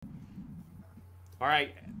All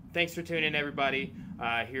right. Thanks for tuning in, everybody.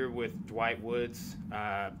 Here with Dwight Woods.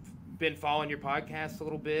 Been following your podcast a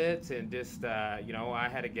little bit, and just I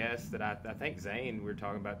had a guest that I think Zane we were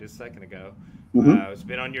talking about just a second ago. Hmm. It's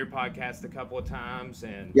been on your podcast a couple of times,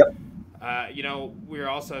 and Yep. we were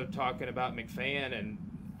also talking about McFan, and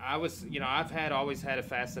I've had always had a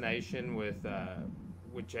fascination with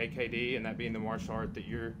JKD, and that being the martial art that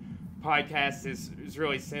your podcast is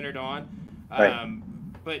really centered on. Right.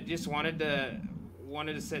 But just wanted to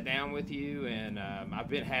sit down with you, and I've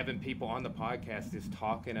been having people on the podcast just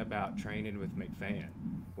talking about training with McFan,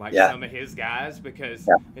 like Yeah. some of his guys, because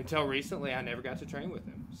Yeah. until recently I never got to train with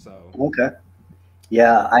him. So Okay.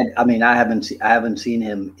 Yeah. I mean, I haven't seen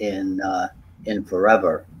him in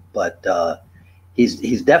forever, but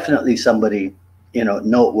he's definitely somebody,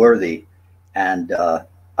 noteworthy. And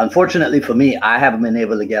unfortunately for me, I haven't been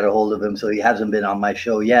able to get a hold of him, so he hasn't been on my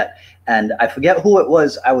show yet. And I forget who it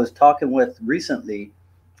was I was talking with recently.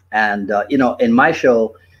 And in my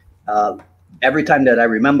show, uh, every time that I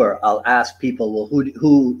remember, I'll ask people, well,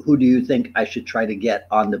 who do you think I should try to get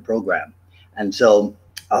on the program? And so,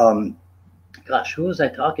 gosh, who was I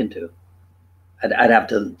talking to? I'd have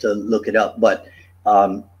to look it up, but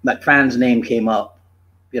McFan's name came up,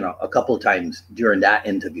 a couple of times during that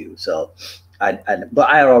interview. So, but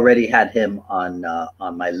I already had him on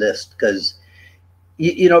my list because,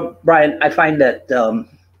 Brian, I find that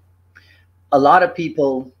a lot of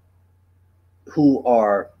people who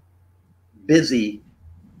are busy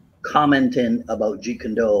commenting about Jeet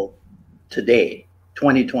Kune Do today,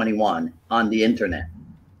 2021, on the internet,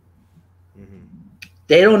 hmm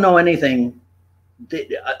they don't know anything.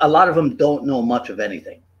 A lot of them don't know much of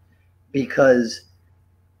anything because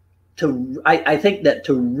I think that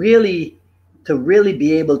to really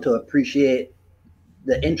be able to appreciate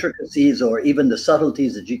the intricacies or even the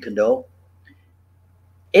subtleties of Jeet Kune Do,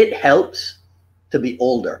 it helps to be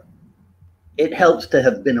older. It helps to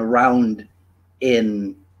have been around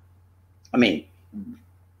in, I mean,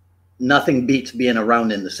 nothing beats being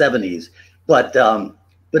around in the 70s, but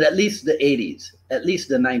at least the 80s, at least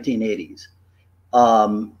the 1980s,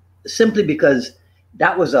 simply because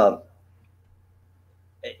that was a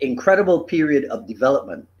incredible period of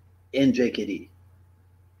development in JKD.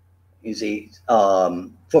 You see,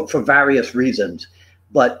 for various reasons,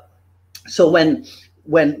 but so when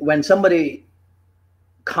somebody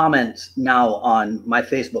comments now on my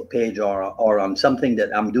Facebook page or on something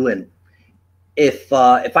that I'm doing, if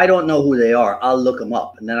I don't know who they are, I'll look them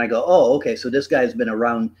up, and then I go, oh, okay, so this guy's been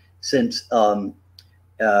around since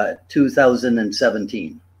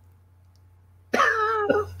 2017,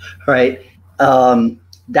 right?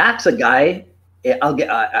 That's a guy.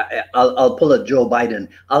 I'll pull a Joe Biden.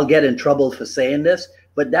 I'll get in trouble for saying this,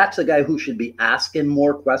 but that's a guy who should be asking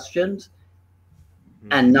more questions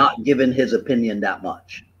and hmm not giving his opinion that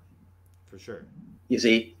much. for sure. You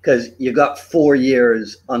see, because you got 4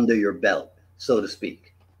 years under your belt, so to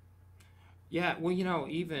speak. Yeah, well,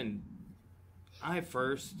 even I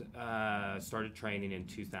first started training in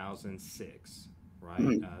 2006, right?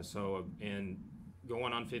 Mhm. So in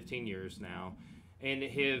going on 15 years now, and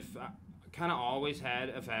have kind of always had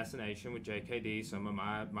a fascination with JKD. Some of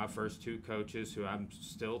my first two coaches, who I'm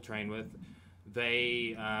still trained with,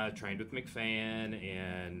 they trained with McFan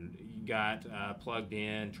and got plugged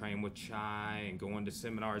in, trained with Chai, and going to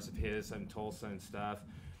seminars of his in Tulsa and stuff.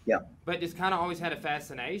 Yeah. But just kind of always had a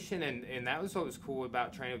fascination, and that was what was cool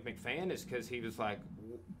about training with McFan, is because he was like,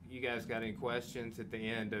 "You guys got any questions?" At the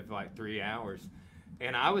end of like 3 hours,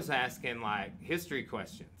 and I was asking like history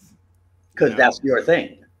questions, you Because know. that's your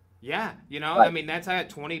thing. Yeah, I Right. mean, I got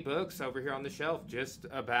 20 books over here on the shelf just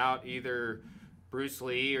about either Bruce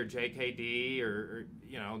Lee or JKD, or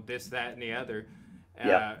this, that, and the other,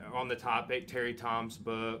 Yeah. on the topic. Terry Tom's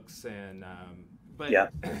books, and but Yeah.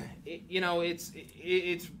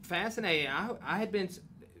 it's fascinating. I had been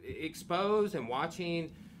exposed and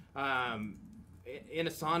watching um,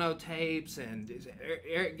 Inosanto tapes, and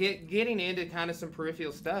getting into kind of some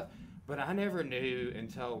peripheral stuff. But I never knew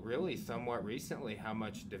until really somewhat recently how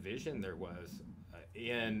much division there was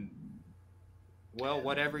in, well,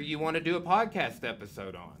 whatever you want to do a podcast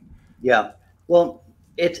episode on. Yeah. Well,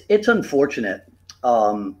 it's unfortunate,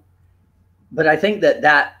 um, but I think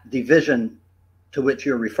that division to which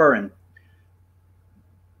you're referring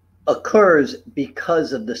occurs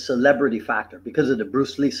because of the celebrity factor, because of the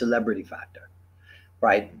Bruce Lee celebrity factor,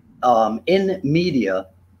 right? In media,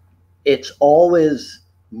 it's always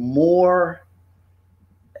more.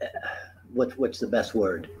 What's the best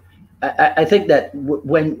word? I think that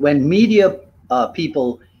when media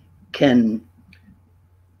people can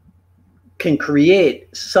can create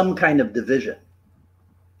some kind of division,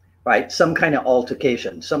 right? Some kind of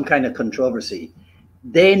altercation, some kind of controversy.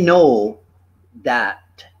 They know that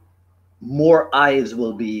more eyes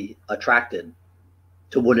will be attracted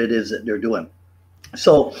to what it is that they're doing.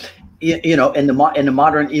 So, you know, in the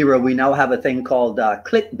modern era, we now have a thing called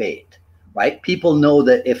clickbait, right? People know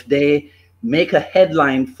that if they make a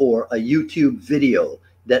headline for a YouTube video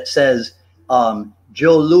that says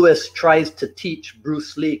Joe Louis tries to teach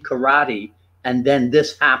Bruce Lee karate, and then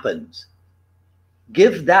this happens,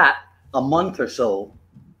 give that a month or so,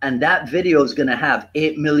 and that video is going to have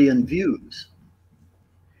 8 million views.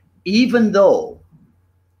 Even though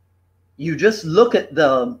you just look at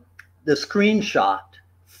the screenshot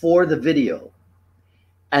for the video,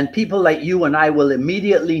 and people like you and I will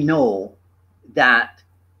immediately know that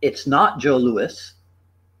it's not Joe Louis.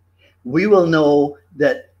 We will know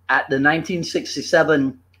that at the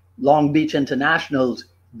 1967 Long Beach Internationals,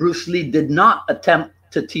 Bruce Lee did not attempt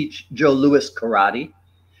to teach Joe Louis karate.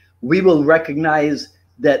 We will recognize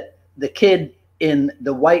that the kid in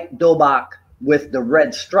the white dobak with the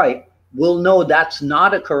red stripe will know that's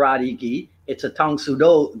not a karate gi, it's a Tang Soo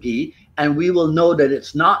Do gi, and we will know that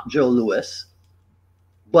it's not Joe Louis.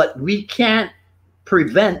 But we can't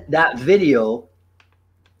prevent that video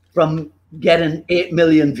from getting 8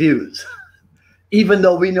 million views, even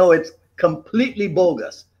though we know it's completely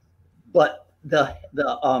bogus. But the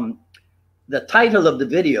title of the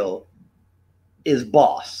video is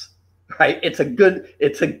Boss, right? It's a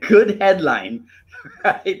good headline,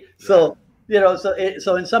 right? So, you know,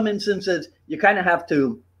 so in some instances you kind of have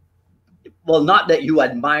to, well, not that you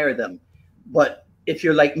admire them, but if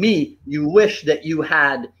you're like me, you wish that you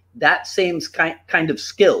had that same kind of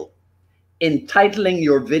skill in titling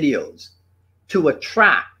your videos to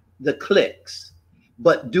attract the clicks,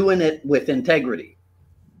 but doing it with integrity.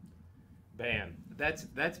 Man, that's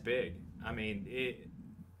big. I mean,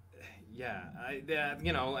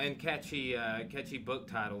 you know, and catchy book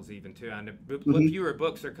titles even too. I know fewer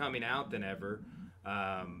books are coming out than ever.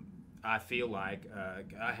 I feel like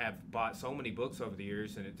I have bought so many books over the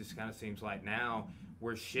years, and it just kind of seems like now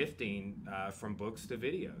we're shifting from books to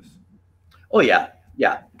videos. Oh yeah,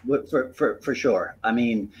 for sure. I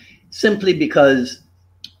mean, simply because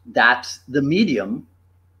that's the medium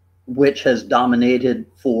which has dominated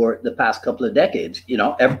for the past couple of decades. You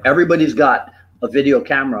know, everybody's got a video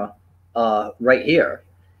camera right here,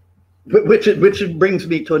 which brings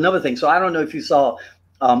me to another thing. So I don't know if you saw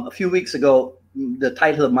a few weeks ago, the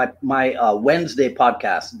title of my Wednesday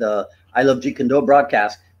podcast, the I Love Jeet Kune Do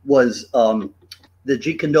broadcast, was the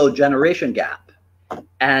Jeet Kune Do generation gap.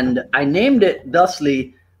 And I named it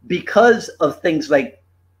thusly because of things like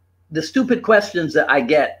the stupid questions that I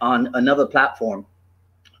get on another platform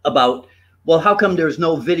about, well, how come there's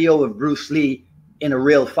no video of Bruce Lee in a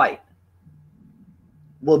real fight?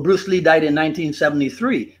 Well, Bruce Lee died in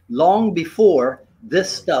 1973, long before this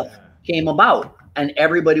stuff came about, and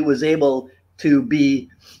everybody was able to be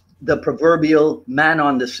the proverbial man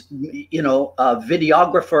on the, you know,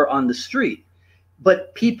 videographer on the street.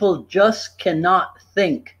 But people just cannot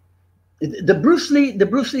think. The Bruce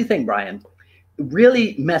Lee thing, Brian,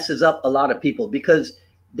 really messes up a lot of people because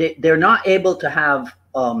they're not able to have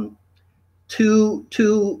two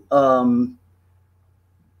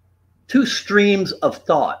streams of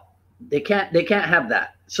thought. They can't have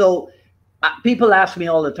that. So people ask me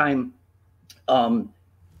all the time,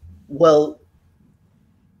 well,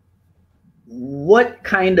 what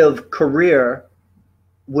kind of career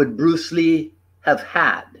would Bruce Lee have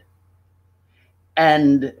had?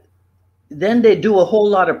 And then they do a whole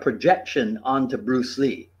lot of projection onto Bruce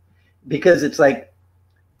Lee, because it's like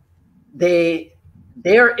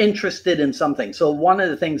they're interested in something. So one of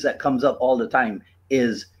the things that comes up all the time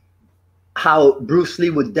is how Bruce Lee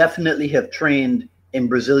would definitely have trained in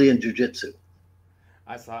Brazilian Jiu-Jitsu.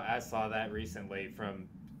 I saw that recently from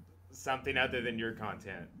something other than your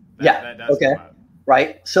content. That does come up.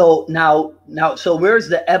 Right. So now, so where's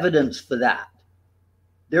the evidence for that?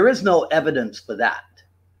 There is no evidence for that.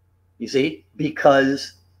 You see,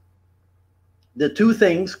 because the two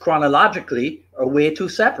things chronologically are way too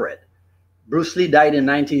separate. Bruce Lee died in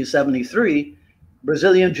 1973.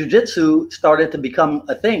 Brazilian Jiu-Jitsu started to become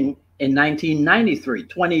a thing in 1993,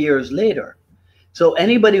 20 years later. So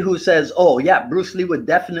anybody who says, oh yeah, Bruce Lee would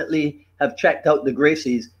definitely have checked out the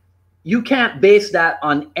Gracies, you can't base that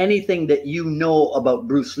on anything that you know about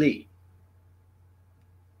Bruce Lee.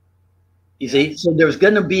 You see, so there's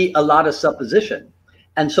going to be a lot of supposition.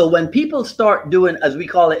 And so when people start doing, as we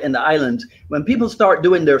call it in the islands, when people start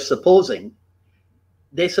doing their supposing,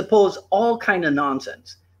 they suppose all kind of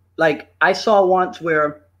nonsense. Like I saw once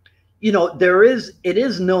where, you know, it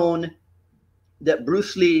is known that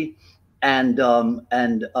Bruce Lee Gene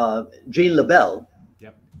LeBell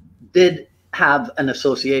Yep. did have an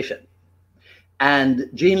association. And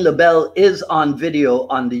Gene LeBell is on video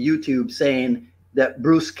on the YouTube saying that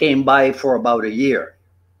Bruce came by for about a year.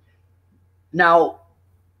 Now,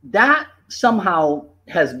 that somehow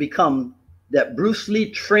has become that Bruce Lee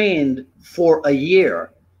trained for a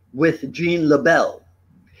year with Gene LeBell.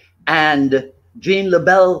 And Gene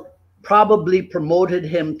LeBell probably promoted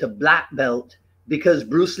him to black belt because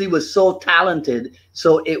Bruce Lee was so talented.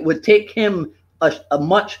 So it would take him a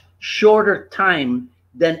much shorter time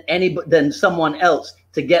than someone else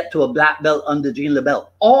to get to a black belt under Gene LeBell.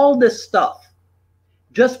 All this stuff,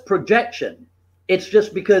 just projection. It's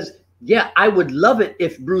just because, yeah, I would love it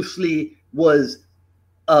if Bruce Lee was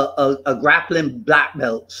a grappling black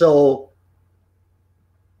belt. So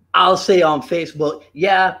I'll say on Facebook,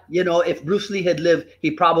 yeah, you know, if Bruce Lee had lived,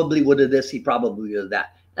 he probably would have this, he probably would have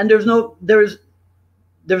that. And there's no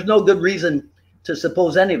good reason to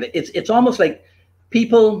suppose any of it. It's almost like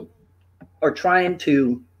people are trying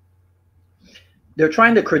to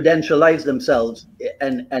credentialize themselves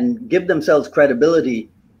and give themselves credibility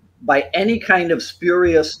by any kind of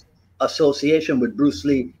spurious association with Bruce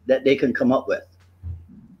Lee that they can come up with.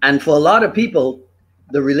 And for a lot of people,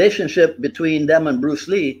 the relationship between them and Bruce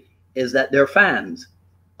Lee is that they're fans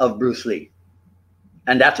of Bruce Lee.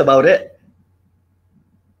 And that's about it.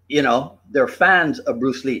 You know, they're fans of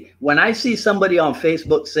Bruce Lee. When I see somebody on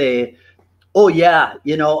Facebook say, oh yeah,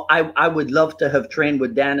 you know, I would love to have trained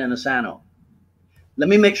with Dan Inosanto. Let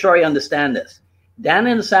me make sure I understand this. Dan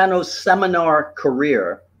Inosanto's seminar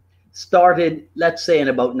career started, let's say, in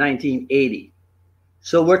about 1980.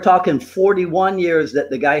 So we're talking 41 years that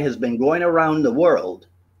the guy has been going around the world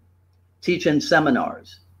teaching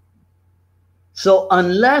seminars. So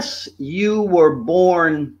unless you were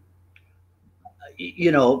born,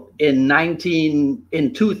 you know, in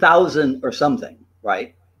 2000 or something,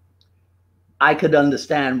 right? I could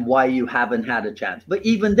understand why you haven't had a chance. But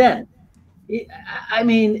even then, I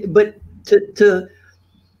mean, but to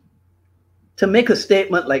make a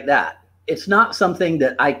statement like that, it's not something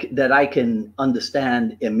that I can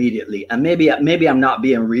understand immediately. And maybe I'm not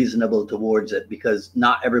being reasonable towards it because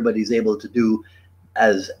not everybody's able to do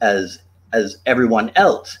as everyone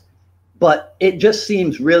else. But it just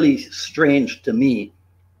seems really strange to me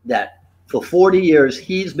that for 40 years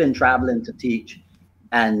he's been traveling to teach,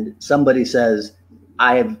 and somebody says,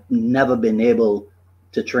 I have never been able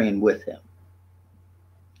to train with him.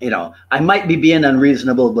 You know, I might be being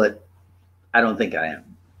unreasonable, but I don't think I am.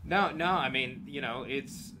 No, I mean, you know,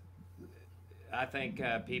 I think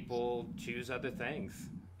people choose other things.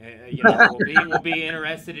 You know, we'll be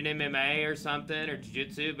interested in MMA or something or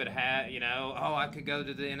jiu-jitsu, but you know, oh, I could go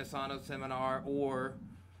to the Inosanto seminar or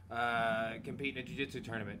compete in a jiu-jitsu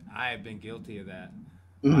tournament. I have been guilty of that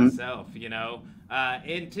myself, you know.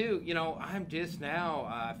 And two, you know, I'm just now,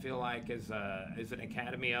 I feel like as an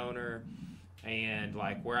academy owner and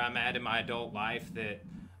like where I'm at in my adult life, that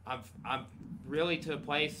I'm really to a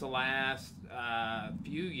place the last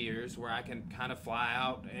few years where I can kind of fly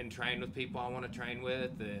out and train with people I want to train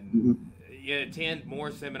with and attend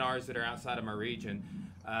more seminars that are outside of my region.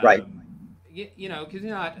 Right. You know, because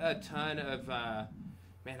not a ton of,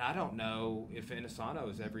 man, I don't know if Inosanto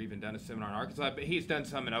has ever even done a seminar in Arkansas, but he's done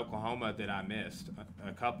some in Oklahoma that I missed,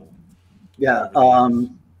 a couple. Yeah.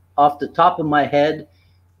 Off the top of my head,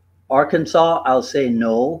 Arkansas, I'll say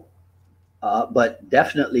no. But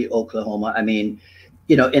definitely Oklahoma. I mean,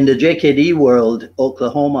 you know, in the JKD world,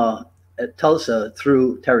 Oklahoma, Tulsa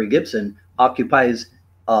through Terry Gibson occupies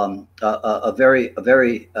a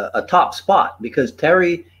very top spot because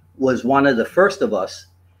Terry was one of the first of us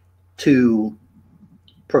to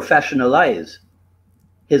professionalize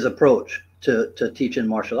his approach to teaching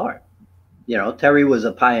martial art. You know, Terry was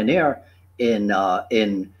a pioneer in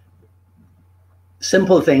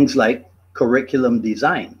simple things like curriculum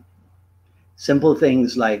design. Simple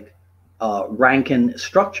things like ranking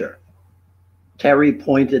structure. Terry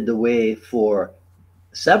pointed the way for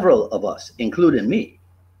several of us, including me.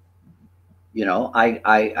 You know,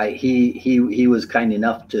 he was kind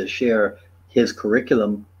enough to share his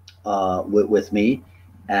curriculum with me,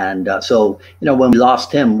 and so you know, when we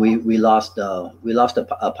lost him, we lost a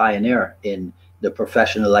pioneer in the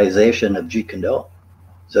professionalization of Jeet Kune Do.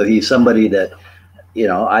 So he's somebody that, you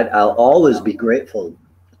know, I'll always be grateful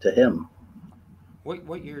to him.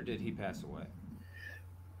 What year did he pass away?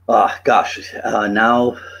 Oh gosh,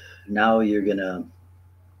 now you're gonna.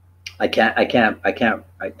 I can't.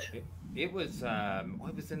 It was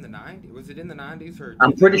what was in the 90s? Was it in the 90s or?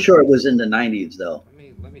 I'm pretty sure it was in the 90s though.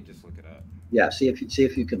 Let me just look it up. Yeah, see if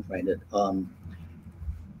you can find it. Let's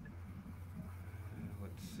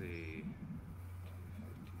see.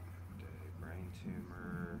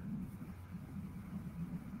 tumor.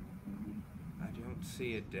 I don't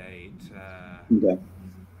see a date. Okay.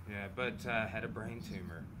 Yeah, but had a brain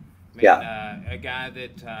tumor. Man, Yeah. a guy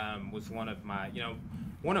that was one of my,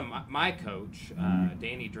 one of my coach,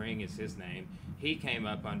 Danny Dring is his name. He came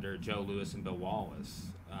up under Joe Lewis and Bill Wallace,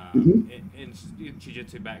 Hmm. in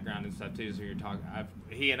jiu-jitsu background and stuff too. So you're talking,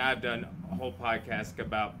 he and I've done a whole podcast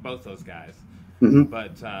about both those guys. Hmm.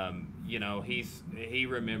 But he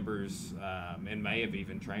remembers and may have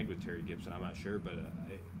even trained with Terry Gibson. I'm not sure, but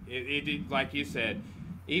like you said,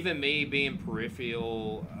 even me being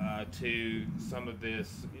peripheral to some of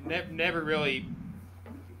this, never really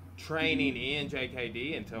training in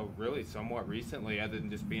JKD until really somewhat recently, other than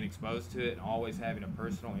just being exposed to it and always having a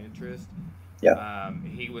personal interest. Yeah.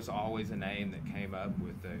 He was always a name that came up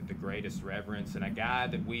with the greatest reverence, and a guy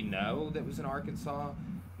that we know that was in Arkansas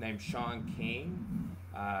named Sean King.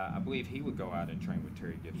 I believe he would go out and train with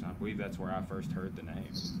Terry Gibson. I believe that's where I first heard the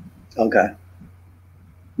name. Okay.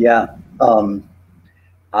 Yeah.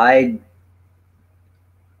 I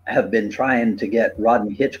have been trying to get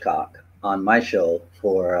Rodney Hitchcock on my show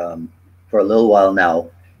for a little while now.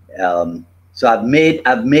 So I've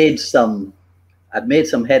made some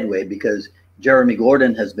headway because Jeremy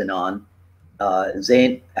Gordon has been on.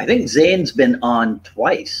 Zane, I think Zane's been on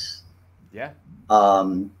twice. Yeah.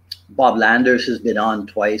 Bob Landers has been on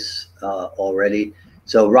twice already.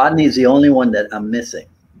 So Rodney's the only one that I'm missing,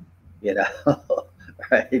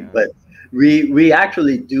 right? Yeah. But we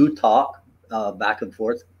actually do talk back and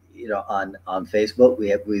forth, on Facebook.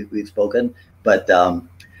 We've spoken, but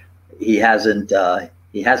he hasn't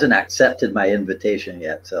accepted my invitation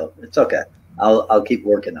yet. So it's okay. I'll keep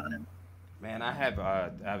working on him. Man, I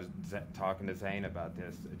was talking to Zane about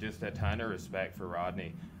this. Just a ton of respect for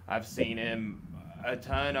Rodney. I've seen him a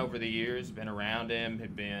ton over the years. Been around him.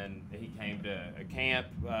 He came to a camp,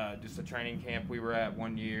 just a training camp we were at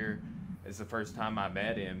one year. It's the first time I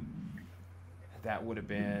met him. That would have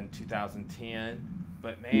been 2010.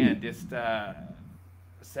 But man, just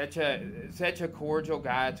such a cordial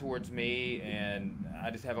guy towards me, and I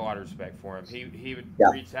just have a lot of respect for him. He would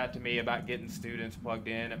reach out to me about getting students plugged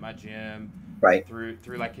in at my gym, right? Through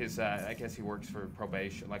like his I guess he works for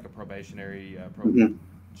probation, like a probationary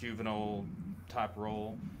juvenile type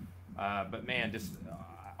role. But man, just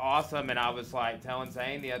awesome. And I was like telling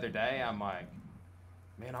Zane the other day, I'm like,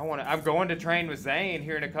 man, I'm going to train with Zane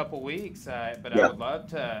here in a couple weeks, but I would love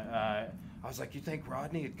to. I was like, you think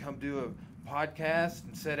Rodney would come do a podcast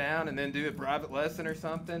and sit down and then do a private lesson or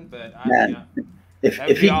something? But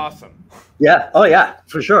that'd be awesome. Yeah. Oh yeah,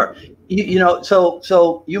 for sure.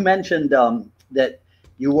 So you mentioned that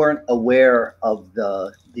you weren't aware of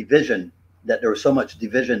the division, that there was so much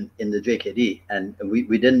division in the JKD, and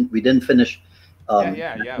we didn't finish.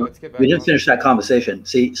 Yeah. Let's get back. We didn't finish that conversation.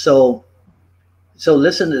 See, so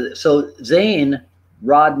listen to this. So Zane,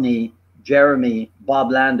 Rodney, Jeremy, Bob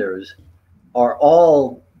Landers are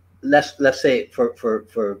all, let's say,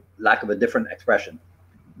 for lack of a different expression,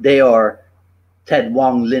 they are Ted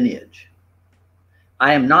Wong lineage.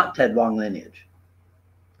 I am not Ted Wong lineage,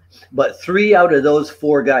 but 3 out of those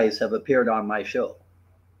 4 guys have appeared on my show.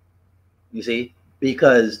 You see,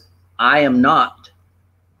 because I am not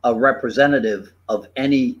a representative of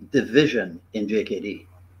any division in JKD,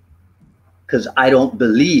 because I don't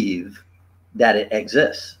believe that it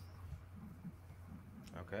exists.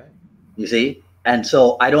 Okay. You see? And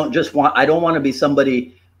so I don't want to be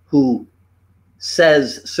somebody who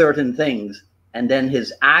says certain things and then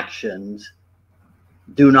his actions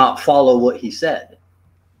do not follow what he said.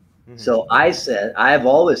 Mm-hmm. So I have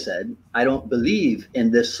always said, I don't believe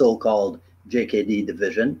in this so-called JKD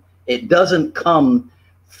division. It doesn't come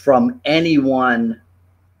from anyone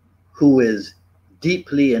who is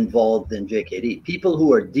deeply involved in JKD. People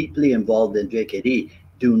who are deeply involved in JKD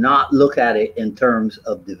do not look at it in terms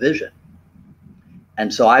of division.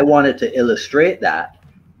 And so I wanted to illustrate that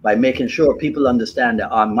by making sure people understand that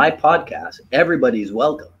on my podcast, everybody's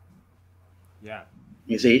welcome. Yeah.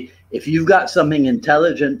 You see, if you've got something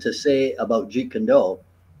intelligent to say about Jeet Kune Do,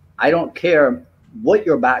 I don't care what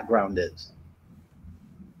your background is.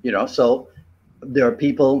 So there are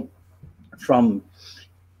people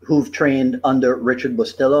who've trained under Richard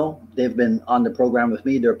Bustillo. They've been on the program with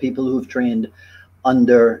me. There are people who've trained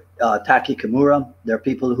under Taki Kimura. There are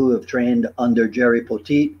people who have trained under Jerry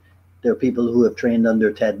Poteet. There are people who have trained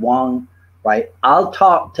under Ted Wong, right? I'll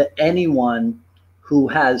talk to anyone who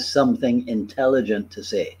has something intelligent to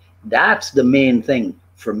say. That's the main thing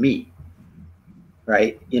for me,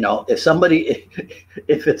 right? If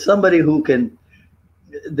it's somebody who can,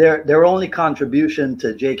 their only contribution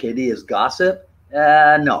to JKD is gossip,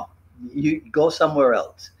 no, you go somewhere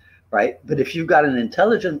else. right? But if you've got an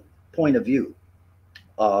intelligent point of view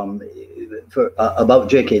about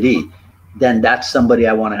JKD, then that's somebody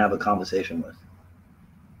I want to have a conversation with.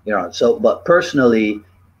 You know, so, but personally,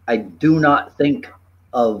 I do not think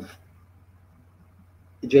of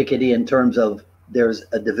JKD in terms of there's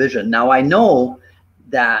a division. Now, I know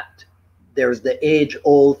that there's the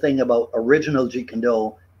age-old thing about original Jeet Kune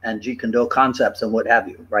Do and Jeet Kune Do concepts and what have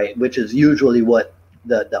you, right? Which is usually what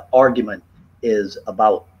the argument is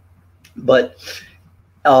about. But,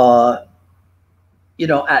 you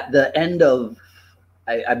know, at the end of,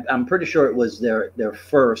 I'm pretty sure it was their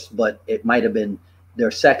first, but it might have been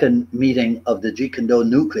their second meeting of the Jeet Kune Do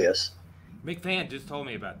nucleus. McFan just told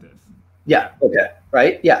me about this. Yeah. Okay.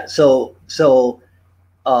 Right. Yeah. So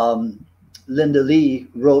Linda Lee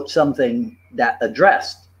wrote something that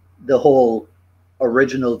addressed the whole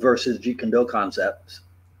original versus Jeet Kune Do concepts.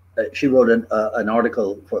 She wrote an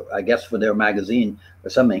article for, I guess, for their magazine or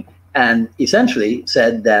something, and essentially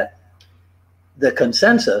said that the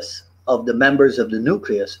consensus of the members of the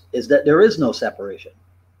nucleus is that there is no separation.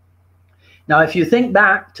 Now, if you think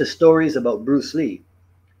back to stories about Bruce Lee,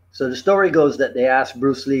 so the story goes that they asked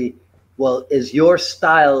Bruce Lee, well, is your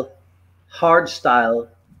style hard style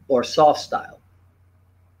or soft style?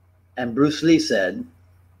 And Bruce Lee said,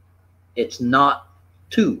 it's not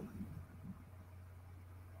two.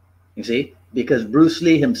 You see, because Bruce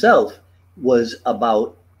Lee himself was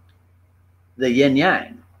about the yin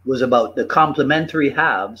yang, was about the complementary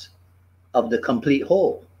halves of the complete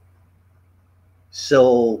whole.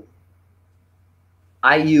 So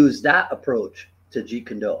I use that approach to Jeet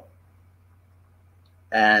Kune Do.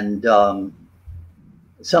 And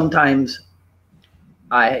sometimes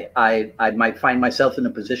I might find myself in a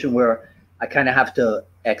position where I kind of have to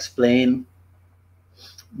explain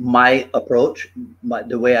my approach,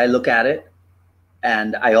 the way I look at it.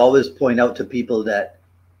 And I always point out to people that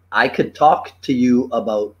I could talk to you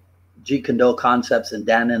about Jeet Kune Do concepts and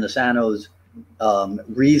Dan Inosanto's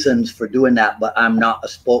reasons for doing that, but I'm not a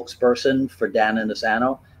spokesperson for Dan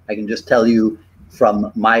Inosanto. I can just tell you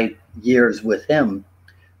from my years with him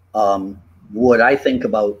what I think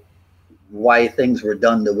about why things were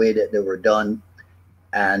done the way that they were done.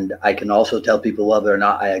 And I can also tell people whether or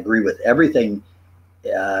not I agree with everything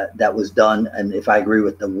that was done, and if I agree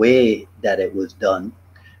with the way that it was done.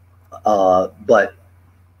 But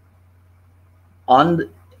on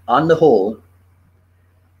the whole,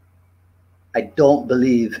 I don't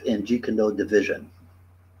believe in Jeet Kune Do division.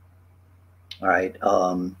 All right.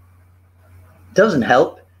 Doesn't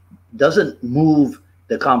help, doesn't move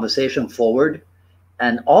the conversation forward.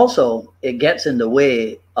 And also it gets in the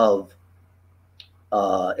way of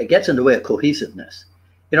cohesiveness,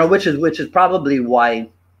 you know, which is probably why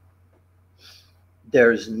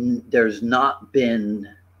there's not been,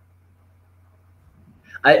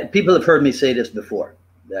 people have heard me say this before.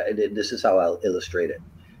 This is how I'll illustrate it.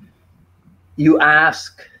 You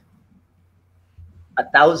ask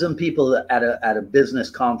 1,000 people at a business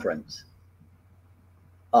conference,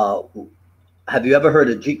 have you ever heard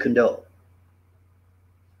of Jeet Kune Do?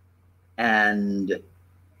 And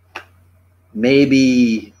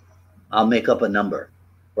maybe I'll make up a number,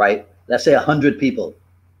 right? Let's say 100 people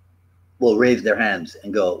will raise their hands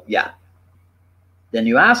and go, yeah. Then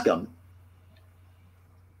you ask them,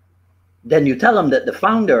 then you tell them that the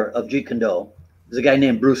founder of Jeet Kune Do is a guy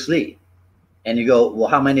named Bruce Lee. And you go, well,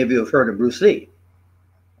 how many of you have heard of Bruce Lee?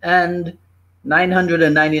 And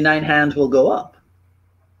 999 hands will go up.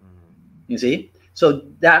 You see? So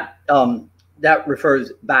that that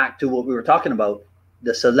refers back to what we were talking about,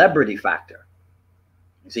 the celebrity factor.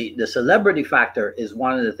 You see, the celebrity factor is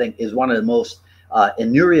one of the most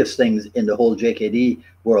injurious things in the whole JKD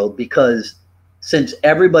world, because since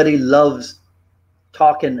everybody loves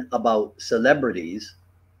talking about celebrities,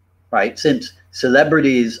 right? Since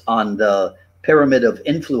celebrities on the pyramid of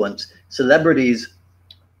influence, celebrities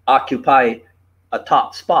occupy a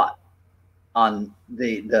top spot on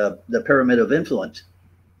the pyramid of influence.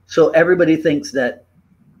 So everybody thinks that,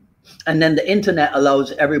 and then the internet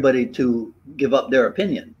allows everybody to give up their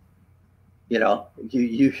opinion. You know,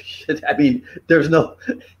 you should, I mean, there's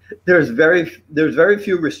very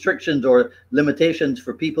few restrictions or limitations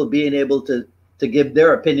for people being able to give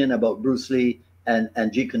their opinion about Bruce Lee and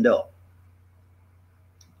Jeet Kune Do.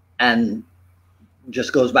 And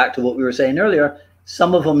just goes back to what we were saying earlier.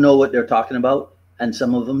 Some of them know what they're talking about, and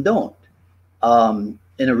some of them don't.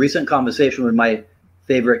 In a recent conversation with my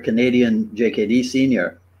favorite Canadian JKD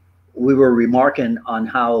senior, we were remarking on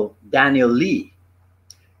how Daniel Lee,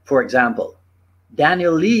 for example,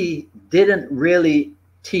 Daniel Lee didn't really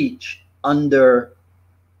teach under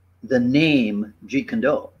the name Jeet Kune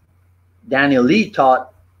Do. Daniel Lee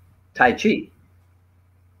taught Tai Chi,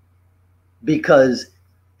 because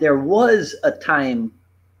there was a time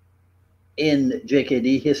in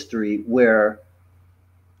JKD history where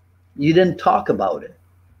you didn't talk about it.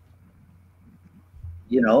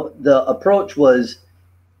 You know, the approach was,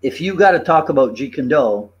 if you got to talk about Jeet Kune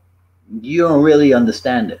Do, you don't really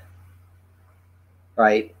understand it,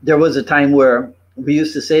 right? There was a time where we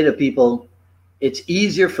used to say to people, it's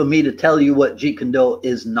easier for me to tell you what Jeet Kune Do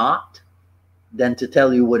is not than to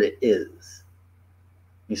tell you what it is.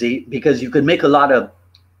 You see, because you could make a lot of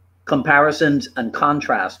comparisons and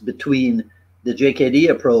contrasts between the JKD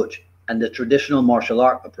approach and the traditional martial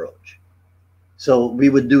art approach. So we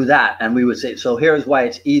would do that, and we would say, so here's why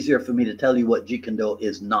it's easier for me to tell you what Jeet Kune Do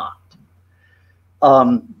is not.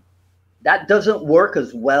 That doesn't work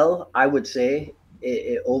as well, I would say,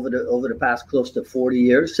 over the past close to 40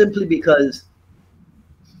 years, simply because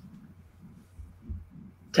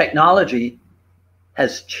technology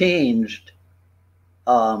has changed.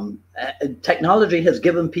 Technology has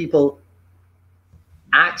given people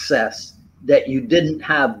access that you didn't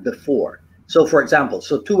have before. So for example,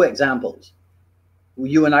 so two examples.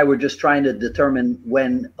 You and I were just trying to determine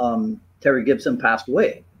when Terry Gibson passed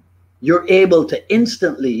away. You're able to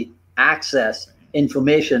instantly access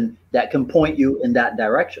information that can point you in that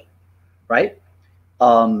direction, right?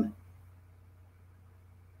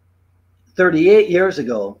 38 years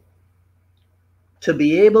ago, to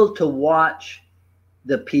be able to watch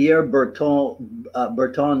the Pierre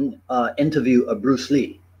Berton interview of Bruce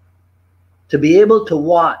Lee, to be able to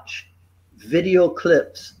watch video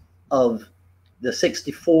clips of the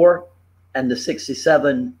 64 and the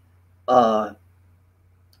 67 Long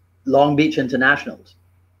Beach Internationals,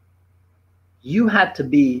 you had to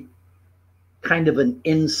be kind of an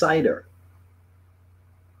insider.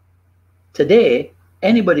 Today,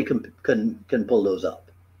 anybody can pull those up.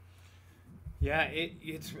 Yeah,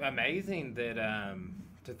 it's amazing that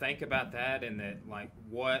to think about that, and that like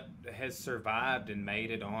what has survived and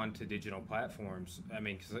made it onto digital platforms. I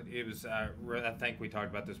mean, cause it was I think we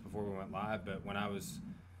talked about this before we went live, but when I was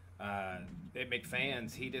at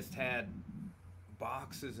McFan's, he just had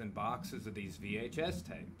boxes and boxes of these VHS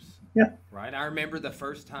tapes. Yeah. Right. I remember the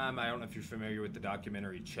first time. I don't know if you're familiar with the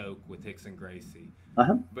documentary Choke with Hickson Gracie.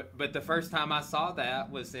 Uh-huh. But the first time I saw that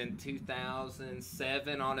was in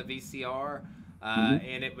 2007 on a VCR,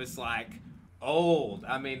 and it was like old.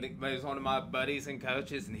 I mean, it was one of my buddies and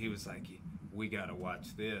coaches, and he was like, "We got to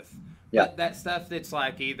watch this." Yeah. But that stuff that's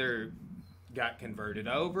like either got converted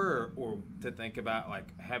over, or to think about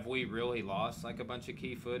like, have we really lost like a bunch of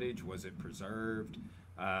key footage? Was it preserved?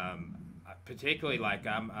 Particularly like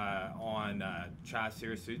I'm on Chai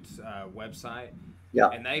Sirisuit's website, yeah,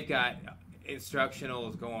 and they've got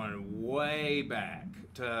instructionals going way back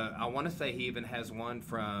to, I want to say he even has one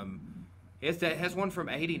from, has one from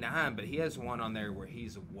 89, but he has one on there where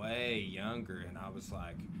he's way younger, and I was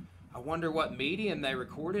like, I wonder what medium they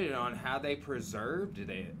recorded it on, how they preserved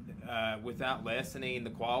it without lessening the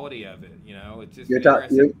quality of it. You know, it's just you're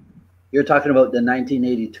talking about the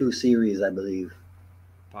 1982 series, I believe.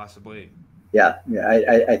 Possibly. Yeah,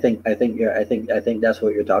 I think that's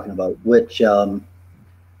what you're talking about. Which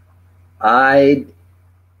I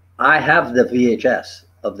have the VHS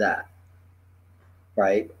of that,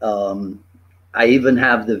 right? I even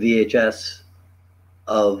have the VHS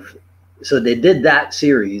of. So they did that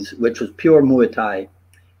series, which was pure Muay Thai,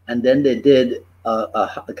 and then they did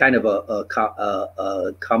a kind of a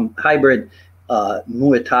hybrid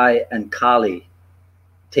Muay Thai and Kali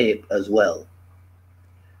tape as well,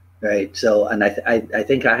 right? So, and I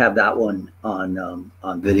think I have that one on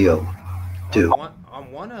video too.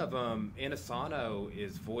 On one of them, Inosanto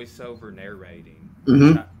is voiceover narrating.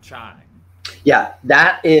 Chai. Yeah,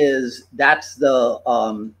 that's the.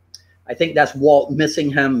 I think that's Walt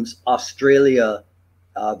Missingham's Australia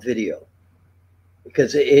video,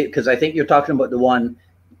 because I think you're talking about the one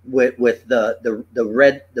with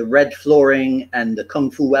the red flooring and the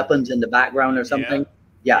kung fu weapons in the background or something.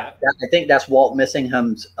 Yeah. I think that's Walt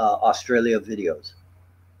Missingham's Australia videos,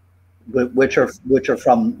 which are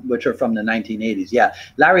from the 1980s. Yeah,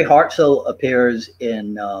 Larry Hartsell appears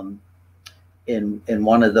in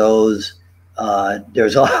one of those.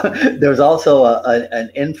 There's also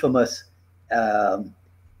an infamous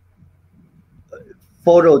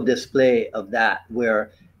photo display of that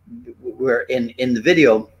where in the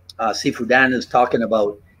video, Sifu Dan is talking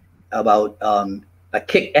about a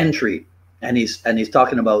kick entry, and he's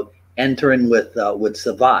talking about entering with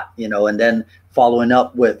Savat, you know, and then following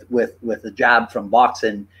up with a jab from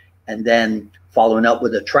boxing, and then following up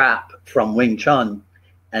with a trap from Wing Chun,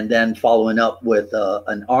 and then following up with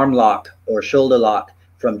an arm lock or shoulder lock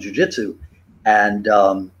from Jiu-Jitsu. And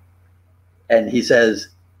and he says,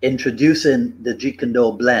 introducing the Jeet Kune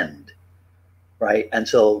Do blend, right? And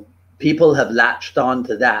so people have latched on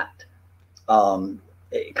to that,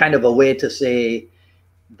 kind of a way to say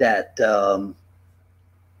that Dan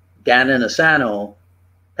Inosanto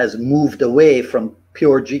has moved away from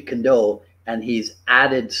pure Jeet Kune Do, and he's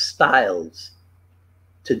added styles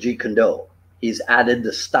to Jeet Kune Do. He's added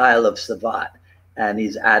the style of Savat, and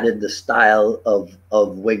he's added the style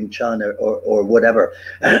of Wing Chun or whatever.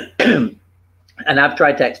 And I've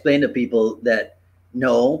tried to explain to people that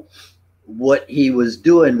no, what he was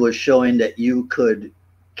doing was showing that you could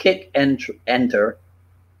kick, enter,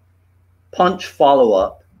 punch, follow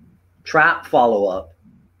up, trap, follow up,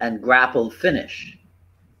 and grapple, finish.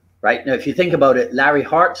 Right? Now, if you think about it, Larry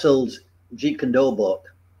Hartsel's Jeet Kune Do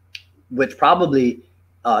book, which probably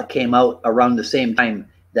came out around the same time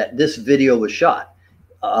that this video was shot.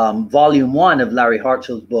 Volume 1 of Larry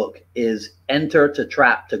Hartsel's book is Enter to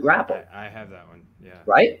Trap to Grapple. I have that one, yeah.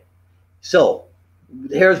 Right? So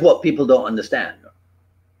here's what people don't understand.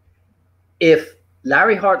 If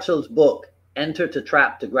Larry Hartsel's book, Enter to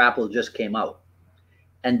Trap to Grapple, just came out,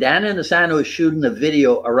 and Dan Inosanto is shooting a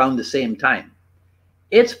video around the same time,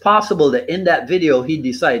 it's possible that in that video he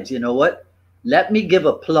decides, you know what, let me give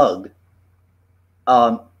a plug.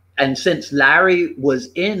 And since Larry was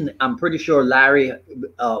in, I'm pretty sure Larry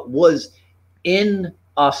was in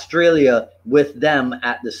Australia with them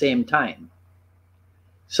at the same time.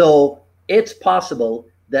 So it's possible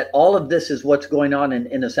that all of this is what's going on in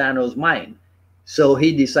Inosanto's mind. So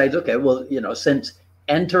he decides, okay, well, you know, since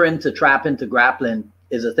enter into trap into grappling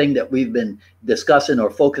is a thing that we've been discussing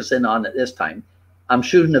or focusing on at this time, I'm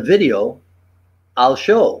shooting a video, I'll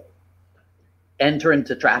show enter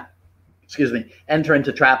into trap, enter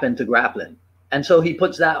into trap into grappling. And so he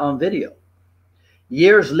puts that on video.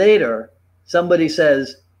 Years later, somebody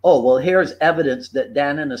says, oh, well, here's evidence that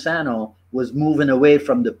Dan Inosanto was moving away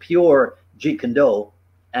from the pure Jeet Kune Do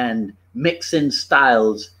and mixing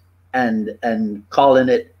styles and calling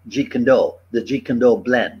it Jeet Kune Do, the Jeet Kune Do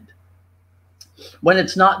blend. When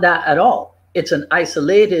it's not that at all. It's an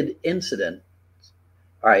isolated incident.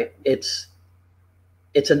 All right, it's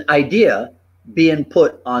an idea being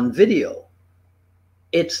put on video.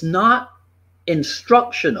 It's not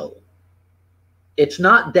instructional. It's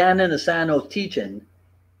not Dan Inosanto teaching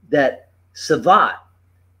that Savat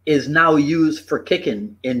is now used for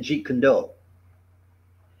kicking in Jeet Kune Do,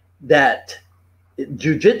 that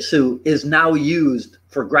Jiu-Jitsu is now used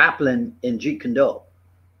for grappling in Jeet Kune Do.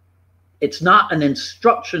 It's not an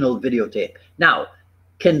instructional videotape. Now,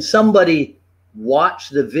 can somebody watch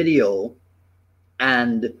the video,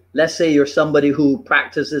 and let's say you're somebody who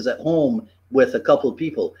practices at home with a couple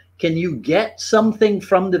people, can you get something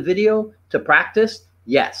from the video to practice?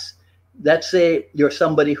 Yes. Let's say you're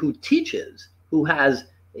somebody who teaches, who has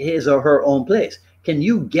his or her own place. Can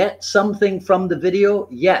you get something from the video?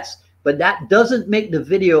 Yes. But that doesn't make the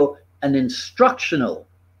video an instructional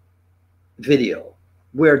video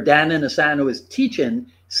where Dan Inosanto is teaching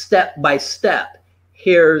step by step,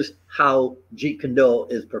 here's how Jeet Kune Do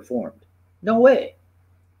is performed. No way.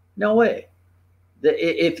 No way.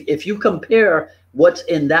 If you compare what's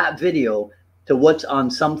in that video to what's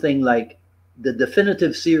on something like the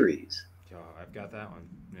Definitive series. Oh, I've got that one.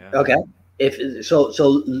 Yeah. Okay. So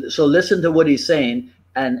listen to what he's saying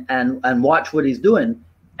and watch what he's doing.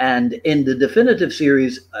 And in the Definitive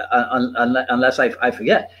series, unless I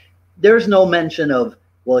forget, there's no mention of,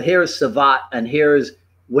 well, here's Savat and here's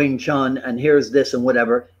Wing Chun and here's this and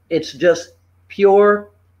whatever. It's just pure.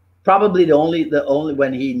 Probably the only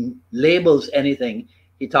when he labels anything,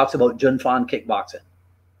 he talks about Jun Fan kickboxing.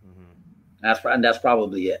 Mm-hmm. That's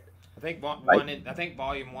probably it. I think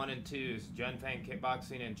volume 1 and 2 is Jun Fan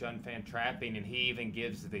kickboxing and Jun Fan trapping, and he even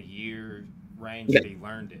gives the year range that he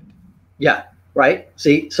learned it. Yeah, right.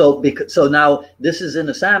 See, so now this is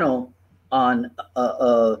Inosanto on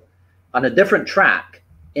a different track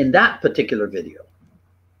in that particular video.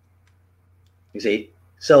 You see,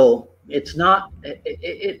 so it's not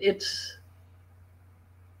it's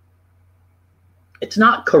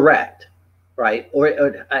not correct, right? Or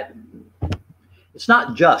it's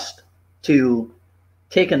not just to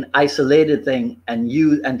take an isolated thing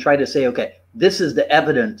and try to say, okay, this is the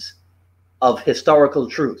evidence of historical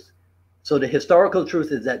truth. So the historical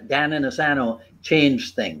truth is that Dan Inosanto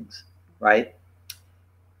changed things, right?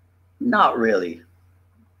 Not really.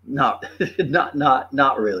 Not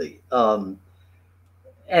really.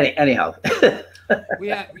 Anyhow.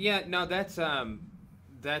 No, that's an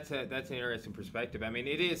interesting perspective. I mean,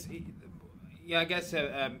 it is. Yeah, I guess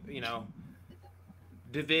you know,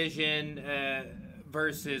 division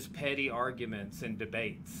versus petty arguments and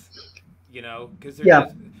debates. You know, because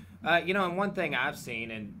And one thing I've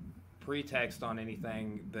seen, and pretext on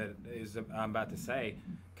anything that is I'm about to say,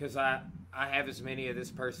 because I have as many of this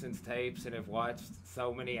person's tapes and have watched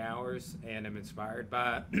so many hours and am inspired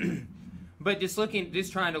by it. But just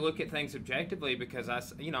trying to look at things objectively, because I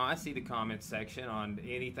see the comments section on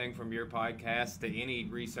anything from your podcast to any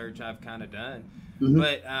research I've kind of done. Mm-hmm.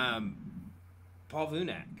 But Paul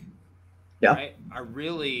Vunak, yeah, right? I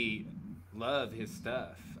really love his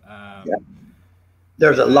stuff. Yeah.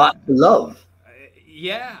 There's a lot to love.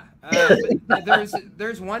 Yeah, but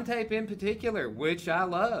there's one tape in particular which I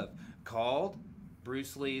love called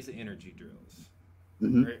Bruce Lee's Energy Drills,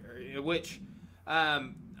 Mm-hmm. which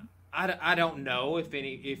I don't know if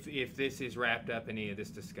this is wrapped up in any of this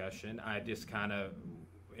discussion. I just kind of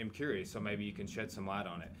am curious, so maybe you can shed some light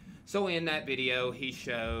on it. So in that video, he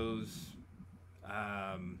shows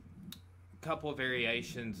a couple of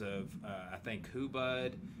variations of I think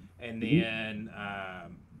Hubud, and then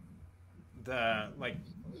the like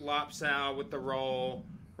Lopsal with the roll,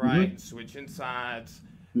 right, and switching sides,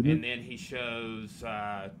 and then he shows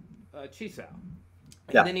Chisao,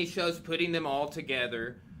 and then he shows putting them all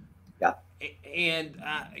together. Yeah. And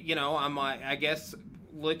I'm like, I guess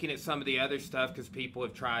looking at some of the other stuff, because people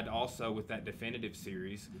have tried also with that definitive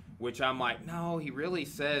series, which I'm like, no, he really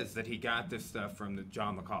says that he got this stuff from the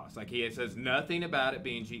John Lacoste. Like, he says nothing about it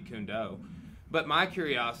being Jeet Kune Do. But my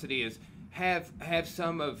curiosity is, have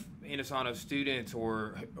some of Inosanto's students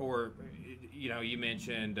or you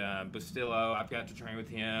mentioned Bustillo, I've got to train with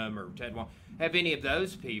him, or Ted Wong. Have any of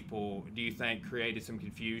those people, do you think, created some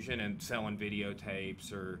confusion and selling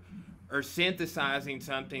videotapes or synthesizing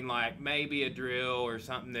something like maybe a drill or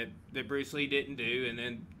something that Bruce Lee didn't do, and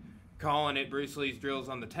then calling it Bruce Lee's drills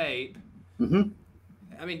on the tape? Mm-hmm.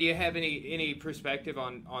 I mean, do you have any perspective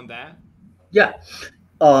on that? Yeah.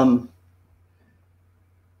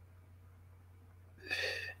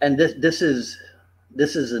 And this is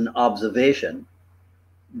an observation.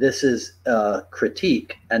 This is a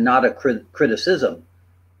critique and not a criticism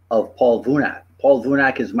of Paul Vunak. Paul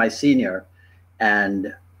Vunak is my senior,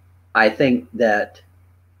 and I think that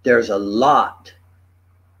there's a lot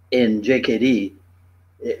in JKD.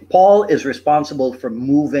 Paul is responsible for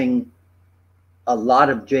moving a lot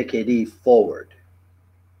of JKD forward.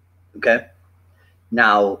 Okay.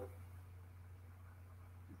 Now,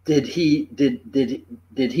 did he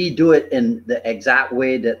do it in the exact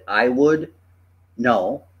way that I would?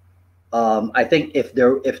 No. I think if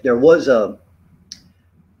there was a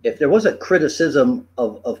criticism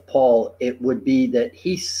of Paul, it would be that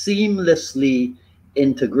he seamlessly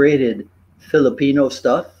integrated Filipino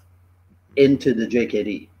stuff into the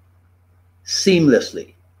JKD,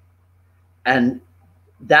 seamlessly, and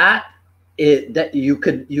that you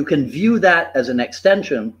can view that as an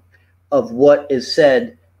extension of what is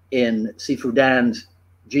said in Sifu Dan's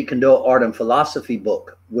Jeet Kune Do Art and Philosophy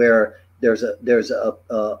book, where there's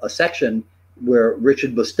a section where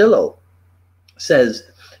Richard Bustillo says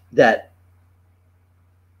that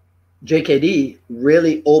JKD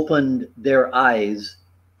really opened their eyes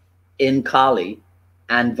in Kali,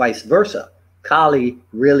 and vice versa. Kali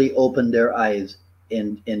really opened their eyes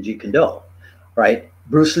in Jeet Kune Do, right?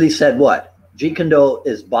 Bruce Lee said what? Jeet Kune Do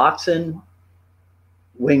is boxing,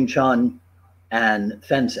 Wing Chun, and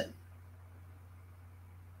fencing.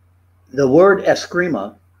 The word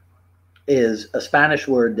eskrima is a Spanish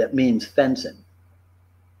word that means fencing,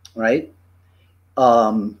 right?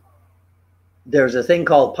 There's a thing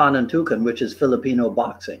called panantukan, which is Filipino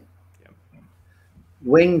boxing. Yep.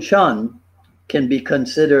 Wing Chun can be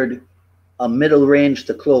considered a middle range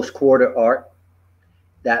to close quarter art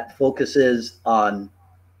that focuses on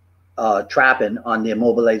trapping, on the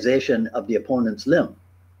immobilization of the opponent's limb.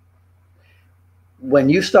 When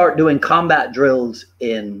you start doing combat drills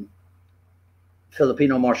in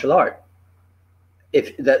Filipino martial art,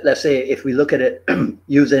 let's say if we look at it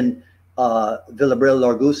using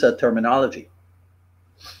Villabril-Lorgusa terminology,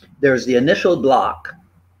 there's the initial block,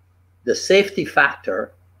 the safety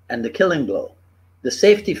factor, and the killing blow. The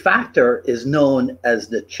safety factor is known as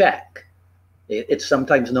the check. It's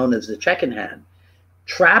sometimes known as the check in hand.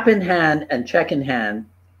 Trap in hand and check in hand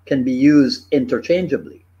can be used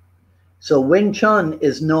interchangeably. So Wing Chun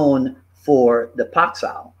is known for the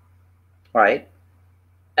paksao, right?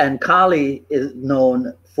 And Kali is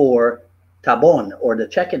known for tabon, or the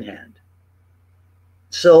check in hand.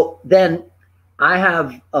 So then I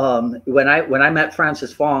have, when I met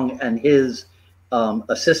Francis Fong and his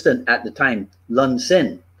assistant at the time, Lun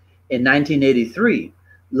Sin, in 1983,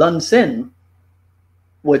 Lun Sin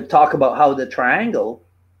would talk about how the triangle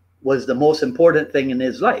was the most important thing in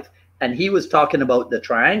his life. And he was talking about the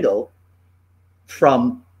triangle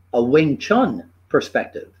from a Wing Chun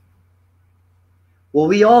perspective. Well,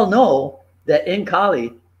 we all know that in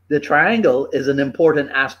Kali, the triangle is an important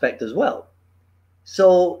aspect as well.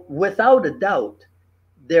 So without a doubt,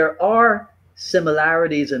 there are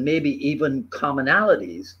similarities and maybe even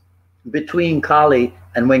commonalities between Kali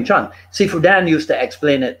and Wing Chun. Sifu Dan used to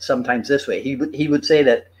explain it sometimes this way. He would say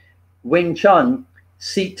that Wing Chun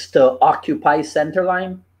seeks to occupy center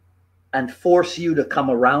line and force you to come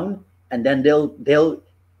around, and then they'll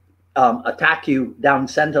attack you down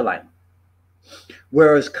center line.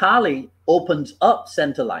 Whereas Kali opens up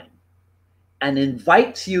center line and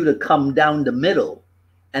invites you to come down the middle,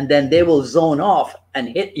 and then they will zone off and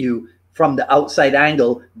hit you from the outside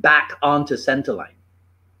angle back onto center line.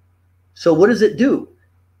 So what does it do?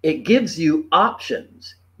 It gives you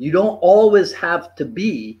options. You don't always have to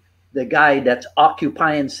be the guy that's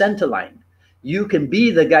occupying center line. You can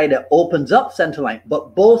be the guy that opens up center line,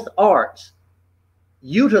 but both arts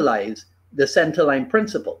utilize the center line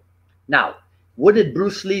principle. Now, what did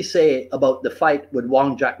Bruce Lee say about the fight with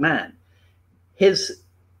Wong Jack Man? His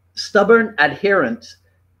stubborn adherence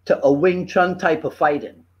to a Wing Chun type of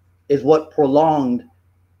fighting is what prolonged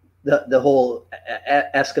the whole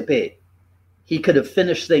escapade. He could have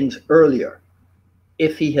finished things earlier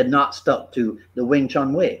if he had not stuck to the Wing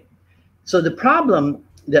Chun way. So the problem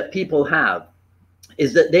that people have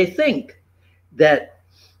is that they think that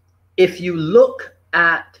if you look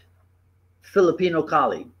at Filipino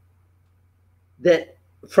Kali, that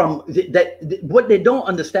what they don't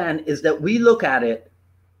understand is that we look at it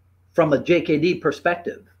from a JKD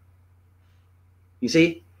perspective. You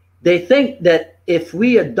see, they think that if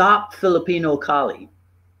we adopt Filipino Kali,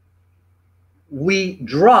 we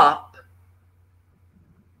drop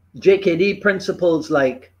JKD principles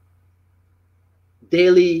like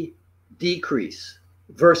daily decrease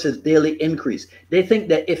versus daily increase. They think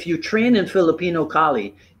that if you train in Filipino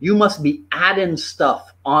Kali, you must be adding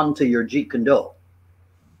stuff onto your Jeet Kune Do,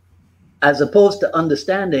 as opposed to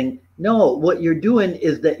understanding, no, what you're doing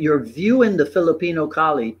is that you're viewing the Filipino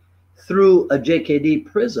Kali through a JKD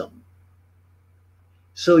prism.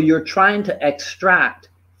 So you're trying to extract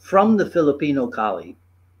from the Filipino Kali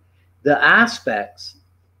the aspects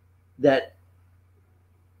that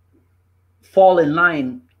fall in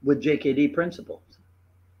line with JKD principles.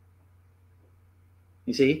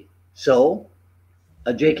 You see? So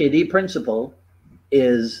a JKD principle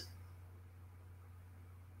is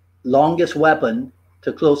longest weapon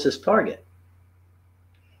to closest target,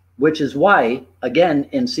 which is why, again,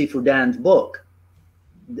 in Sifu Dan's book,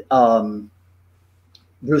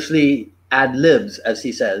 Bruce Lee ad-libs, as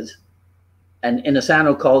he says, and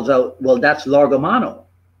Inosanto calls out, well, that's Largo Mano.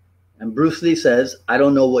 And Bruce Lee says, I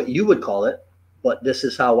don't know what you would call it, but this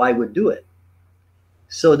is how I would do it.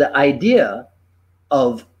 So the idea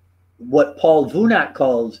of what Paul Vunak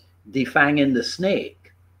calls defanging the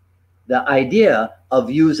snake, the idea of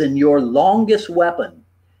using your longest weapon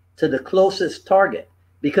to the closest target.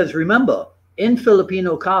 Because remember, in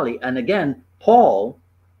Filipino Kali, and again, Paul,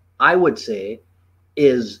 I would say,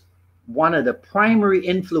 is one of the primary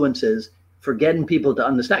influences for getting people to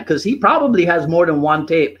understand, because he probably has more than one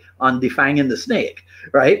tape on defanging the snake,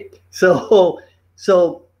 right? So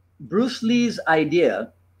Bruce Lee's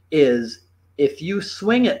idea is, if you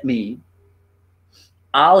swing at me,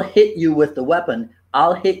 I'll hit you with the weapon,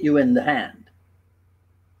 I'll hit you in the hand.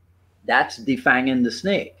 That's defanging the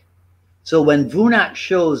snake. So when Vunak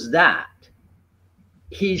shows that,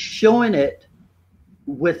 he's showing it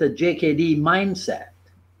with a JKD mindset.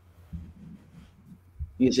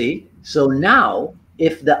 You see? So now,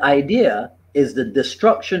 if the idea is the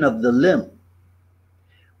destruction of the limb,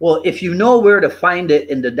 well, if you know where to find it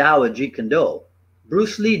in the Tao of Jeet Kune Do,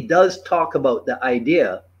 Bruce Lee does talk about the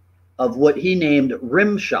idea of what he named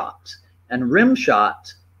rim shots. And rim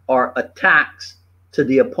shots are attacks to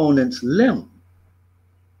the opponent's limb.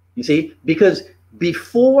 You see? Because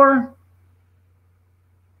before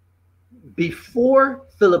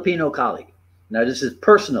Filipino Kali, now this is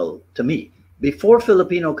personal to me, before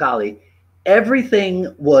Filipino Kali,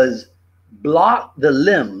 everything was block the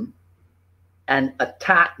limb and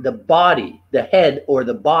attack the body, the head or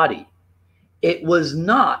the body. It was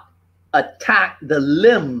not attack the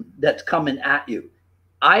limb that's coming at you.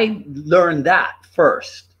 I learned that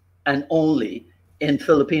first and only in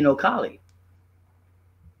Filipino Kali.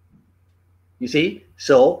 You see?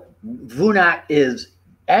 So Vunak is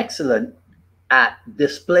excellent at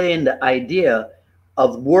displaying the idea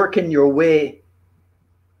of working your way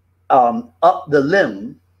up the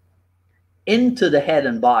limb into the head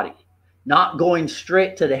and body, not going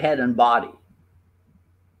straight to the head and body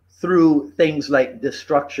through things like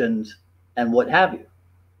destructions and what have you.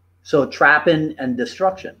 So trapping and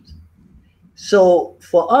destructions. So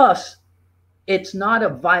for us it's not a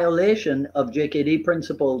violation of JKD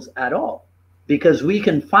principles at all, because we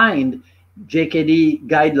can find JKD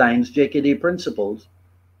guidelines, JKD principles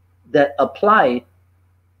that apply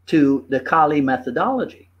to the Kali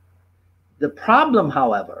methodology. The problem,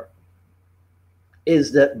 however,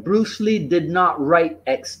 is that Bruce Lee did not write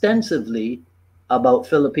extensively about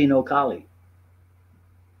Filipino Kali.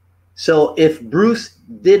 So if Bruce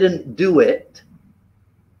didn't do it,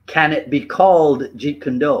 can it be called Jeet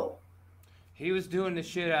Kune Do? He was doing the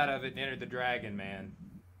shit out of it in Enter the Dragon, man.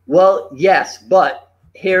 Well, yes, but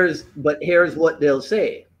here's what they'll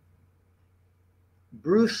say.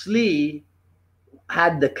 Bruce Lee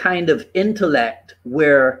had the kind of intellect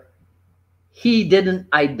where he didn't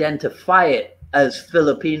identify it as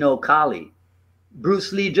Filipino Kali.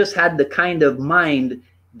 Bruce Lee just had the kind of mind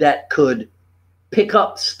that could pick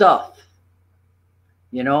up stuff,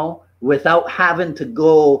 you know, without having to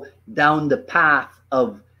go down the path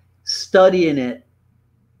of studying it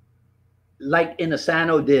like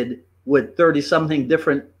Inosanto did with 30-something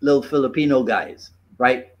different little Filipino guys,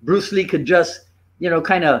 right? Bruce Lee could just, you know,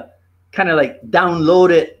 kind of like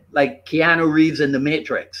download it like Keanu Reeves in The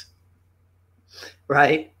Matrix,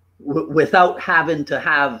 right? Without having to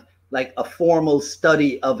have like a formal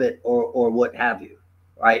study of it or what have you,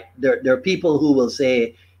 right? There are people who will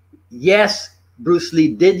say, yes, Bruce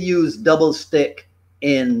Lee did use double stick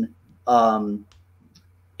in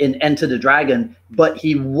Enter the Dragon, but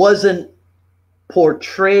he wasn't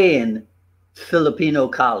portraying Filipino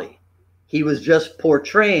Kali. He was just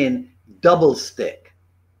portraying double stick.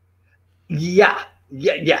 Yeah,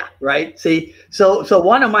 right? See, so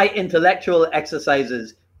one of my intellectual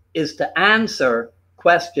exercises is to answer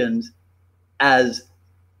questions as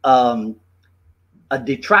a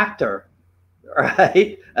detractor,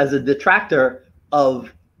 right? As a detractor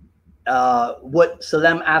of what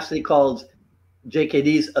Salam Asli calls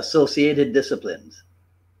JKD's associated disciplines,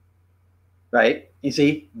 right? You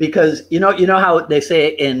see, because you know how they say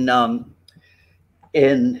in the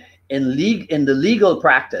legal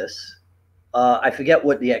practice, I forget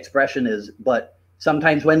what the expression is, but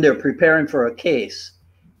sometimes when they're preparing for a case,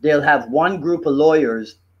 they'll have one group of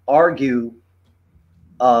lawyers argue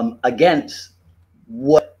against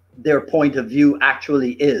what their point of view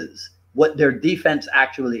actually is, what their defense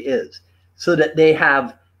actually is, so that they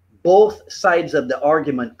have both sides of the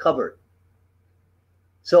argument covered.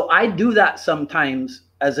 So I do that sometimes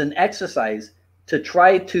as an exercise to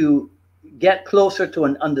try to get closer to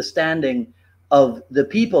an understanding of the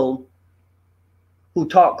people who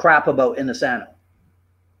talk crap about Inosanto.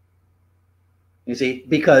 You see,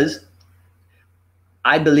 because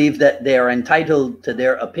I believe that they are entitled to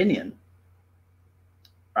their opinion,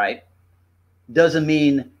 right? Doesn't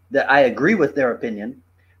mean that I agree with their opinion,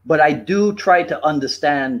 but I do try to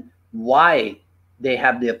understand why they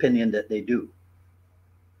have the opinion that they do.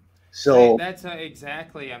 So that's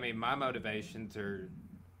exactly, I mean, my motivations are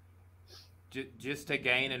just to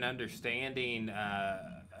gain an understanding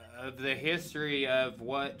of the history of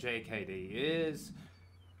what JKD is,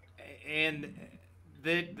 and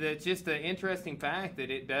that's just an interesting fact that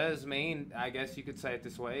it does mean, I guess you could say it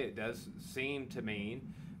this way, it does seem to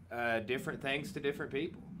mean different things to different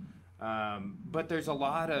people. But there's a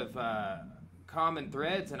lot of common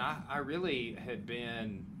threads, and I really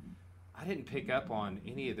I didn't pick up on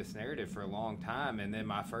any of this narrative for a long time, and then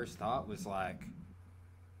my first thought was like,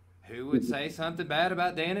 who would say something bad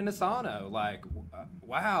about Dan Inosanto? Like,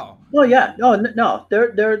 wow. Well, yeah, no.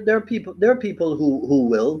 There are people who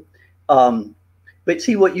will. But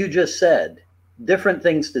see what you just said, different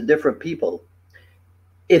things to different people.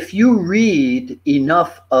 If you read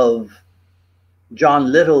enough of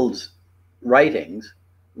John Little's writings,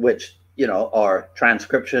 which, you know, are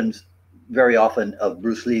transcriptions very often of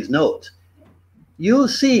Bruce Lee's notes, you'll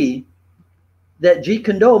see that Jeet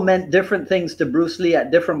Kune Do meant different things to Bruce Lee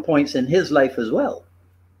at different points in his life as well.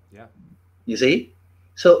 Yeah. You see?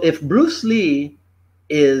 So if Bruce Lee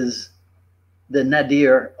is the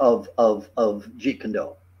nadir of Jeet Kune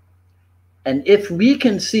Do, and if we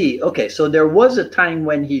can see, okay, so there was a time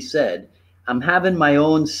when he said, I'm having my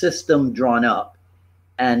own system drawn up,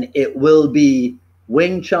 and it will be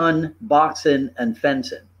Wing Chun, boxing, and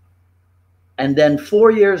fencing. And then 4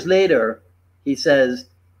 years later, he says,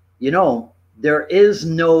 you know, there is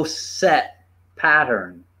no set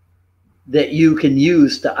pattern that you can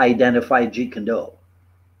use to identify Jeet Kune Do.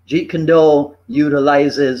 Jeet Kune Do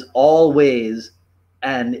utilizes all ways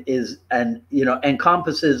and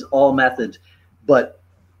encompasses all methods, but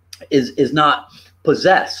is not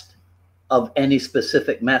possessed of any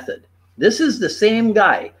specific method. This is the same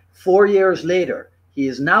guy 4 years later. He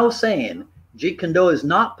is now saying Jeet Kune Do is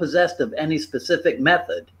not possessed of any specific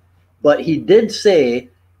method, But he did say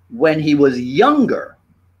when he was younger,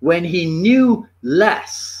 when he knew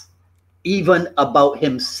less, even about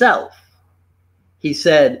himself, he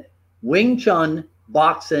said, Wing Chun,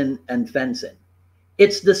 boxing, and fencing.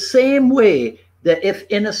 It's the same way that if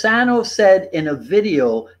Inosanto said in a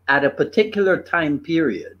video at a particular time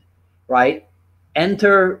period, right,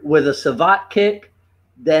 enter with a savate kick,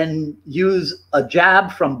 then use a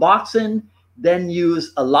jab from boxing, then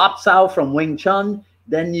use a lap sao from Wing Chun,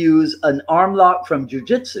 then use an arm lock from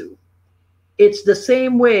Jiu-Jitsu. It's the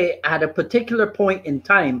same way at a particular point in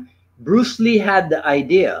time, Bruce Lee had the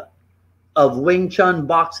idea of Wing Chun,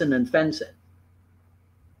 boxing, and fencing.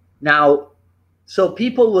 Now, so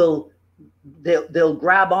people will, they'll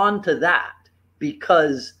grab onto that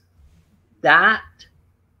because that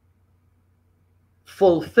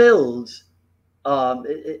fulfills I'll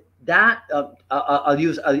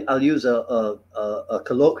use a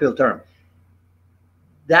colloquial term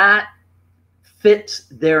that fits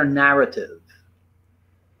their narrative.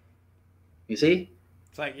 You see?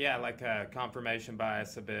 It's like, yeah, like a confirmation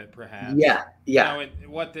bias a bit, perhaps. Yeah, yeah. You know,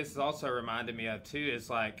 and what this also reminded me of, too, is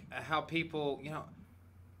like how people, you know,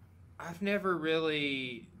 I've never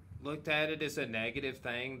really looked at it as a negative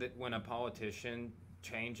thing that when a politician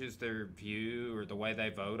changes their view or the way they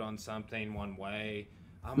vote on something one way,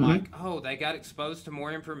 I'm like, oh, they got exposed to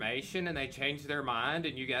more information and they changed their mind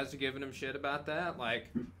and you guys are giving them shit about that? Like,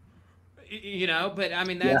 you know, but I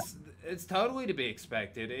mean, that's it's totally to be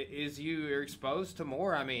expected. Is you are exposed to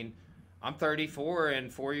more. I mean, I'm 34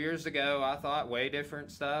 and 4 years ago, I thought way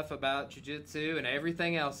different stuff about jiu-jitsu and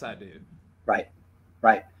everything else I do. Right,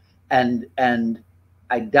 right. And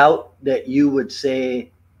I doubt that you would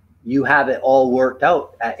say you have it all worked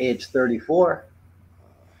out at age 34.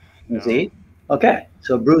 You see? Okay.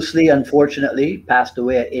 So Bruce Lee, unfortunately, passed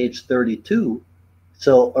away at age 32.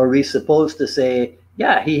 So are we supposed to say,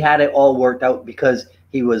 yeah, he had it all worked out because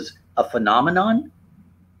he was a phenomenon?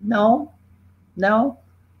 No, no.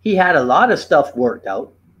 He had a lot of stuff worked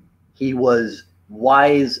out. He was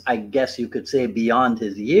wise, I guess you could say, beyond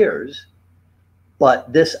his years.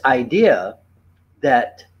 But this idea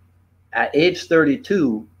that at age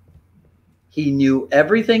 32, he knew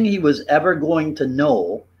everything he was ever going to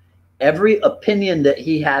know, every opinion that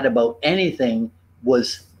he had about anything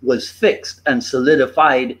was fixed and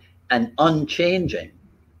solidified and unchanging.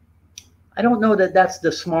 I don't know that that's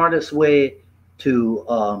the smartest way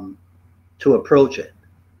to approach it.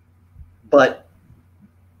 But,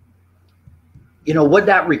 you know, what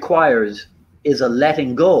that requires is a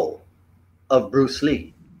letting go of Bruce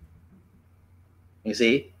Lee. You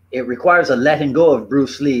see, it requires a letting go of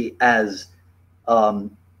Bruce Lee as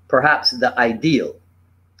perhaps the ideal,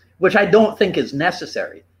 which I don't think is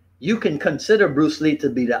necessary. You can consider Bruce Lee to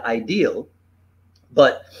be the ideal,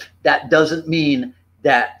 but that doesn't mean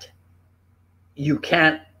that you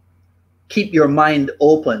can't keep your mind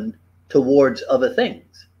open towards other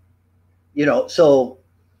things. You know, so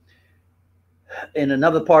in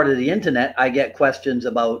another part of the internet, I get questions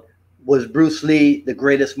about, was Bruce Lee the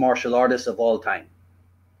greatest martial artist of all time?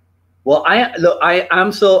 Well,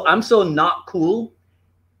 I'm so not cool.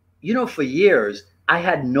 You know, for years, I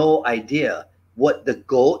had no idea what the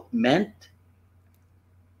GOAT meant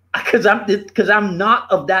because I'm not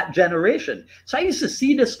of that generation. So I used to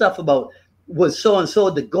see this stuff about, was so-and-so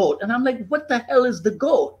the GOAT? And I'm like, what the hell is the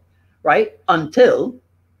GOAT? Right? Until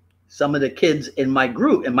some of the kids in my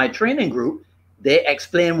group, in my training group, they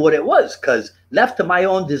explain what it was, because left to my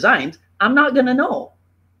own designs, I'm not going to know.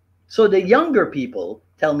 So the younger people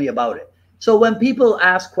tell me about it. So when people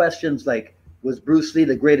ask questions like, was Bruce Lee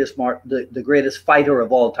the greatest the greatest fighter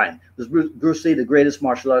of all time? Was Bruce Lee the greatest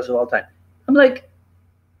martial artist of all time? I'm like,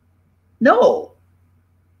 no.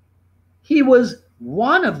 He was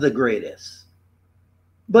one of the greatest.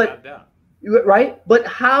 But right? But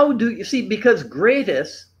how do you see, because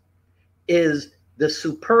greatest is the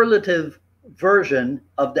superlative version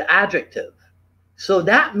of the adjective. So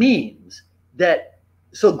that means that,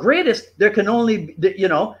 so greatest, there can only be, you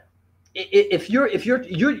know, if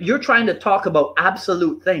you're trying to talk about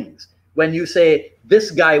absolute things when you say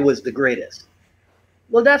this guy was the greatest,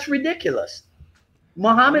 well, that's ridiculous.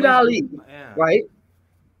 Muhammad Ali, right?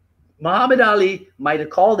 Muhammad Ali might have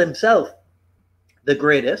called himself the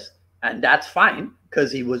greatest, and that's fine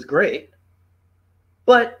because he was great.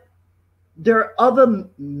 But there are other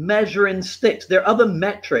measuring sticks. There are other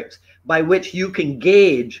metrics by which you can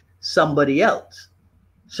gauge somebody else.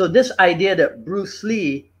 So this idea that Bruce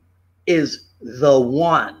Lee is the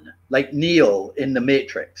one, like Neo in the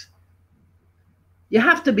Matrix, you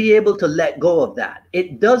have to be able to let go of that.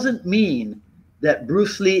 It doesn't mean that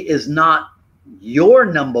Bruce Lee is not your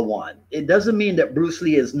number one. It doesn't mean that Bruce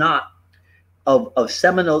Lee is not of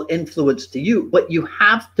seminal influence to you, but you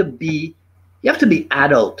have to be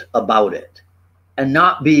adult about it and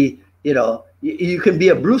not be, you can be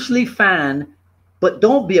a Bruce Lee fan, but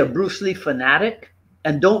don't be a Bruce Lee fanatic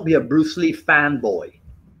and don't be a Bruce Lee fanboy.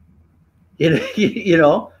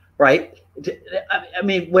 Right? I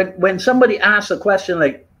mean, when somebody asks a question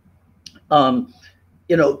like,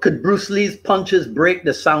 could Bruce Lee's punches break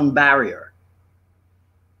the sound barrier?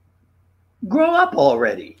 Grow up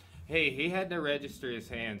already. Hey, he had to register his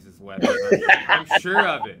hands as weapons. I'm sure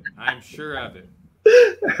of it. I'm sure of it.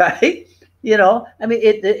 Right? I mean,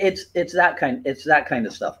 it's that kind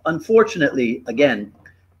of stuff. Unfortunately, again,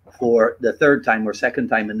 for the third time or second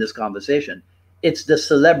time in this conversation, it's the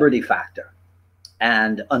celebrity factor.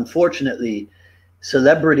 And unfortunately,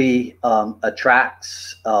 celebrity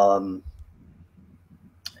attracts all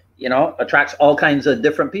kinds of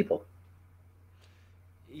different people.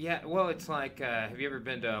 Yeah, well, it's like, have you ever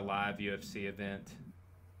been to a live UFC event?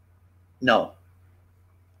 No.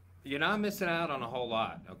 You're not missing out on a whole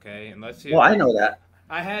lot, okay? Unless you. Well, I know that.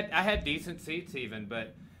 I had decent seats even,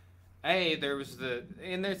 but there was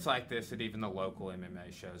and it's like this at even the local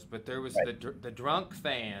MMA shows, but there was the drunk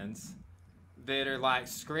fans that are like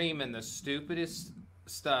screaming the stupidest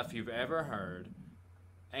stuff you've ever heard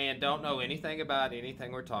and don't know anything about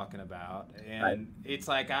anything we're talking about, and it's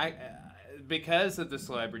like because of the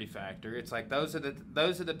celebrity factor, it's like those are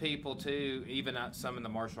the people too, even some in the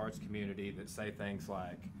martial arts community, that say things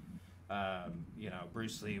like,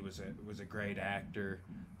 Bruce Lee was a great actor.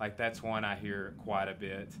 Like that's one I hear quite a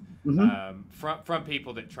bit from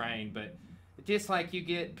people that train. But just like you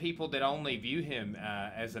get people that only view him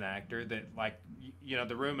as an actor, that like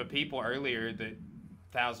the room of people earlier, that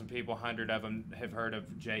 1,000 people, 100 of them have heard of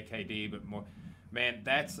JKD, but more, man,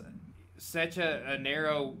 that's such a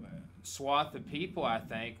narrow swath of people, I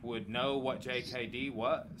think, would know what JKD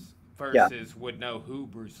was versus would know who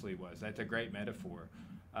Bruce Lee was. That's a great metaphor,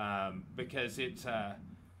 because it's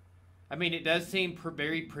it does seem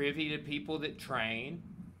very privy to people that train,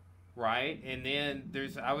 right? And then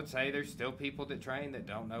I would say there's still people that train that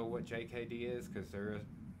don't know what JKD is because they're a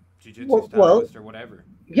jiu-jitsu stylist or whatever.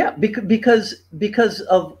 Yeah, because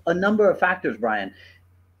of a number of factors, Brian.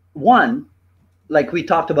 One, like we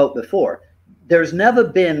talked about before, there's never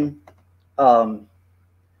been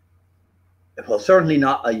certainly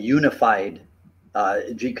not a unified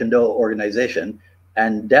Jeet Kune Do organization,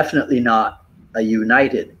 and definitely not a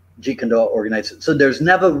united Jeet Kune Do organization. So there's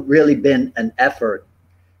never really been an effort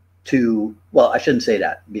to, I shouldn't say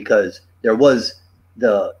that, because there was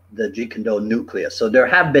the Jeet Kune Do nucleus. So there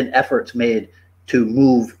have been efforts made to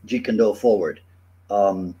move Jeet Kune Do forward,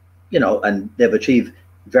 and they've achieved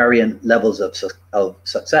varying levels of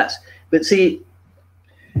success. But see,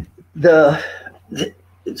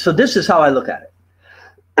 so this is how I look at it,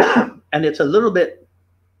 and it's a little bit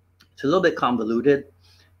convoluted,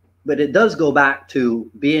 but it does go back to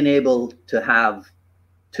being able to have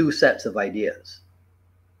two sets of ideas.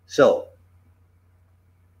 So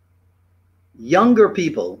younger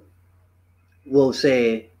people will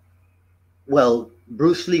say, well,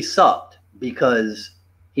 Bruce Lee sucked because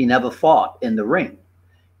he never fought in the ring,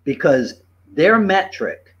 because their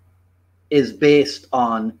metric is based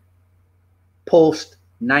on post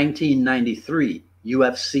 1993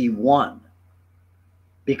 UFC 1,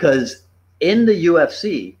 because in the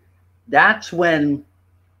UFC, that's when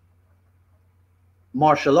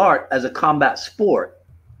martial art as a combat sport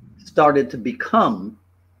started to become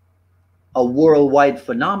a worldwide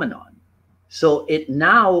phenomenon. So it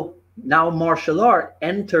now martial art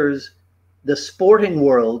enters the sporting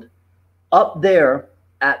world up there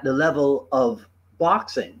at the level of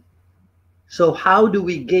boxing. So how do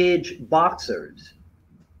we gauge boxers?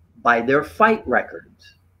 By their fight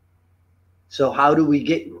records. So how do we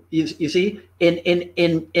get, you see,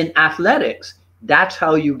 in athletics, that's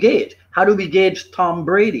how you gauge. How do we gauge Tom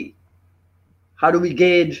Brady? How do we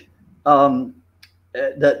gauge the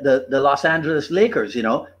Los Angeles Lakers,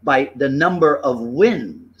 by the number of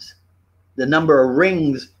wins, the number of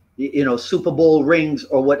rings, Super Bowl rings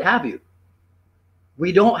or what have you.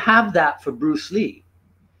 We don't have that for Bruce Lee.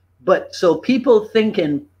 But so people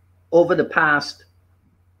thinking over the past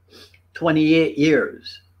 28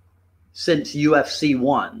 years since UFC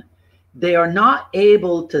 1, they are not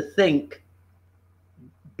able to think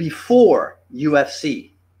before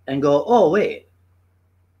UFC and go, oh, wait,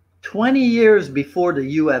 20 years before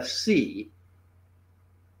the UFC,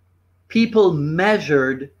 people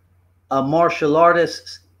measured a martial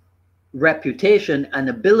artist's reputation and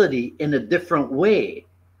ability in a different way.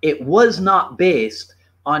 It was not based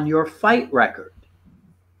on your fight record.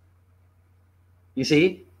 You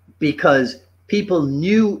see, because people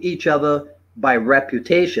knew each other by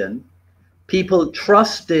reputation, people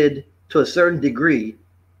trusted to a certain degree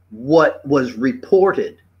what was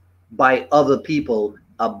reported by other people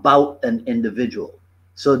about an individual.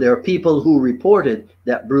 So there are people who reported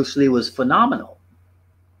that Bruce Lee was phenomenal.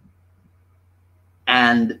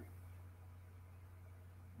 And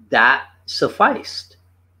that sufficed.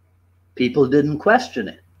 People didn't question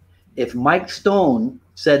it. If Mike Stone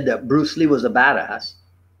said that Bruce Lee was a badass,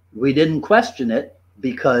 we didn't question it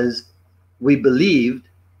because we believed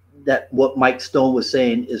that what Mike Stone was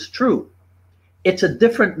saying is true. It's a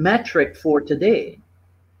different metric for today.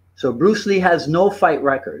 So Bruce Lee has no fight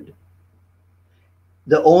record.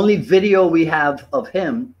 The only video we have of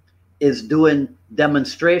him is doing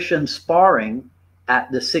demonstration sparring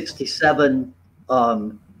at the 67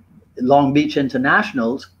 Long Beach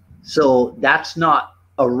Internationals. So that's not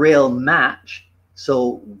a real match.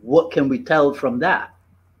 So what can we tell from that?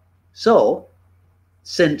 So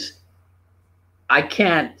since I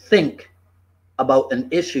can't think about an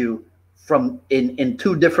issue from in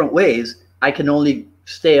two different ways, I can only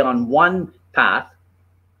stay on one path.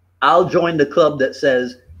 I'll join the club that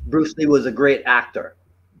says Bruce Lee was a great actor,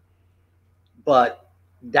 but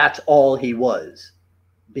that's all he was,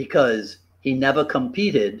 because he never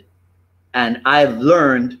competed. And I've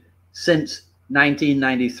learned since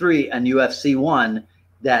 1993 and UFC 1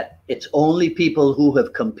 that it's only people who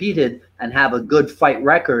have competed and have a good fight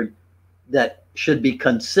record that should be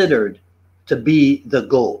considered to be the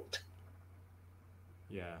GOAT.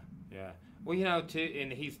 Yeah. Well, you know, too,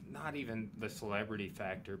 and he's not even the celebrity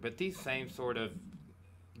factor, but these same sort of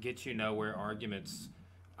get you nowhere arguments,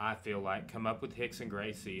 I feel like, come up with Rickson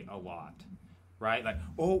Gracie a lot, right? Like,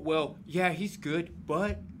 oh, well, yeah, he's good,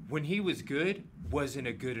 but when he was good, wasn't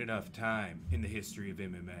a good enough time in the history of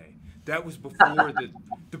MMA. That was before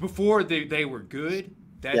before they were good.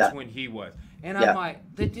 That's when he was. And I'm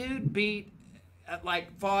like, the dude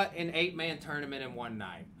fought an 8-man tournament in one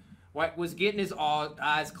night. Like, was getting his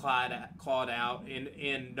eyes clawed out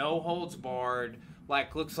in no holds barred.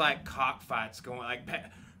 Like, looks like cockfights going, like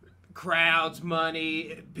crowds,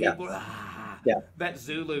 money, people. That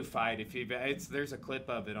Zulu fight, there's a clip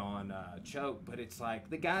of it on Choke, but it's like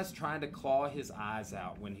the guy's trying to claw his eyes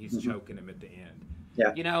out when he's choking him at the end.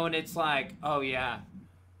 Yeah, you know, and it's like, oh yeah.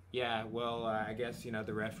 Well, I guess, you know,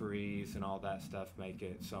 the referees and all that stuff make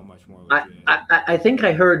it so much more legit. I think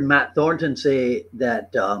I heard Matt Thornton say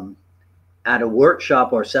that at a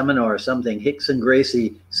workshop or seminar or something, Rickson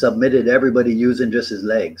Gracie submitted everybody using just his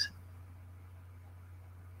legs.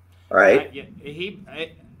 All right.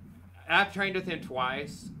 I've trained with him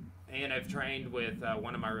twice, and I've trained with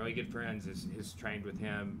one of my really good friends has trained with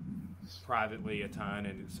him privately a ton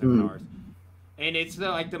in seminars. And it's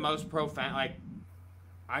the most profound, like,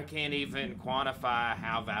 I can't even quantify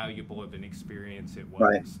how valuable of an experience it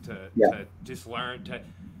was to just learn to,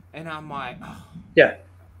 and I'm like, oh. Yeah.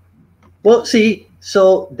 Well, see,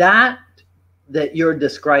 so that you're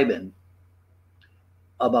describing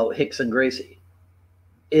about Rickson Gracie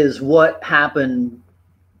is what happened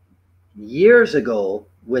years ago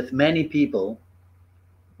with many people,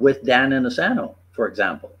 with Dan Inosanto, for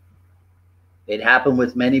example. It happened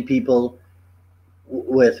with many people,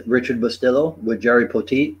 with Richard Bustillo, with Jerry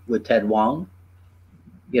Poteet, with Ted Wong,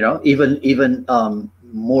 you know, even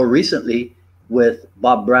more recently with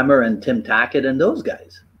Bob Bremer and Tim Tackett and those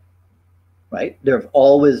guys, right? There have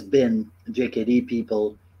always been JKD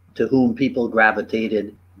people to whom people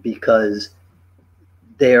gravitated because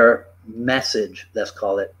their message, let's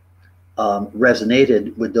call it,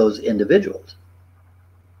 resonated with those individuals.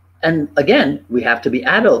 And again, we have to be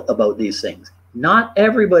adult about these things. Not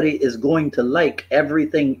everybody is going to like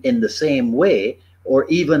everything in the same way or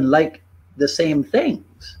even like the same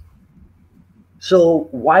things. So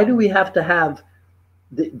why do we have to have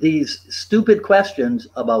these stupid questions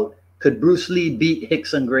about could Bruce Lee beat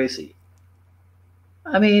Rickson Gracie?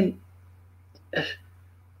 I mean,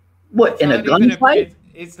 what, in a gunfight?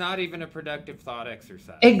 It's not even a productive thought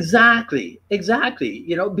exercise. Exactly.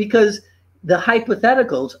 You know, because the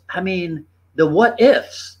hypotheticals, I mean, the what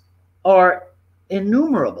ifs are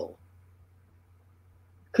innumerable,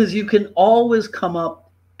 because you can always come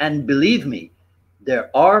up, and believe me, there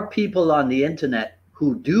are people on the internet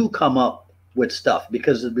who do come up with stuff,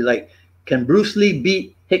 because it'd be like, can Bruce Lee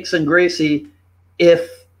beat Rickson Gracie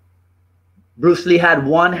if Bruce Lee had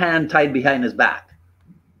one hand tied behind his back?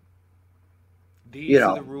 These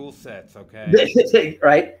are the rule sets, okay?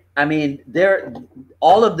 Right? I mean,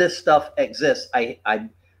 all of this stuff exists. I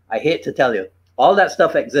hate to tell you, all that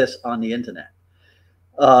stuff exists on the internet.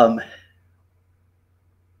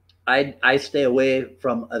 I stay away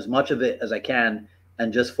from as much of it as I can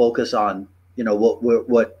and just focus on, you know,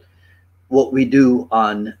 what we do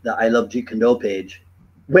on the I Love Jeet Kune Do page,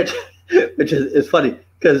 which which is funny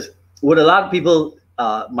because what a lot of people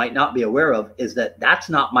might not be aware of is that that's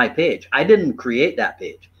not my page. I didn't create that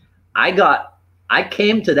page. I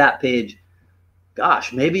came to that page,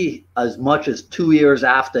 gosh, maybe as much as 2 years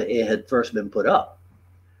after it had first been put up,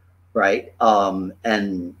 right?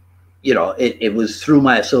 And you know, it was through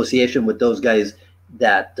my association with those guys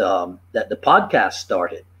that that the podcast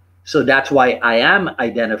started. So that's why I am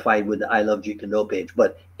identified with the I Love Jeet Kune Do page,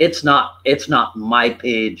 but it's not my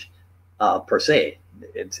page per se.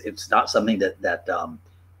 It's not something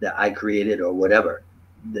that I created or whatever.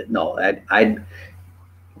 No, I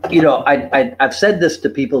you know, I've said this to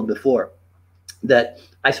people before that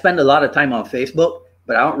I spend a lot of time on Facebook,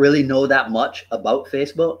 but I don't really know that much about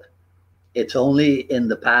Facebook. It's only in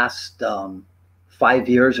the past 5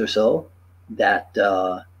 years or so that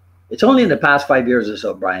it's only in the past 5 years or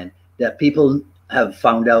so, Brian, that people have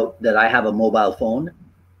found out that I have a mobile phone,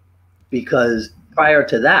 because prior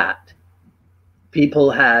to that, people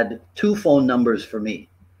had two phone numbers for me.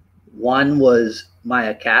 One was my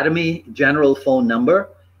Academy general phone number,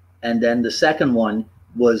 and then the second one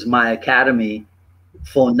was my Academy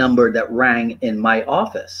phone number that rang in my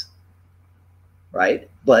office, right?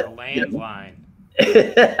 But A landline.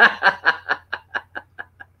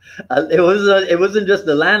 It wasn't just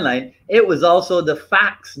the landline, it was also the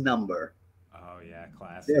fax number. Oh yeah,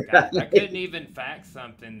 classic. I couldn't even fax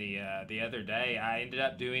something the other day. I ended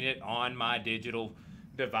up doing it on my digital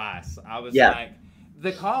device. I was Yeah, like,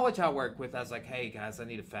 the college I work with, I was like, hey guys, I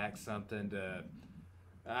need to fax something to.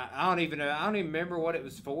 I don't even know. I don't even remember what it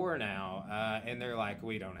was for now. And they're like,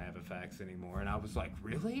 we don't have a fax anymore. And I was like,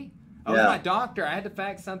 really? I was my yeah, doctor. I had to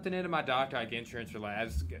fax something into my doctor, like insurance related. I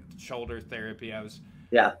was shoulder therapy. I was,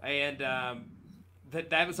 yeah. and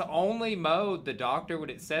that was the only mode the doctor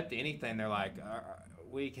would accept anything. They're like,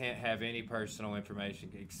 we can't have any personal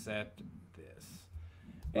information except this.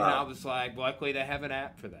 And I Wow. was like, luckily they have an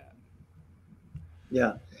app for that.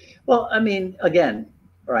 Yeah. Well, I mean, again,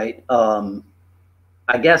 right?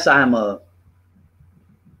 I guess I'm a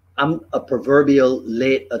proverbial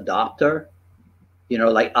late adopter. You know,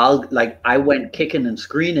 like I went kicking and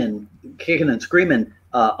screaming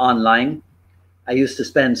online. I used to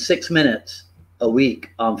spend 6 minutes a week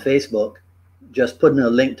on Facebook, just putting a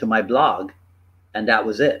link to my blog, and that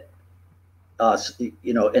was it.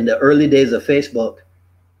 You know, in the early days of Facebook,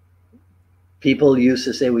 people used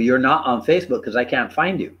to say, "Well, you're not on Facebook because I can't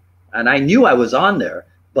find you," and I knew I was on there,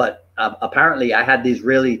 but apparently I had these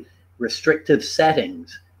really restrictive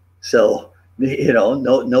settings, so you know,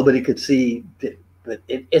 nobody could see. But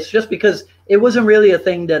it's just because it wasn't really a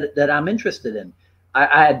thing that I'm interested in.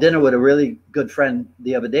 I had dinner with a really good friend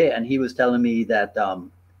the other day, and he was telling me that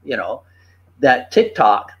you know, that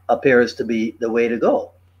TikTok appears to be the way to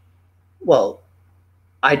go. Well,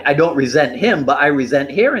 I don't resent him, but I resent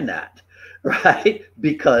hearing that, right?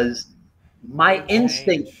 Because my Never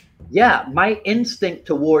instinct, change. yeah, my instinct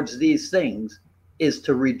towards these things is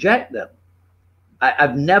to reject them.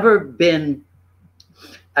 I've never been,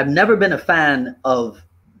 I've never been a fan of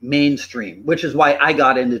mainstream, which is why I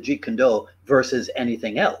got into Jeet Kune Do versus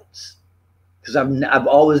anything else. Because I've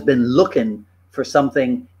always been looking for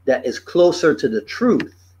something that is closer to the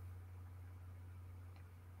truth.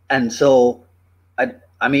 And so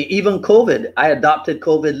I mean, even COVID, I adopted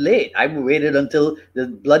COVID late. I waited until the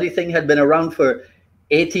bloody thing had been around for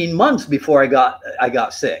 18 months before I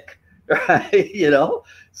got sick, right? You know,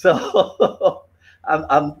 so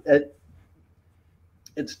I'm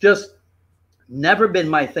it's just never been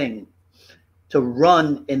my thing to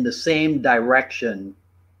run in the same direction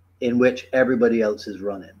in which everybody else is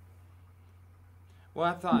running. Well,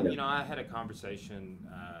 I thought, Yeah. you know, I had a conversation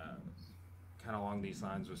kind of along these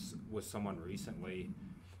lines with someone recently.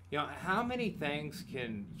 You know, how many things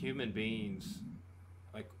can human beings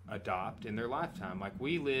like adopt in their lifetime? Like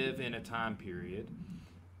we live in a time period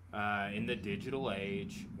in the digital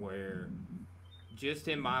age where just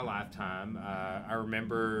in my lifetime, I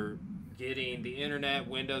remember getting the internet,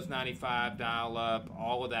 Windows 95, dial up,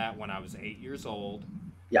 all of that when I was 8 years old.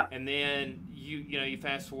 Yeah. And then you know you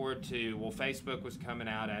fast forward to, well, Facebook was coming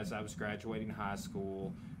out as I was graduating high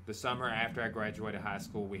school. The summer after I graduated high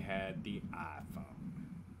school, we had the iPhone,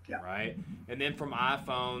 Yeah. right? And then from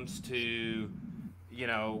iPhones to, you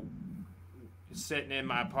know, sitting in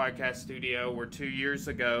my podcast studio where 2 years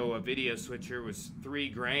ago a video switcher was 3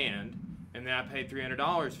 grand, and then I paid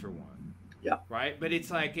 $300 for one, Yeah. right? But it's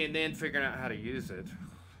like, and then figuring out how to use it.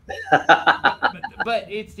 Yeah. But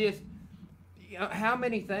it's just, you know, how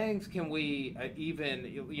many things can we even,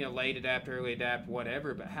 you know, late adapt, early adapt,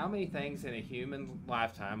 whatever, but how many things in a human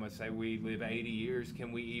lifetime, let's say we live 80 years,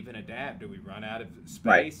 can we even adapt? Do we run out of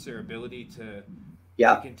Right. space or ability to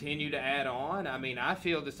Yeah. continue to add on? I mean, I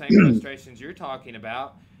feel the same frustrations you're talking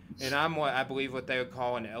about, and I'm what I believe what they would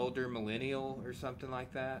call an elder millennial or something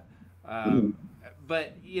like that. Mhm. Um,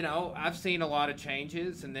 but, you know, I've seen a lot of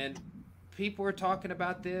changes, and then people are talking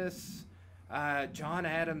about this. John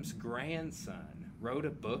Adams' grandson wrote a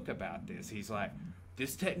book about this. He's like,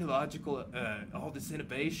 this technological, all this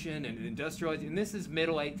innovation and industrialization, and this is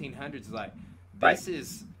middle 1800s. Like, Right.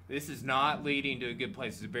 this is not leading to a good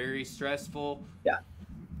place. It's very stressful, Yeah.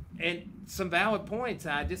 and some valid points.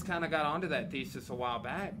 I just kind of got onto that thesis a while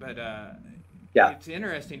back, but Yeah. it's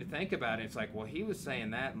interesting to think about it. It's like, well, he was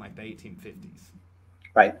saying that in like the 1850s.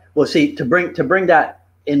 Right. Well, see, to bring that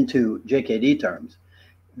into JKD terms,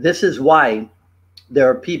 this is why there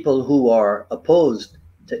are people who are opposed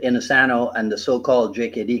to Inosano and the so-called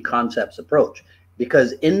JKD concepts approach,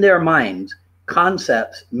 because in their minds,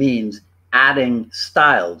 concepts means adding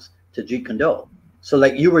styles to Jeet Kune Do. So,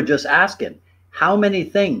 like you were just asking, how many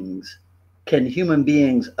things can human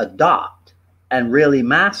beings adopt and really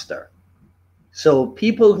master? So,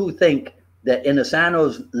 people who think that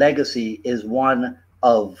Inosano's legacy is one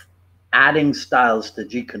of adding styles to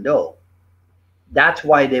Jeet Kune Do, that's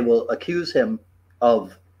why they will accuse him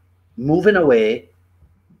of moving away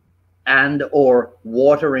and or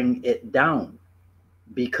watering it down,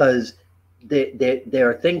 because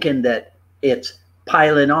they're thinking that it's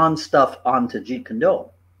piling on stuff onto Jeet Kune Do.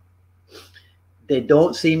 They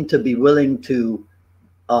don't seem to be willing to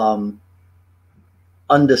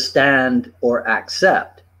understand or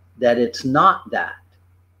accept that it's not that.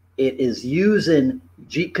 It is using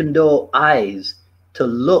Jeet Kune Do eyes to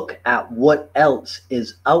look at what else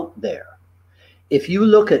is out there. If you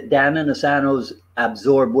look at Dan Inosano's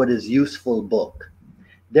Absorb What Is Useful book,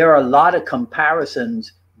 there are a lot of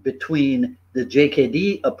comparisons between the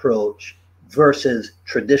JKD approach versus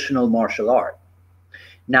traditional martial art.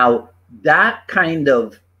 Now, that kind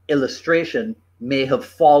of illustration may have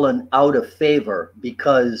fallen out of favor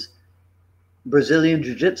because Brazilian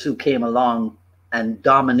Jiu-Jitsu came along and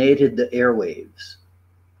dominated the airwaves.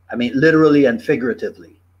 I mean, literally and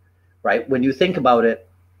figuratively, right? When you think about it,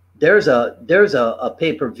 there's a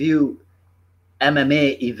pay-per-view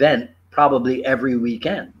MMA event probably every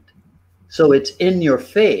weekend. So it's in your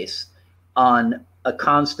face on a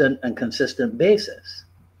constant and consistent basis.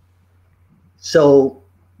 So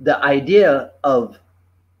the idea of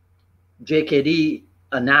JKD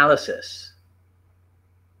analysis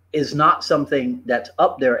is not something that's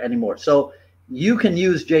up there anymore. So you can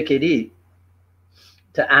use JKD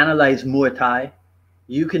to analyze Muay Thai.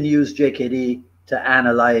 You can use JKD to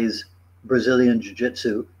analyze Brazilian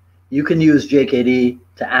Jiu-Jitsu. You can use JKD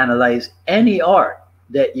to analyze any art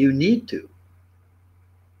that you need to.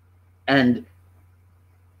 And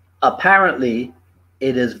apparently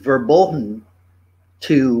it is verboten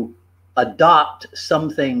to adopt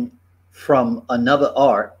something from another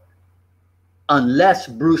art unless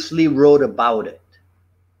Bruce Lee wrote about it.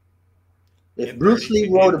 If Bruce Lee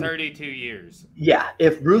wrote in 32 years. Yeah,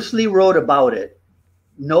 if Bruce Lee wrote about it,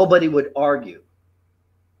 nobody would argue.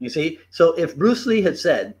 You see? So if Bruce Lee had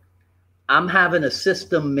said, I'm having a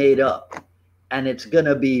system made up and it's going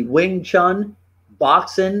to be Wing Chun,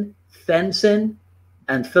 boxing, fencing,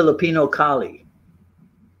 and Filipino Kali,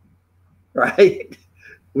 right?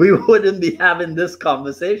 We wouldn't be having this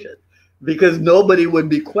conversation because nobody would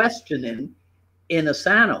be questioning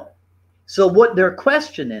Inosano. So what they're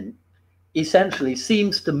questioning essentially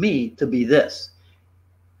seems to me to be this: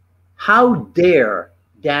 how dare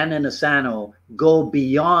Dan Inosano go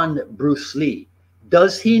beyond Bruce Lee?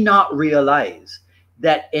 Does he not realize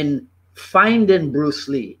that in finding Bruce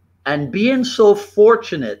Lee and being so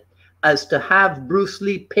fortunate as to have Bruce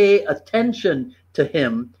Lee pay attention to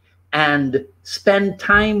him and spend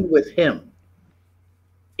time with him,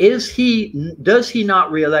 does he not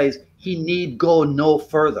realize he need go no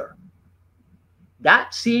further?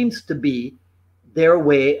 That seems to be their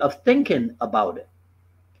way of thinking about it.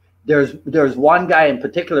 There's one guy in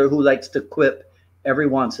particular who likes to quip every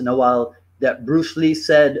once in a while that Bruce Lee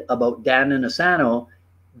said about Dan Inosano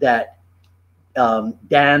that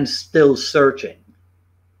Dan's still searching,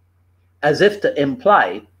 as if to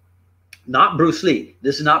imply, not Bruce Lee,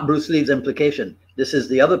 this is not Bruce Lee's implication, this is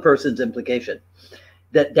the other person's implication,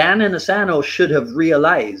 that Dan Inosano should have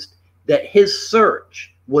realized that his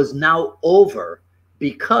search was now over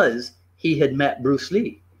because he had met Bruce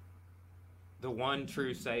Lee. The one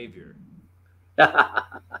true savior.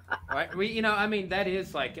 Right? You know, I mean, that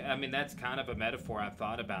is like, I mean, that's kind of a metaphor I've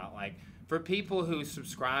thought about. Like, for people who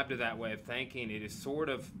subscribe to that way of thinking, it is sort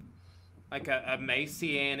of like a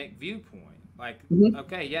messianic viewpoint. Like, Mhm.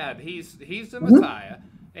 okay, yeah, he's the Mhm. Messiah,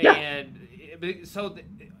 Yeah, and so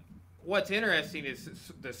what's interesting is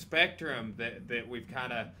the spectrum that we've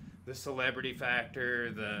kind of, the celebrity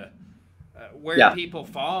factor, the where yeah, people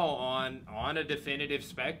fall on a definitive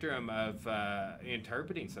spectrum of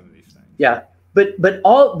interpreting some of these things. yeah.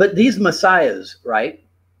 But these messiahs, right?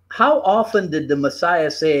 How often did the Messiah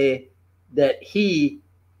say that he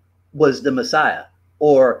was the Messiah?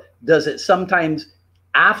 Or does it sometimes,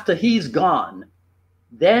 after he's gone,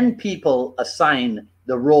 then people assign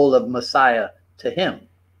the role of Messiah to him,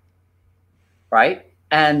 right?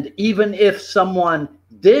 And even if someone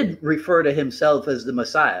did refer to himself as the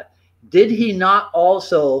Messiah, did he not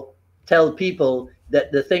also tell people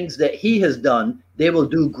that the things that he has done, they will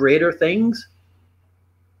do greater things?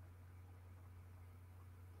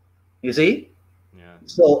 You see? Yeah.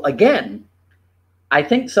 So again, I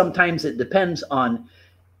think sometimes it depends on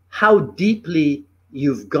how deeply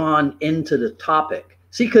you've gone into the topic.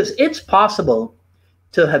 See, because it's possible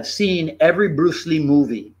to have seen every Bruce Lee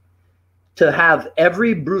movie, to have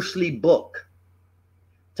every Bruce Lee book,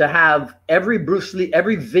 to have every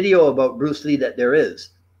video about Bruce Lee that there is.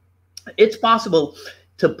 It's possible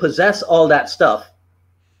to possess all that stuff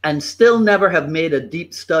and still never have made a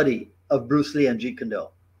deep study of Bruce Lee and Jeet Kune Do.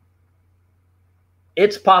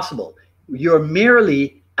 It's possible. You're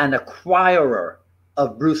merely an acquirer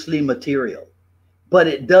of Bruce Lee material, but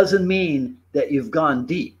it doesn't mean that you've gone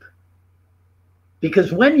deep.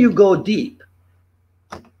 Because when you go deep,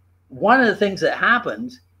 one of the things that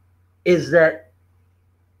happens is that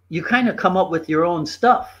you kind of come up with your own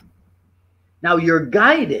stuff. Now you're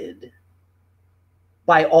guided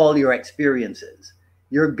by all your experiences.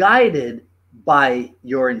 You're guided by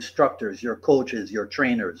your instructors, your coaches, your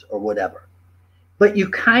trainers, or whatever. But you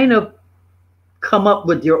kind of come up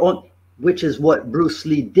with your own, which is what Bruce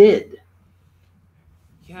Lee did.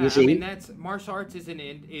 You Yeah, I mean see? that's martial arts isn't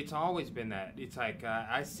it? It's always been that. It's like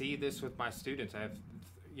I see this with my students. I have,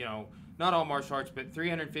 you know, not all martial arts, but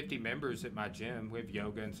 350 members at my gym. We have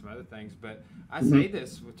yoga and some other things. But I say Mm-hmm.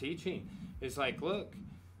 this with teaching. It's like, look,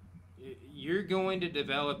 you're going to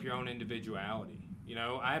develop your own individuality. You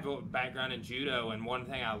know, I have a background in judo, and one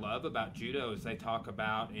thing I love about judo is they talk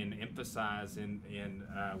about and emphasize in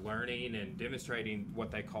learning and demonstrating what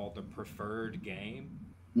they call the preferred game,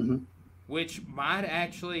 Mm-hmm. which might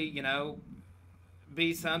actually, you know,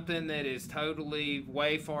 be something that is totally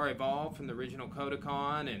way far evolved from the original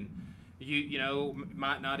Kodokan, and you know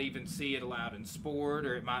might not even see it allowed in sport,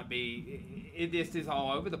 or it might be it just is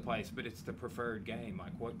all over the place. But it's the preferred game.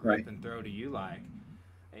 Like, what Right. grip and throw do you like,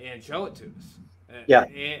 and show it to us. Yeah.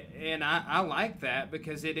 And I like that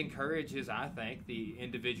because it encourages, I think, the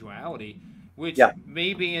individuality. Which Yeah.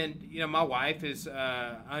 me being, you know, my wife is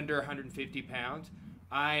under 150 pounds.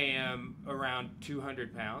 I am around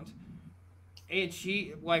 200 pounds, and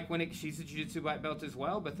she like she's a jiu-jitsu black belt as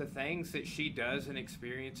well, but the things that she does and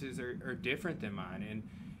experiences are different than mine, and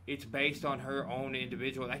it's based on her own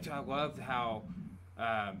individual. Actually, I love how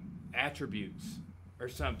um, attributes are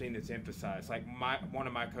something that's emphasized. Like one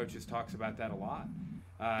of my coaches talks about that a lot,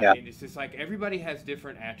 Yeah. and it's just like everybody has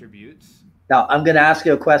different attributes. Now I'm going to ask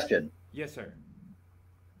you a question. Yes, sir.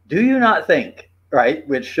 Do you not think, right,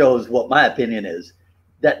 which shows what my opinion is,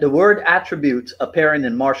 that the word attributes appearing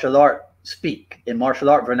in martial art speak, in martial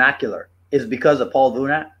art vernacular, is because of Paul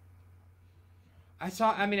Vunak?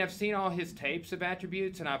 I mean, I've seen all his tapes of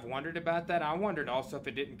attributes, and I've wondered about that. I wondered also if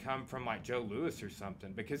it didn't come from like Joe Louis or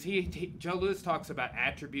something, because Joe Louis talks about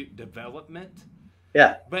attribute development.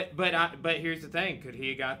 Yeah. But here's the thing: could he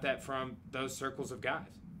have got that from those circles of guys?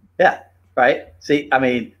 Yeah. Right. See, I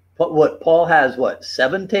mean, what Paul has, what,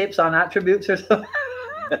 7 tapes on attributes or something?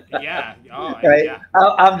 Yeah. Oh, Right. yeah.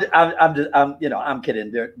 I'm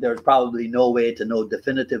kidding. There's probably no way to know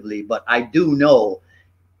definitively, but I do know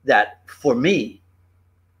that for me,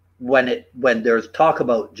 when there's talk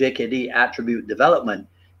about JKD attribute development,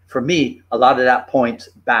 for me, a lot of that points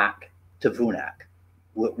back to Vunak,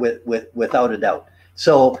 without a doubt.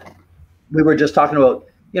 So we were just talking about,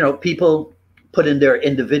 people putting their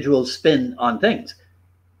individual spin on things.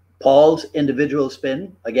 Paul's individual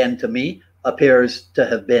spin, again, to me, appears to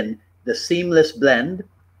have been the seamless blend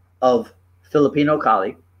of Filipino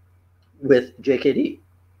Kali with JKD.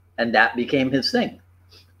 And that became his thing.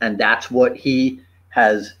 And that's what he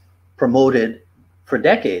has promoted for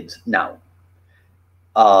decades now.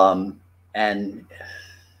 And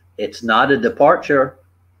it's not a departure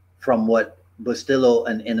from what Bustillo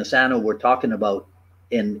and Inosanto were talking about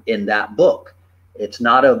in that book. It's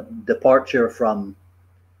not a departure from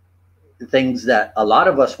things that a lot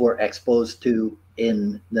of us were exposed to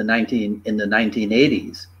in the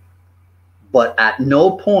 1980s. But at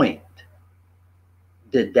no point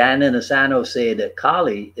did Dan Inosanto say that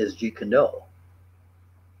Kali is Jeet Kune Do.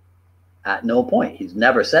 At no point. He's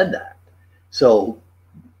never said that. So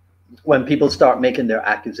when people start making their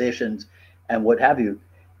accusations and what have you,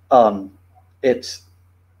 it's,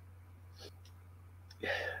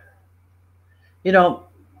 you know,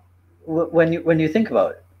 when you think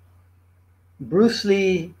about it, Bruce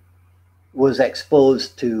Lee was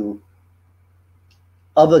exposed to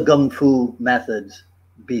other Kung Fu methods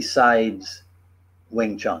besides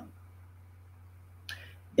Wing Chun.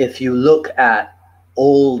 If you look at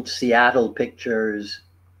old Seattle pictures,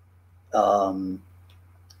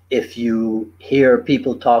 if you hear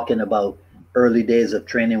people talking about early days of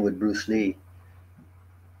training with Bruce Lee,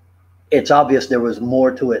 it's obvious there was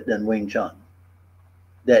more to it than Wing Chun,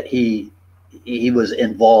 that he was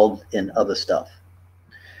involved in other stuff.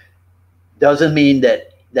 Doesn't mean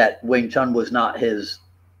that Wing Chun was not his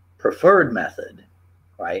preferred method,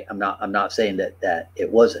 right? I'm not saying that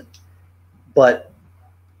it wasn't, but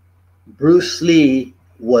Bruce Lee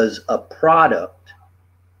was a product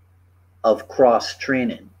of cross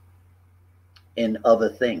training in other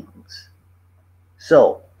things.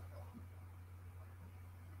 So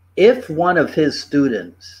if one of his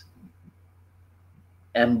students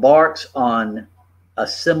embarks on a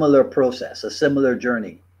similar process, a similar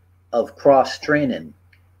journey of cross training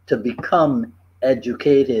to become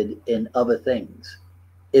educated in other things,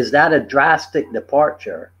 is that a drastic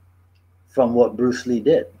departure from what Bruce Lee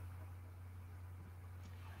did?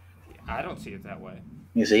 I don't see it that way.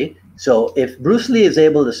 You see? So if Bruce Lee is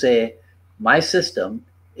able to say, my system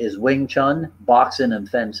is Wing Chun, boxing, and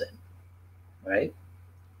fencing, right?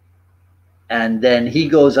 And then he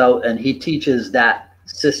goes out and he teaches that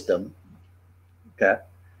system, okay,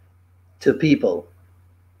 to people.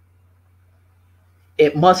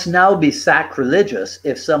 It must now be sacrilegious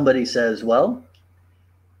if somebody says, well,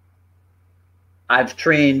 I've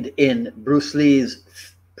trained in Bruce Lee's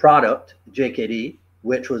product, JKD,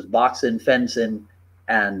 which was boxing, fencing,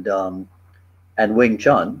 and Wing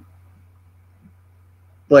Chun.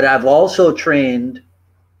 But I've also trained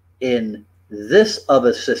in this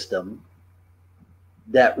other system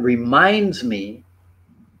that reminds me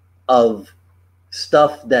of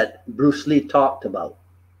stuff that Bruce Lee talked about,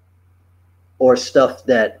 or stuff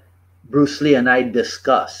that Bruce Lee and I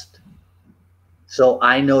discussed. So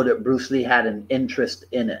I know that Bruce Lee had an interest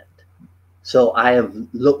in it. So I have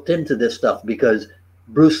looked into this stuff because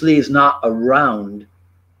Bruce Lee is not around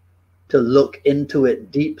to look into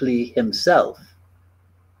it deeply himself.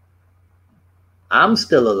 I'm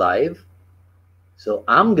still alive, so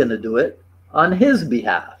I'm going to do it on his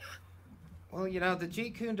behalf. Well, you know, the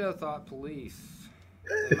Jeet Kune Do thought police,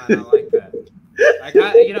 they might not like that. Like,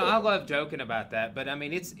 I love joking about that, but I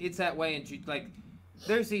mean, it's that way in like,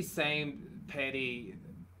 there's these same petty,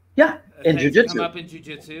 in jiu-jitsu, come up in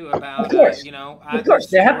jiu-jitsu about, of course, of course,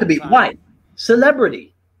 they have to be. Why?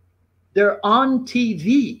 Celebrity. They're on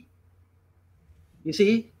TV. You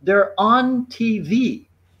see, they're on TV.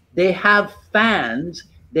 They have fans.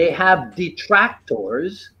 They have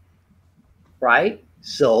detractors, right?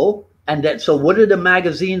 So what are the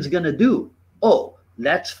magazines going to do? Oh,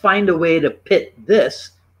 let's find a way to pit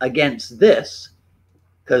this against this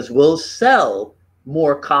because we'll sell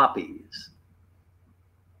more copies.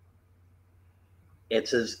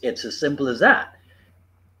 It's as simple as that.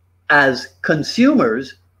 As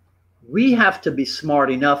consumers, we have to be smart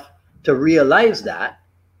enough to realize that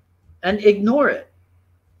and ignore it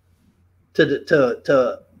to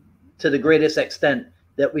the greatest extent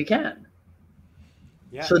that we can.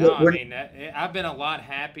 Yeah, so no, I mean, I've been a lot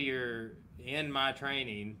happier in my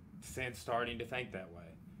training since starting to think that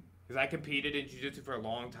way. Because I competed in jiu-jitsu for a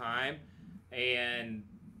long time, and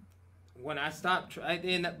when I stopped,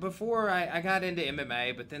 before I got into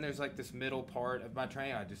MMA, but then there's like this middle part of my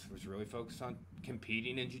training, I just was really focused on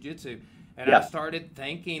competing in jiu-jitsu. And I started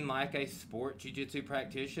thinking like a sport jiu-jitsu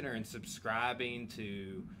practitioner and subscribing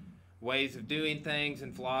to ways of doing things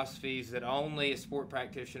and philosophies that only a sport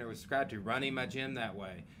practitioner would subscribe to, running my gym that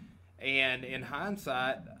way. And in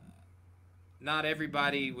hindsight, not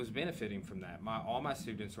everybody was benefiting from that. All my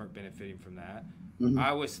students weren't benefiting from that. Mm-hmm.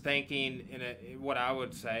 I was thinking in what I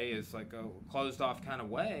would say is like a closed off kind of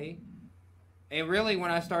way. And really,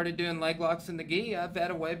 when I started doing leg locks in the gi, I've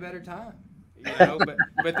had a way better time. You know,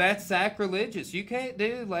 but that's sacrilegious. You can't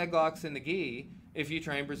do leg locks in the gi if you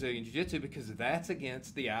train Brazilian Jiu-Jitsu because that's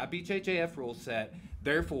against the IBJJF rule set.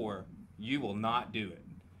 Therefore, you will not do it.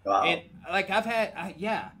 Wow. And like I've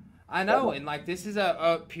I know, and like this is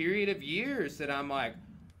a period of years that I'm like,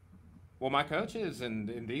 well, my coaches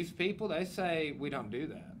and these people, they say we don't do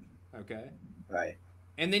that. Okay. Right.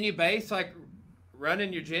 And then you base like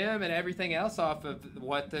running your gym and everything else off of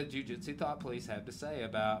what the Jiu-Jitsu Thought Police have to say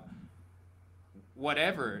about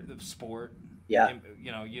whatever the sport. Yeah. And,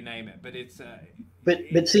 you know, you name it. But it's.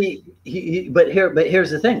 But see, but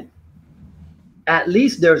here's the thing. At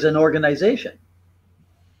least there's an organization.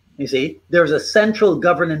 You see, there's a central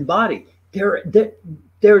governing body.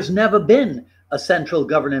 There's never been a central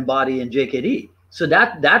governing body in JKD. So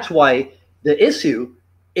that's why the issue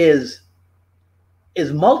is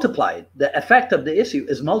multiplied. The effect of the issue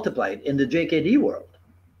is multiplied in the JKD world.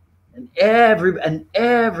 And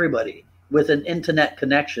everybody with an internet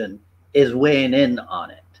connection is weighing in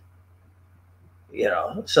on it. You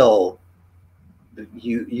know, so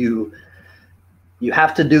you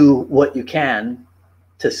have to do what you can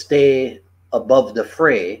to stay above the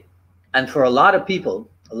fray. And for a lot of people,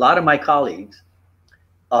 a lot of my colleagues,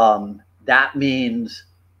 that means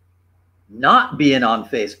not being on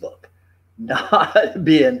Facebook, not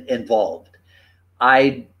being involved.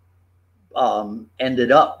 I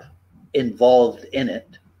ended up involved in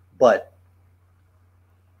it, but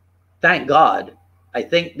thank God, I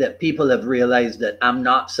think that people have realized that I'm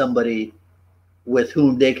not somebody with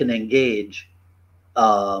whom they can engage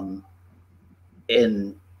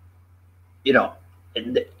in, you know,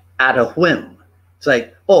 at a whim. It's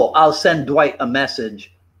like, oh, I'll send Dwight a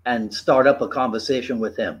message and start up a conversation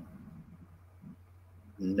with him.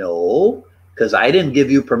 No, because I didn't give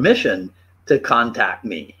you permission to contact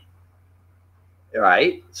me.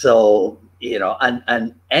 Right? So, you know,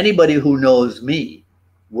 and anybody who knows me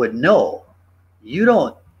would know you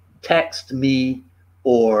don't text me,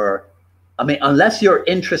 or, I mean, unless you're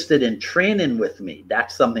interested in training with me,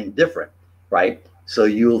 that's something different, right? So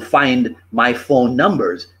you'll find my phone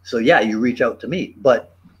numbers. So yeah, you reach out to me.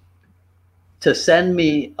 But to send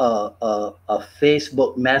me a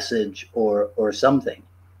Facebook message or something,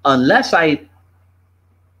 unless I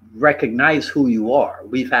recognize who you are,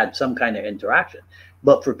 we've had some kind of interaction.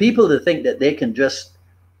 But for people to think that they can just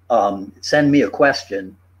send me a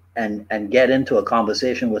question and get into a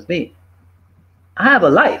conversation with me, I have a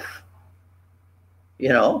life. You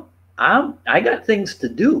know, I got things to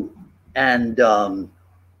do. And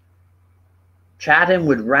chatting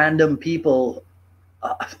with random people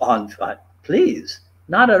on please,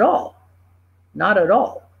 not at all. Not at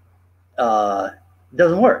all.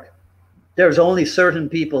 Doesn't work. There's only certain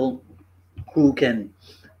people who can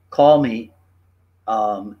call me,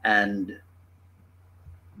 and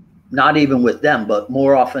not even with them, but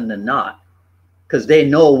more often than not, because they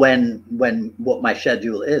know when what my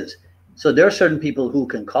schedule is. So there are certain people who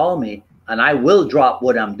can call me, and I will drop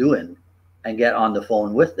what I'm doing and get on the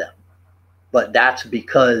phone with them. But that's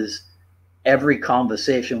because every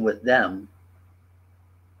conversation with them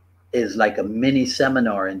is like a mini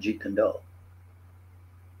seminar in Jeet Kune Do.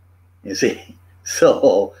 You see,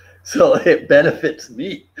 so it benefits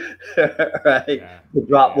me, right? Yeah. To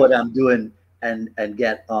drop what I'm doing and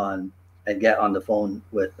get on the phone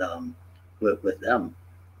with them.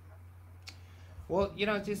 Well, you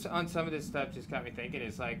know, just on some of this stuff, just got me thinking.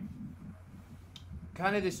 It's like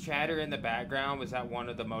kind of this chatter in the background. Was that one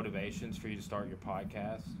of the motivations for you to start your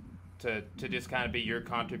podcast? To just kind of be your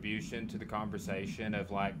contribution to the conversation of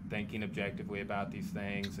like thinking objectively about these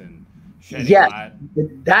things and shedding light?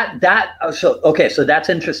 So that's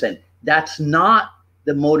interesting. That's not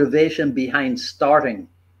the motivation behind starting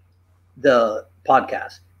the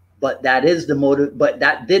podcast, but that is the motive. But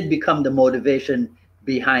that did become the motivation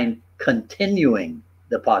behind continuing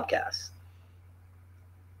the podcast.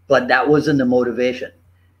 But that wasn't the motivation.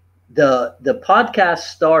 The podcast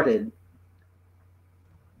started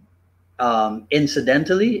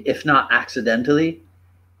incidentally, if not accidentally.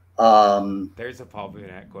 There's a Paul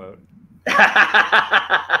Burnett quote.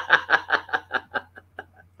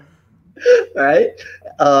 Right?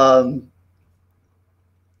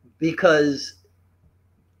 Because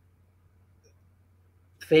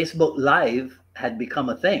Facebook Live had become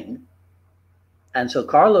a thing. And so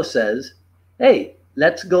Carlos says, hey,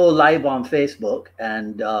 let's go live on Facebook,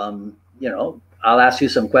 and you know, I'll ask you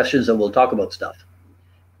some questions and we'll talk about stuff.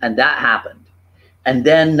 And that happened. And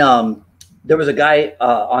then there was a guy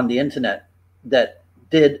on the internet that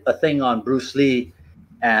did a thing on Bruce Lee,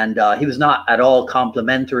 and he was not at all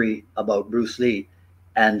complimentary about Bruce Lee.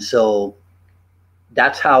 And so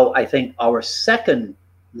that's how I think our second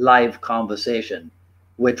live conversation,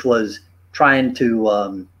 which was trying to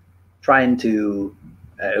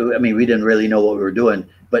I mean, we didn't really know what we were doing,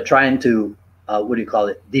 but trying to,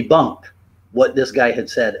 debunk what this guy had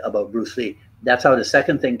said about Bruce Lee. that's how the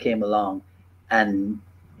second thing came along, and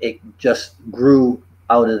it just grew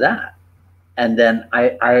out of that. And then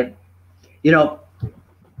I you know,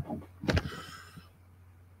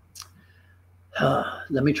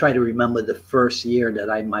 let me try to remember the first year that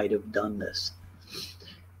I might have done this.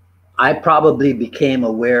 I probably became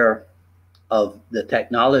aware of the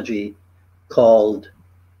technology called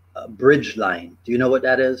Bridgeline. Do you know what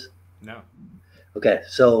that is? No. Okay,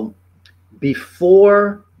 so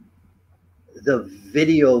before the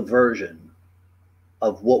video version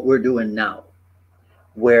of what we're doing now,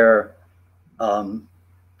 where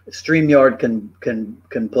StreamYard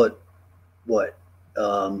can put what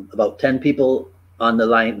about 10 people on the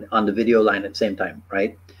line, on the video line at the same time,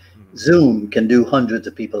 right? Mm-hmm. Zoom can do hundreds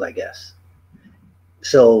of people, I guess.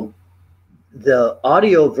 So the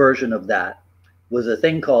audio version of that was a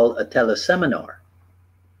thing called a teleseminar.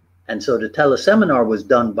 And so the teleseminar was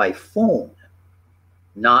done by phone,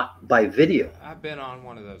 not by video. I've been on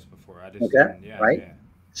one of those before. I just, okay, yeah, right? Yeah.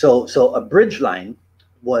 So a Bridgeline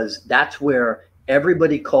was, that's where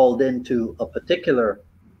everybody called into a particular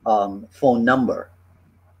phone number,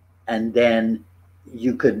 and then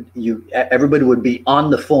everybody would be on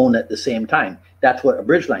the phone at the same time. That's what a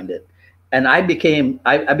Bridgeline did. And I became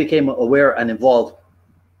aware and involved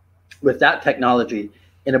with that technology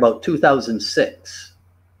in about 2006.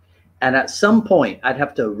 And at some point, I'd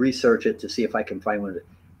have to research it to see if I can find one of it.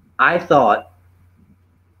 I thought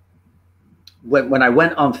when I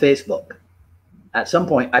went on Facebook, at some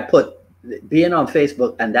point I put being on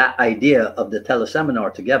Facebook and that idea of the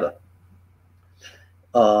teleseminar together.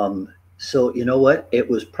 So you know what? It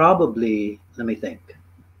was probably, let me think,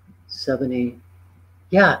 70.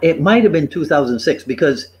 Yeah, it might have been 2006,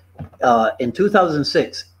 because in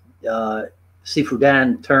 2006,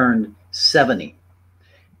 Sifu turned 70.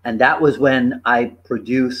 And that was when I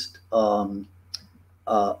produced a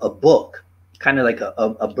book, kind of like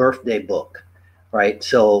a birthday book, right?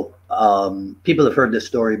 So people have heard this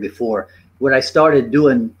story before. What I started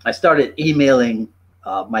doing, I started emailing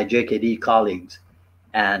my JKD colleagues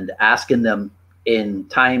and asking them in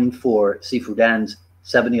time for Sifu Dan's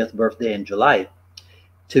 70th birthday in July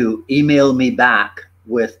to email me back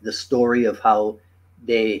with the story of how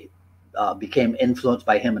they became influenced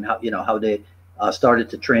by him, and how, you know, how they started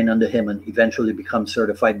to train under him and eventually become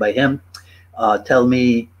certified by him. Tell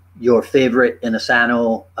me your favorite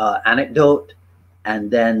Inosanto anecdote,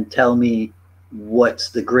 and then tell me what's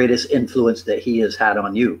the greatest influence that he has had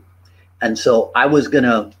on you. And so I was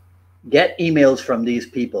gonna get emails from these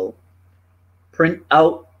people, print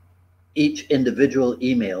out each individual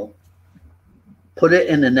email, put it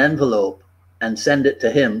in an envelope, and send it to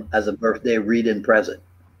him as a birthday read-in present.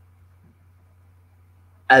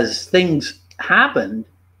 As things happened,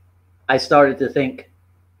 I started to think,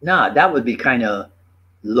 nah, that would be kind of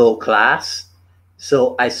low class.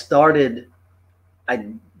 So I started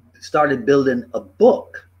building a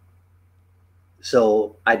book.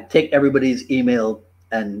 So I'd take everybody's email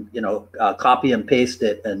and, you know, copy and paste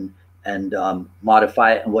it and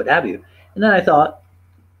modify it and what have you. And then I thought,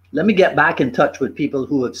 let me get back in touch with people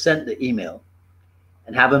who have sent the email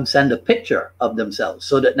and have them send a picture of themselves,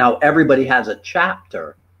 so that now everybody has a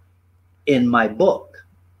chapter in my book.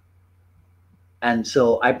 And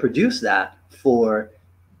so I produced that for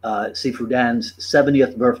Sifu Dan's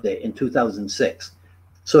 70th birthday in 2006.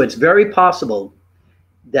 So it's very possible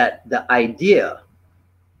that the idea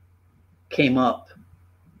came up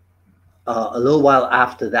a little while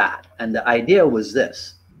after that. And the idea was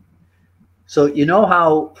this. So you know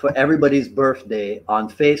how for everybody's birthday on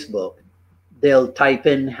Facebook, they'll type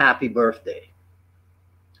in happy birthday.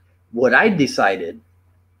 What I decided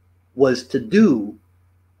was to do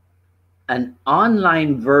an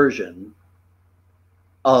online version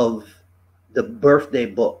of the birthday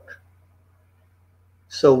book.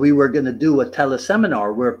 So we were going to do a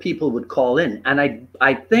teleseminar where people would call in. And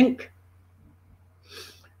I think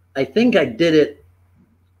I did it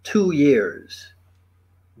 2 years,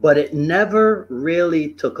 but it never really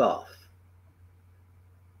took off,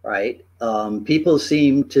 right? People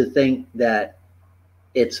seem to think that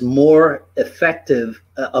it's more effective,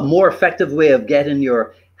 a more effective way of getting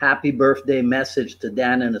your happy birthday message to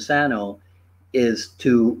Dan Inosanto is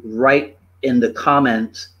to write in the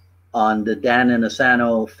comments on the Dan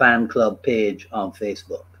Inosanto fan club page on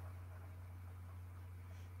Facebook.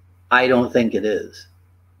 I don't think it is.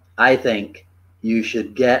 I think you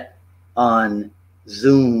should get on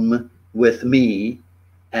Zoom with me,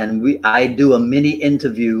 and I do a mini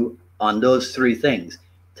interview on those 3 things.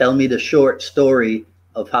 Tell me the short story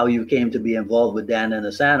of how you came to be involved with Dan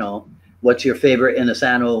Inosanto. What's your favorite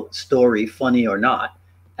Inosanto story, funny or not?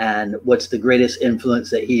 And what's the greatest influence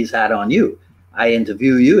that he's had on you? I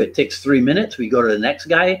interview you. It takes 3 minutes. We go to the next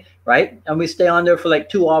guy, right? And we stay on there for like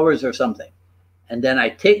 2 hours or something. And then I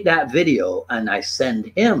take that video and I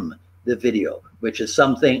send him the video, which is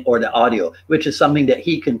something, or the audio, which is something that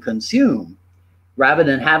he can consume, rather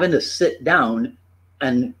than having to sit down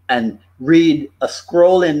and read a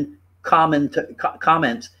scrolling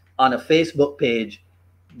comments on a Facebook page.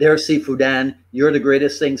 There's Sifudan, you're the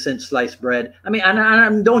greatest thing since sliced bread. I mean,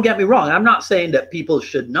 and don't get me wrong, I'm not saying that people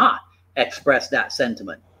should not express that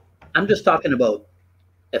sentiment. I'm just talking about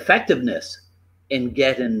effectiveness in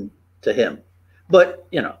getting to him. But,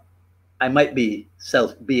 you know, I might be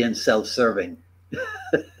being self-serving.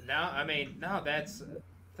 No, I mean, no, that's,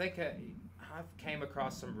 I think I've came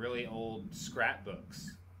across some really old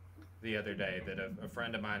scrapbooks the other day that a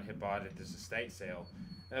friend of mine had bought at this estate sale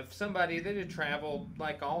of somebody that had traveled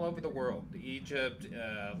like all over the world, Egypt,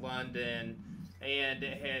 London, and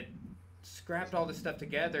had scrapped all this stuff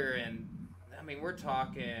together. And I mean, we're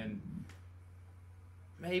talking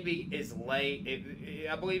maybe as late,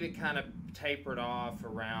 I believe it kind of tapered off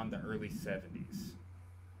around the early 70s.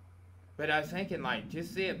 But I was thinking, like,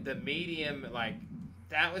 just the medium, like,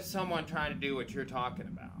 that was someone trying to do what you're talking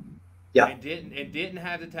about. Yeah. And didn't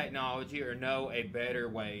have the technology or know a better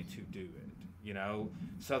way to do it, you know?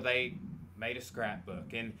 So they made a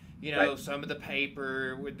scrapbook. And, you know, some of the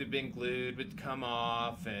paper would have been glued, would come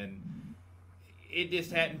off, and it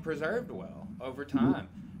just hadn't preserved well over time.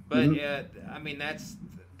 But, I mean, that's,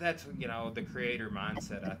 you know, the creator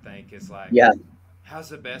mindset, I think, is like, how's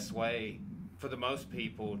the best way for the most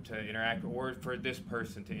people to interact, or for this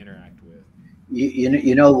person to interact with?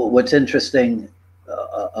 You know what's interesting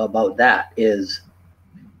about that is,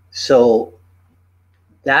 so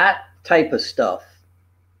that type of stuff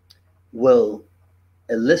will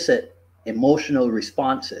elicit emotional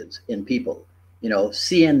responses in people, you know,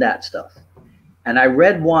 seeing that stuff. And I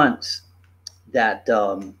read once that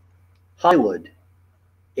Hollywood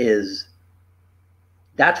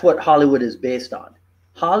that's what Hollywood is based on.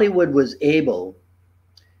 Hollywood was able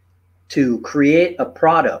to create a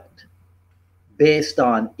product based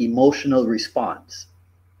on emotional response.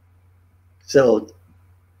 So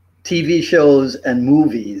TV shows and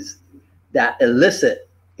movies that elicit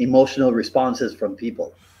emotional responses from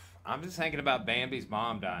people. I'm just thinking about Bambi's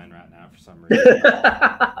mom dying right now for some reason.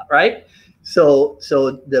 Right? So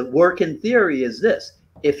the working theory is this: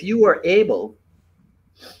 if you are able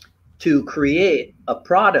to create a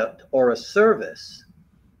product or a service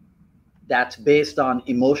that's based on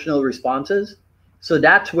emotional responses, so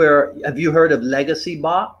that's where, have you heard of Legacy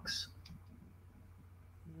Box?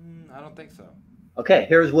 I don't think so. Okay,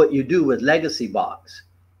 here's what you do with Legacy Box.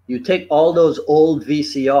 You take all those old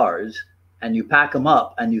VCRs and you pack them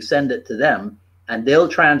up and you send it to them, and they'll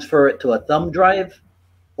transfer it to a thumb drive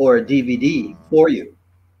or a DVD for you.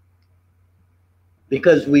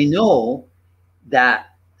 Because we know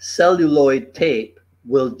that celluloid tape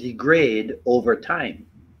will degrade over time.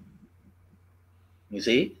 You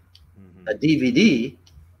see? A DVD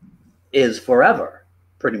is forever,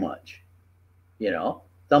 pretty much. You know,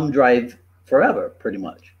 thumb drive forever, pretty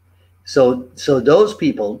much. So those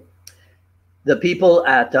people, the people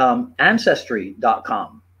at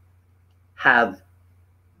Ancestry.com have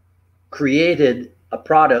created a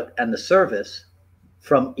product and a service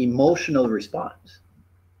from emotional response.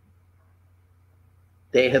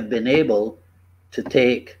 They have been able to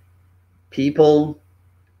take people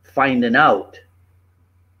finding out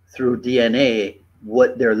through DNA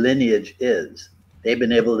what their lineage is. They've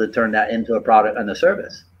been able to turn that into a product and a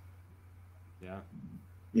service. Yeah.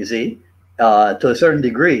 You see, to a certain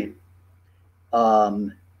degree,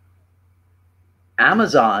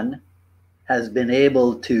 Amazon has been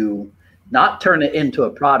able to not turn it into a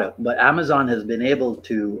product, but Amazon has been able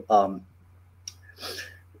to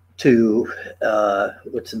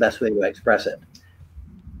what's the best way to express it?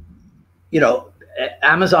 You know,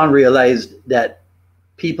 Amazon realized that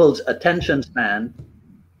people's attention span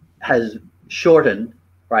has shortened,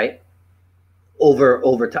 right,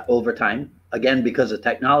 over time, again because of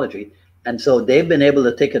technology, and so they've been able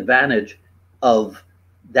to take advantage of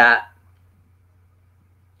that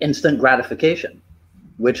instant gratification,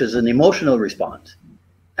 which is an emotional response,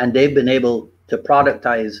 and they've been able to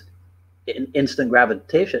productize instant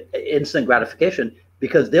gratification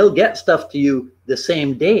because they'll get stuff to you the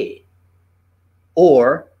same day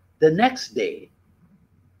or the next day.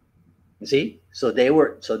 You see, so they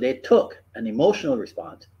took an emotional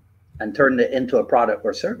response and turned it into a product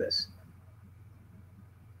or service,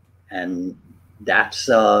 and that's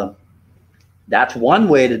one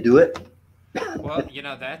way to do it. Well, you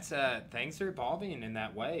know, that's things are evolving in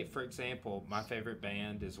that way. For example, my favorite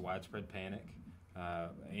band is Widespread Panic.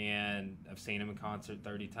 And I've seen him in concert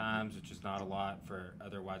 30 times, which is not a lot for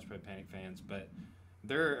other Widespread Panic fans. But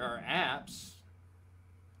there are apps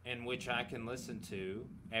in which I can listen to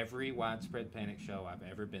every Widespread Panic show I've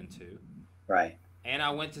ever been to. Right. And I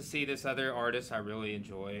went to see this other artist I really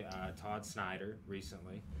enjoy, Todd Snyder,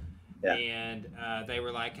 recently. Yeah. And they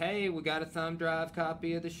were like, "Hey, we got a thumb drive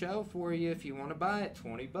copy of the show for you if you want to buy it,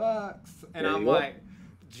 $20." And There I'm you go. like,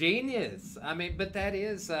 genius. I mean, but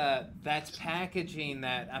that's packaging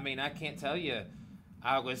that. I mean, I can't tell you.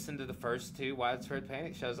 I listened to the first two Widespread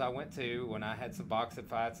Panic shows I went to when I had some boxing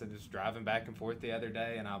fights and was driving back and forth the other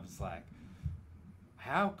day, and I was like,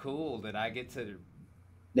 how cool that I get to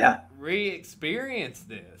Yeah. re-experience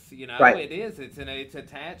this. You know, Right. it is. It's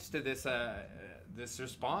attached to this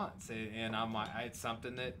response, and I'm like, it's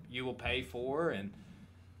something that you will pay for, and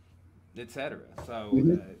etc. So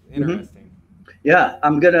Mhm. interesting. Yeah,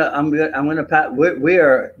 Pat. We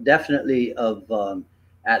are definitely of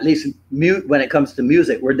at least mute when it comes to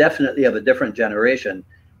music. We're definitely of a different generation.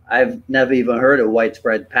 I've never even heard of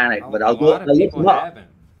Widespread Panic, but A lot of I'll look people them up. haven't.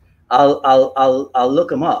 I'll look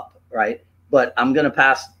them up, right? But I'm gonna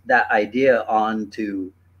pass that idea on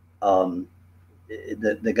to um,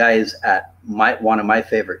 the guys at one of my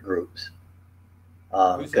favorite groups Who's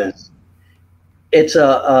that? because it's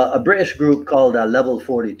a British group called Level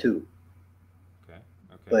 42. Okay.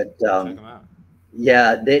 But Check them out.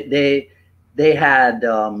 yeah, they had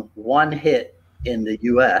one hit in the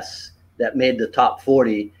U.S. that made the top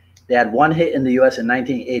 40. They had one hit in the U.S. in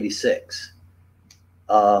 1986.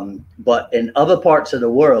 But in other parts of the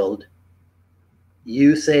world,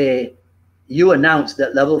 you announce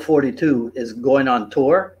that Level 42 is going on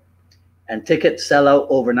tour, and tickets sell out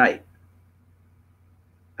overnight.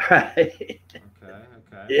 Right?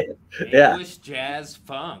 Okay. Yeah. English jazz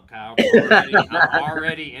funk. I'm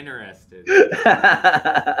already interested.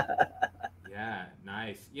 Yeah,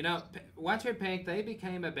 nice. You know, Widespread Panic, they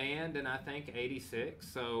became a band in I think '86.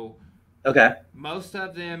 So Okay. most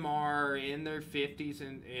of them are in their 50s,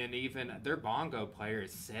 and even their bongo player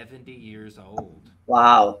is 70 years old.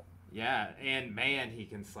 Wow. Yeah, and man, he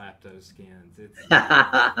can slap those skins. It's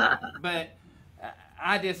Yeah. but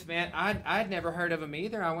man, I'd never heard of them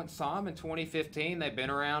either. I went and saw them in 2015. They've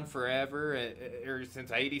been around forever, or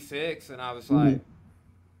since '86, and I was like,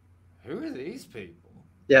 who are these people?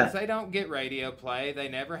 Because they don't get radio play. They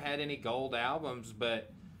never had any gold albums,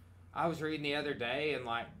 but I was reading the other day, and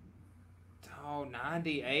like,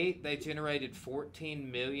 98, they generated $14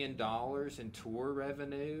 million in tour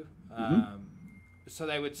revenue. So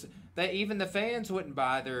even the fans wouldn't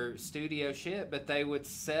buy their studio shit, but they would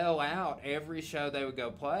sell out every show they would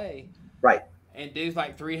go play. Right. And do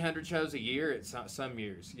like 300 shows a year at some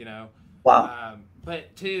years, you know. Wow.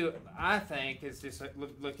 But too, I think it's just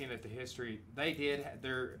looking at the history. They did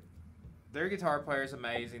their guitar player is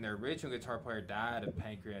amazing. Their original guitar player died of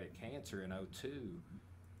pancreatic cancer in '02,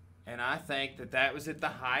 and I think that was at the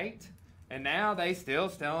height. And now they still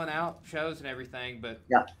selling out shows and everything, but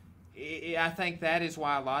yeah. I think that is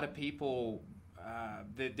why a lot of people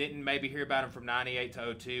that didn't maybe hear about them from '98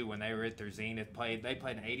 to '02 when they were at their zenith they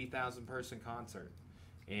played an 80,000 person concert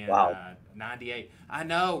in '98. I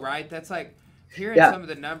know, right? That's like hearing some of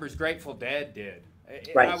the numbers Grateful Dead did.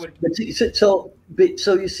 Right.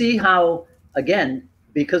 So you see how, again,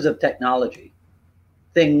 because of technology,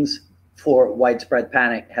 things for Widespread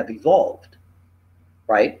Panic have evolved,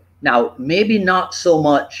 right? Now, maybe not so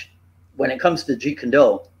much when it comes to Jeet Kune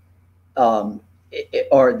Do, or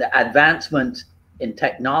the advancement in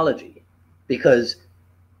technology, because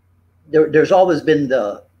there's always been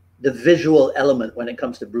the visual element when it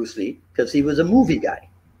comes to Bruce Lee, because he was a movie guy,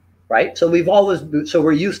 right? So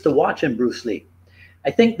we're used to watching Bruce Lee. I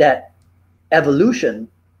think that evolution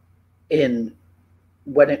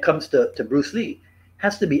when it comes to Bruce Lee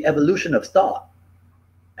has to be evolution of thought,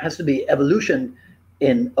 has to be evolution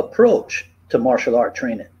in approach to martial art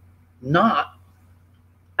training, not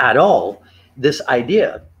at all this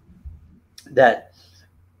idea that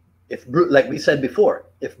like we said before,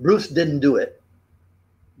 if Bruce didn't do it,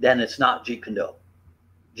 then it's not Jeet Kune Do.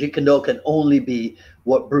 Jeet Kune Do can only be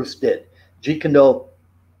what Bruce did. Jeet Kune Do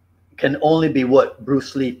can only be what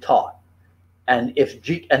Bruce Lee taught. And if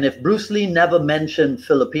Bruce Lee never mentioned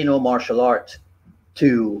Filipino martial arts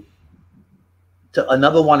to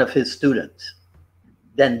another one of his students,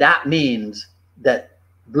 then that means that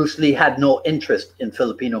Bruce Lee had no interest in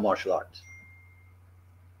Filipino martial arts.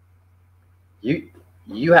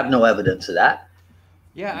 You have no evidence of that.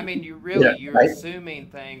 Yeah, I mean, you're right? assuming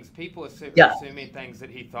things. People assuming things that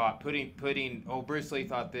he thought. Putting. Bruce Lee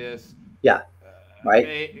thought this. Yeah.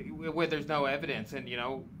 Right. Where there's no evidence, and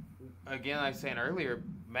again, like I was saying earlier,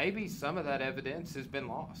 maybe some of that evidence has been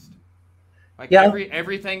lost. Like Yeah.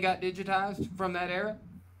 everything got digitized from that era,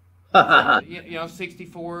 from Yeah.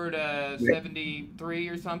 64 to 73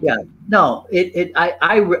 or Yeah. something. No,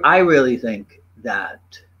 I really think that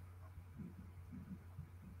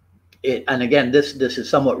and again, this is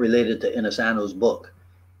somewhat related to Inosanto's book,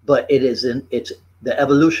 but it's the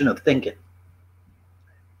evolution of thinking,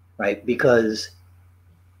 right? Because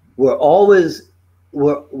we're always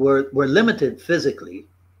we're limited physically,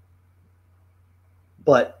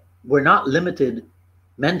 but we're not limited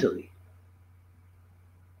mentally.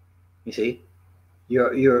 You see,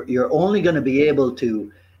 you're only going to be able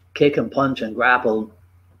to kick and punch and grapple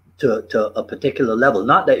to a particular level.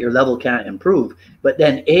 Not that your level can't improve, but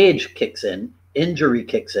then age kicks in, injury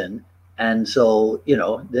kicks in, and so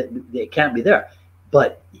they can't be there.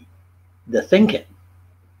 But the thinking,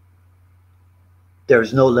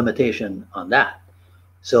 there's no limitation on that.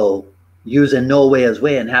 So using no way as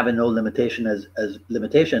way and having no limitation as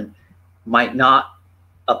limitation might not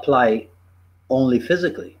apply only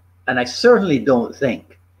physically. And I certainly don't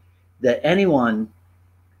think that anyone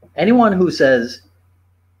who says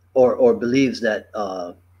or believes that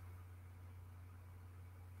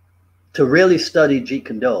to really study Jeet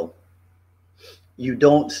Kune Do, you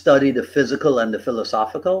don't study the physical and the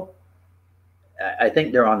philosophical. I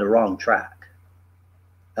think they're on the wrong track.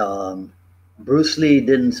 Bruce Lee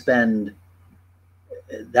didn't spend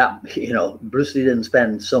Bruce Lee didn't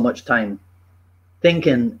spend so much time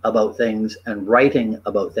thinking about things and writing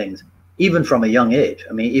about things, even from a young age.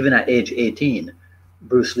 I mean, even at age 18,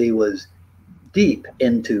 Bruce Lee was deep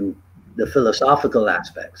into the philosophical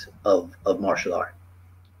aspects of martial art,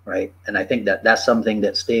 right? And I think that that's something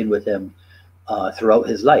that stayed with him throughout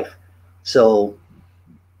his life. So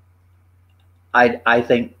I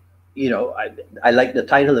think, I like the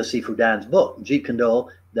title of Sifu Dan's book, Jeet Kune Do,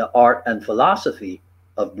 The Art and Philosophy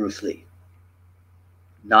of Bruce Lee.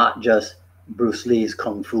 Not just Bruce Lee's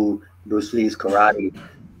Kung Fu, Bruce Lee's karate,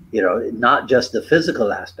 not just the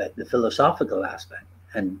physical aspect, the philosophical aspect.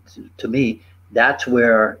 And to me, that's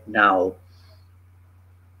where now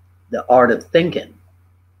the art of thinking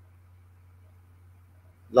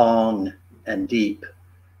long and deep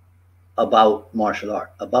about martial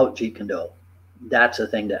art, about Jeet Kune Do, that's a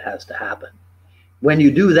thing that has to happen. When you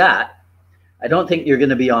do that, I don't think you're going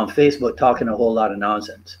to be on Facebook talking a whole lot of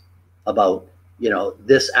nonsense about,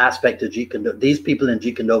 this aspect of Jeet Kune Do, these people in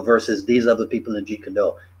Jeet Kune Do versus these other people in Jeet Kune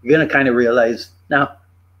Do. You're going to kind of realize, no,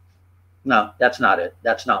 that's not it.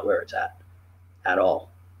 That's not where it's at all.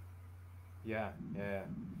 Yeah.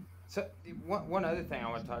 So one other thing I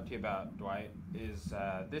want to talk to you about, Dwight, is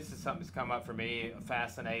this is something that's come up for me, a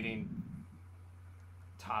fascinating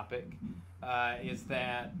topic, is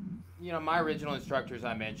that, my original instructors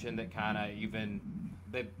I mentioned that kind of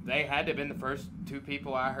they had to have been the first two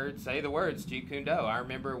people I heard say the words Jeet Kune Do. I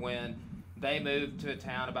remember when they moved to a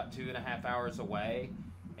town about 2.5 hours away,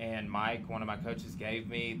 and Mike, one of my coaches, gave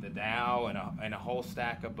me the Tao and a whole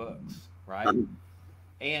stack of books, right?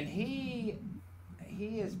 And he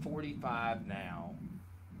is 45 now,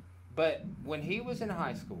 but when he was in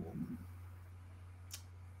high school,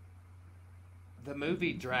 the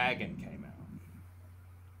movie Dragon came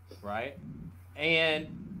out, right?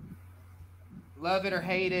 And love it or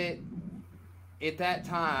hate it, at that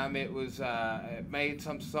time it was it made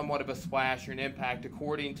somewhat of a splash or an impact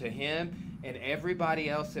according to him and everybody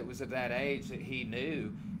else that was of that age that he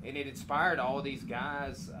knew, and it inspired all these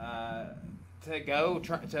guys to go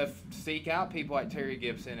to seek out people like Terry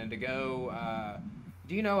Gibson and to go.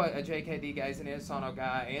 Do you know a JKD guy, an Inosanto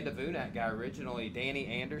guy, and a VUNAT guy originally, Danny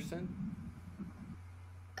Anderson,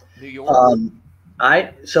 New York?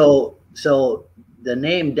 So the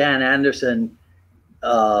name Dan Anderson,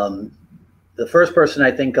 the first person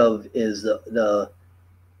I think of is the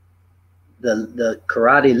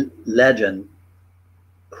karate legend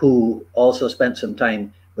who also spent some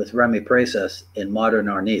time with Remy Presas in Modern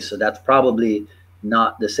Arnis. So that's probably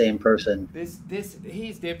not the same person.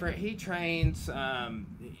 He's different. He trains.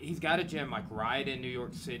 He's got a gym like right in New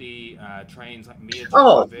York City. Trains like Mia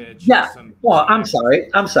Djokovic. Yeah.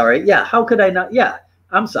 I'm sorry. Yeah. How could I not? Yeah.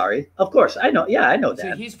 I'm sorry. Of course, I know. Yeah, I know that.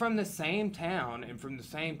 So he's from the same town and from the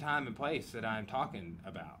same time and place that I'm talking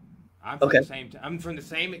about. I'm from the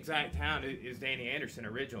same exact town as Danny Anderson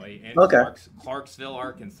originally, in Clarksville,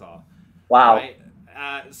 Arkansas. Wow. Right?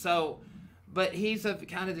 But he's of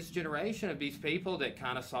kind of this generation of these people that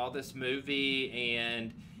kind of saw this movie,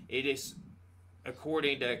 and it is,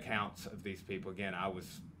 according to accounts of these people, again, I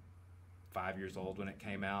was 5 years old when it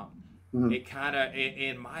came out. Mm-hmm. It kind of,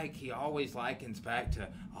 and Mike, he always likens back to,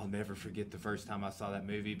 I'll never forget the first time I saw that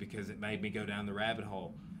movie because it made me go down the rabbit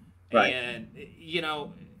hole. Right. And you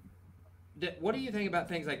know, what do you think about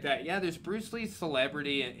things like that? Yeah, there's Bruce Lee's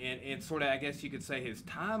celebrity and sort of, I guess you could say, his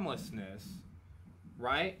timelessness,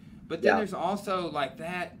 right? But then Yeah. there's also like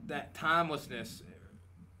that timelessness,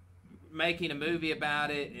 making a movie about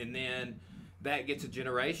it, and then that gets a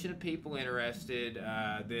generation of people interested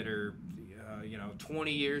that are,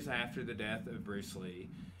 20 years after the death of Bruce Lee.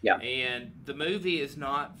 Yeah. And the movie is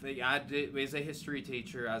not. As a history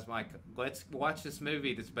teacher, I was like, let's watch this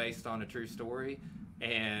movie that's based on a true story,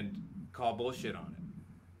 and call bullshit on it.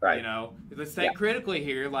 Right. You know, let's think critically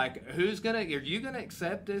here. Like, are you gonna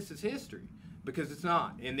accept this as history? Because it's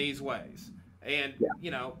not in these ways. And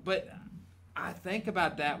but I think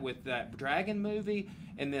about that with that Dragon movie,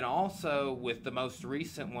 and then also with the most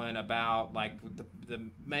recent one about like the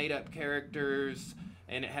made up characters,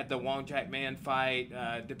 and it had the Wong Jack Man fight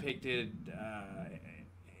depicted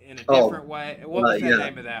in a different way. What was the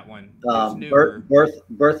name of that one?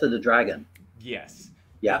 Birth of the Dragon. Yes.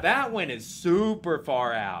 Yeah. Now, that one is super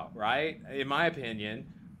far out, right? In my opinion.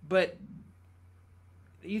 But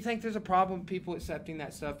you think there's a problem with people accepting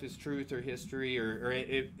that stuff as truth or history, or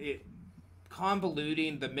it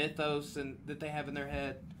convoluting the mythos that they have in their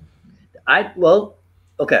head?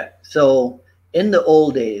 Okay. So in the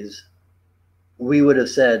old days, we would have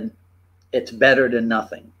said it's better than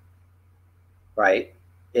nothing, right?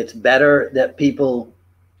 It's better that people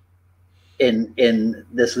in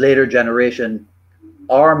this later generation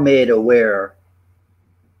are made aware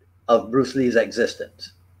of Bruce Lee's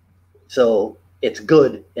existence. So it's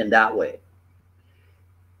good in that way.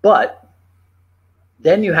 But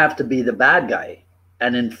then you have to be the bad guy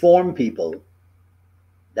and inform people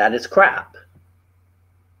that it's crap.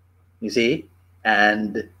 You see?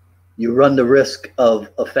 And you run the risk of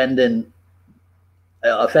offending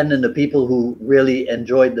the people who really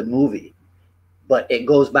enjoyed the movie. But it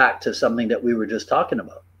goes back to something that we were just talking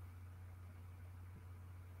about.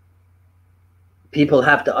 People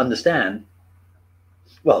have to understand.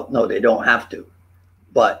 Well, no, they don't have to,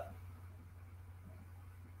 but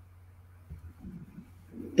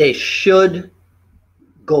they should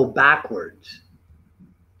go backwards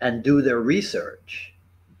and do their research.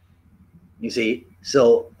 You see?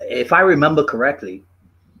 So if I remember correctly,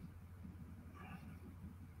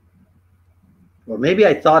 or maybe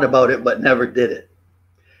I thought about it but never did it,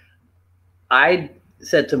 I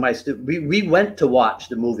said to my student, we went to watch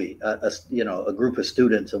the movie, a group of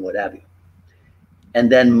students and what have you.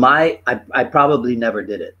 And then I probably never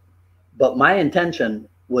did it, but my intention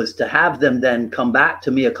was to have them then come back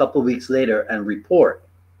to me a couple of weeks later and report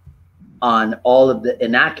on all of the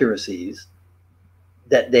inaccuracies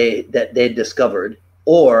that they discovered,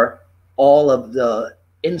 or all of the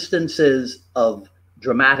instances of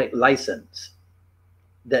dramatic license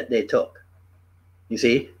that they took. You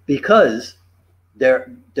see, because there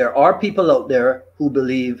are people out there who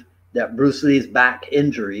believe that Bruce Lee's back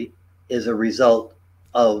injury is a result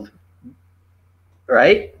of,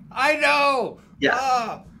 right? I know.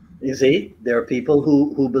 Yeah. You see, there are people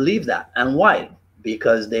who believe that. And why?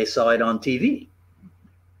 Because they saw it on TV,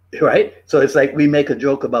 right? So it's like we make a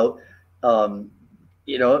joke about,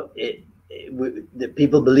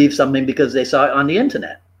 people believe something because they saw it on the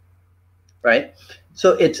internet, right?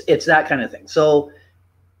 So it's that kind of thing. So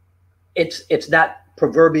it's that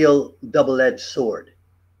proverbial double-edged sword.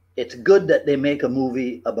 It's good that they make a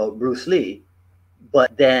movie about Bruce Lee,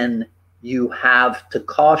 but then you have to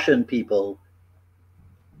caution people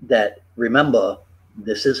that, remember,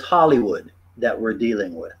 this is Hollywood that we're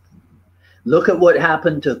dealing with. Look at what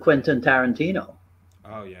happened to Quentin Tarantino.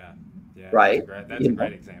 Oh yeah, right. That's a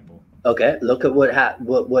great example. Okay, look at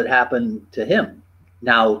what happened to him.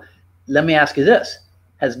 Now, let me ask you this: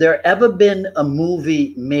 has there ever been a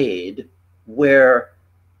movie made where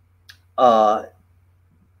a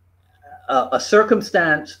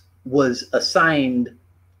circumstance was assigned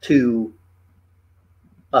to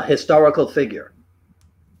a historical figure,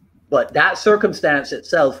 but that circumstance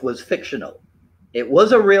itself was fictional? It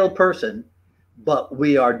was a real person, but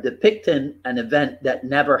we are depicting an event that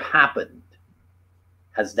never happened.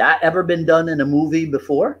 Has that ever been done in a movie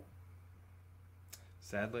before?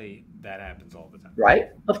 Sadly, that happens all the time. Right?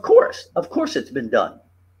 Of course it's been done.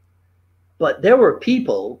 But there were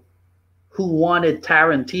people who wanted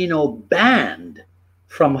Tarantino banned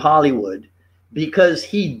from Hollywood because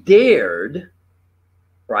he dared,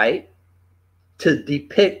 right, to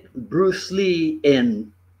depict Bruce Lee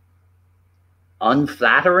in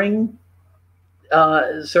unflattering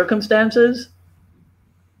circumstances.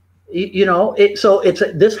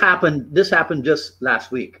 This happened just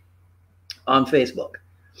last week on Facebook.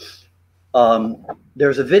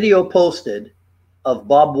 There's a video posted of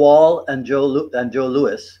Bob Wall and Joe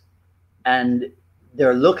Louis and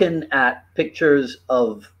they're looking at pictures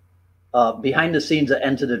of behind the scenes of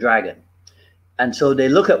Enter the Dragon. And so they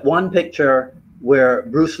look at one picture where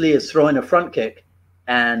Bruce Lee is throwing a front kick,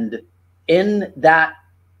 and in that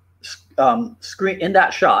screen, in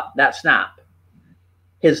that shot, that snap,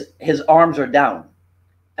 his arms are down.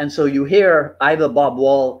 And so you hear either Bob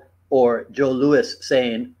Wall or Joe Louis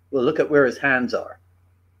saying, well, look at where his hands are.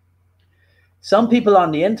 Some people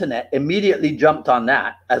on the internet immediately jumped on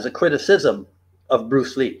that as a criticism of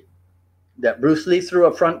Bruce Lee, that Bruce Lee threw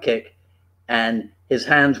a front kick and his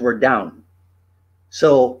hands were down.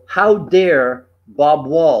 So how dare Bob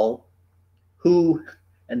Wall, who,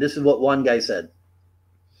 and this is what one guy said,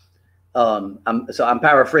 I'm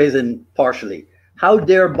paraphrasing partially. How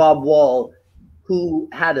dare Bob Wall, who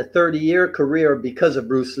had a 30-year career because of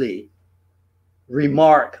Bruce Lee,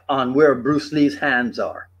 remark on where Bruce Lee's hands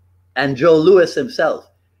are? And Joe Louis himself,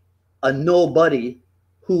 a nobody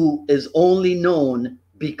who is only known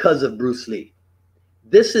because of Bruce Lee.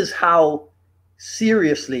 This is how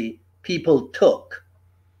seriously people took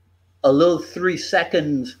a little 3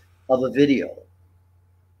 seconds of a video,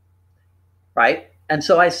 right? And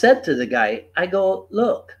so I said to the guy, I go,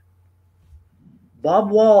 look, Bob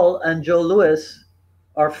Wall and Joe Louis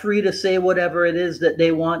are free to say whatever it is that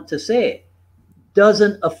they want to say.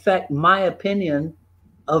 Doesn't affect my opinion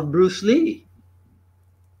of Bruce Lee.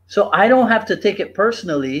 So I don't have to take it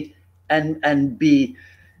personally and be,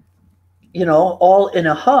 you know, all in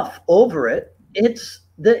a huff over it. It's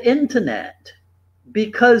the internet.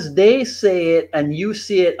 Because they say it and you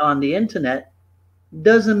see it on the internet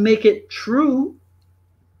doesn't make it true.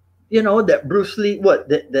 You know, that Bruce Lee, what,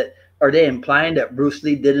 that are they implying that Bruce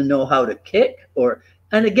Lee didn't know how to kick? Or,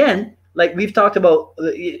 and again, like we've talked about,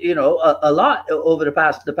 you know, a lot over the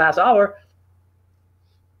past hour,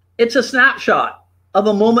 it's a snapshot of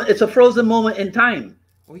a moment. It's a frozen moment in time.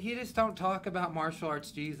 Well, you just don't talk about martial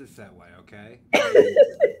arts Jesus that way, okay?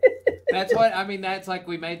 That's what I mean. That's like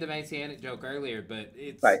we made the Messianic joke earlier, but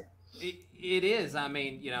it's right. It is. I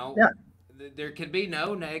mean, you know, there can be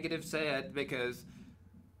no negative said because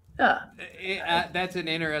that's an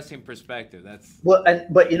interesting perspective. That's well,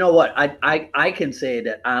 but you know what? I can say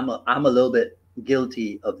that I'm a little bit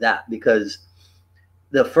guilty of that, because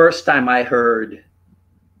the first time I heard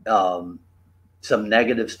some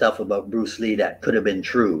negative stuff about Bruce Lee that could have been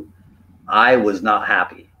true, I was not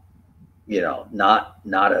happy. You know, not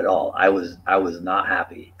at all. I was not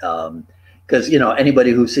happy, because you know,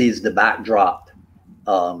 anybody who sees the backdrop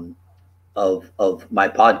of my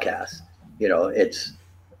podcast, you know, it's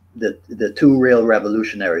the two real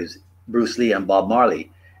revolutionaries, Bruce Lee and Bob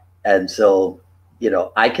Marley, and so you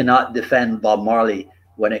know, I cannot defend Bob Marley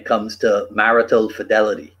when it comes to marital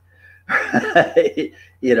fidelity.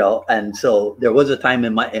 You know, and so there was a time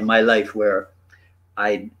in my life where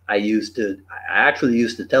I actually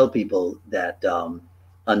used to tell people that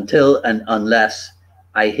until and unless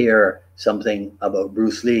I hear something about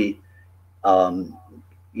Bruce Lee,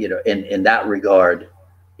 you know, in that regard,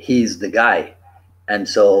 he's the guy. And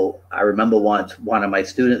so I remember once one of my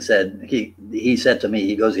students said, he said to me,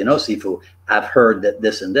 he goes, you know, Sifu, I've heard that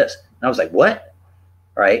this and this. And I was like, what?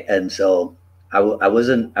 Right. And so I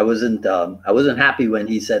wasn't happy when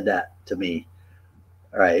he said that to me.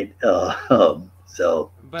 Right.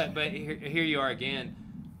 So. But here you are again.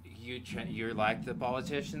 You're like the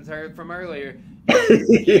politicians heard from earlier.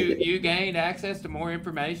 You gained access to more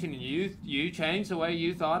information, and you changed the way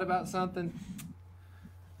you thought about something.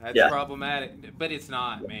 That's problematic, but it's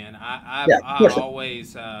not, man. I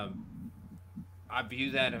always I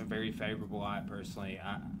view that in a very favorable light personally.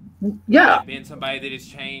 I've been somebody that has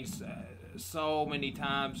changed so many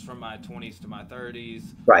times from my 20s to my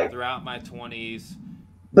 30s, right, throughout my 20s.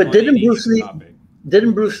 But didn't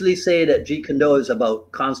Bruce Lee say that Jeet Kune Do is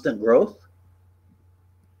about constant growth?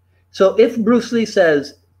 So if Bruce Lee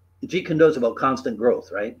says Jeet Kune Do is about constant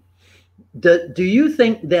growth, right? Do you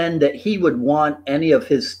think then that he would want any of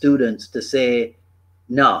his students to say,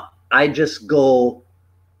 no, I just go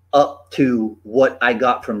up to what I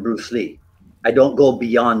got from Bruce Lee. I don't go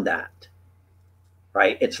beyond that,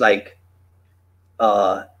 right? It's like,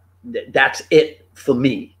 that's it for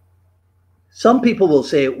me. Some people will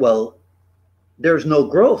say, well, there's no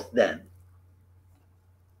growth then.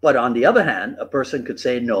 But on the other hand, a person could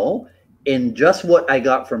say, no, in just what I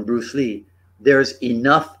got from Bruce Lee, there's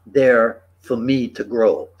enough there for me to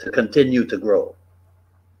grow, to continue to grow.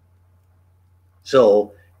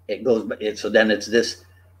 So it goes, so then it's this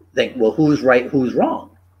thing, well, who's right, who's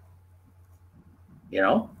wrong? You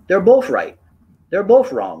know, they're both right. They're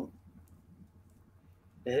both wrong.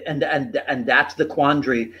 And that's the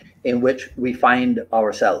quandary in which we find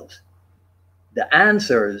ourselves. The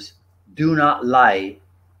answers do not lie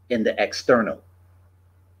in the external.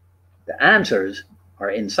 The answers are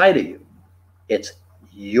inside of you. It's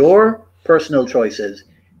your personal choices,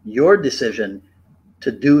 your decision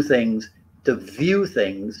to do things, to view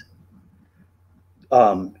things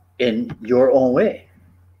in your own way,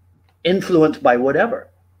 influenced by whatever.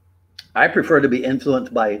 I prefer to be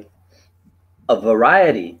influenced by a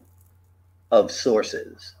variety of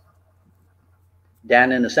sources. Dan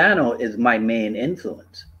Inosanto is my main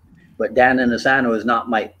influence, but Dan Inosanto is not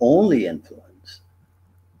my only influence.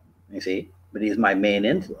 You see, but he's my main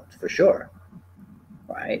influence for sure,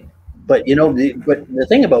 right? But you know, but the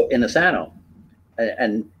thing about Inosanto,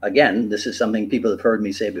 and again, this is something people have heard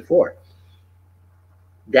me say before.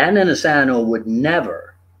 Dan Inosanto would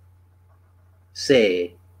never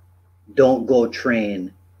say, "Don't go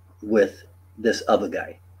train with this other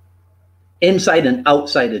guy," inside and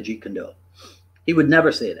outside of Jeet Kune Do. He would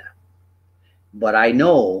never say that. But I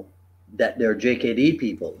know that there are JKD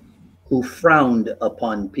people who frowned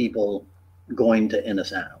upon people going to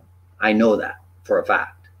Inosanto. I know that for a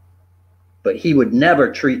fact. But he would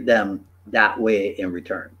never treat them that way in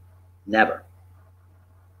return. Never.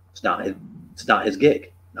 It's not his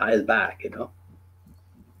gig, not his bag, you know.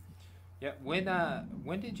 Yeah. When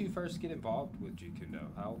did you first get involved with Jeet Kune Do?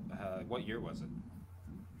 What year was it?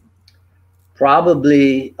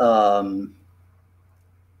 Probably,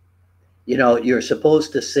 you know, you're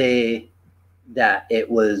supposed to say that it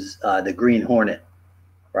was the Green Hornet,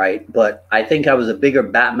 right? But I think I was a bigger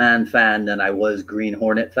Batman fan than I was Green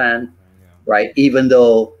Hornet fan, right? Even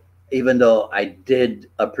though I did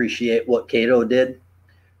appreciate what Kato did,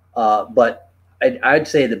 but I'd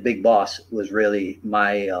say the Big Boss was really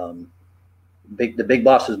my the Big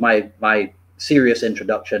Boss was my serious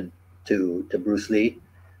introduction to Bruce Lee.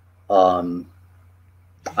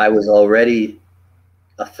 I was already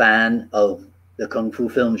a fan of the kung fu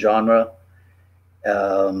film genre.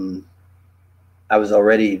 I was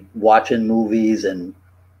already watching movies and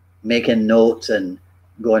making notes and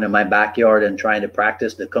going to my backyard and trying to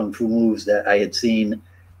practice the kung fu moves that I had seen,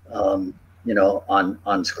 you know,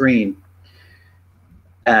 on screen.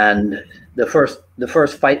 And the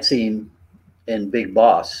first fight scene in Big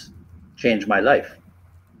Boss changed my life.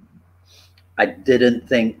 I didn't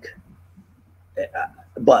think,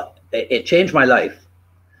 but it changed my life.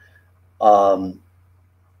 But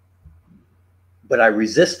I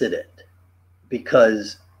resisted it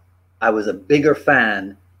because I was a bigger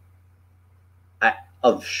fan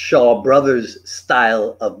of Shaw Brothers'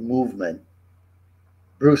 style of movement.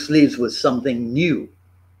 Bruce Lee's was something new,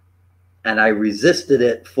 and I resisted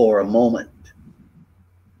it for a moment.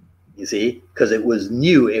 You see, because it was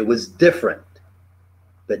new, it was different.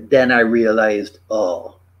 But then I realized,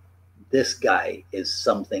 oh, this guy is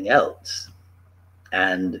something else.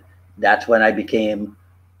 And that's when I became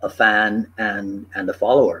a fan and a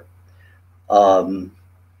follower.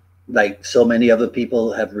 Like so many other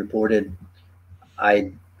people have reported,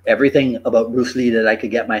 everything about Bruce Lee that I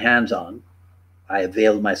could get my hands on, I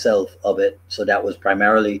availed myself of it. So that was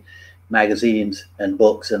primarily magazines and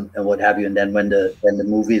books and what have you. And then when the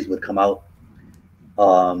movies would come out,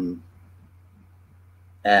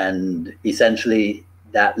 and essentially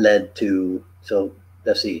that led to, so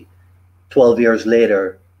let's see, 12 years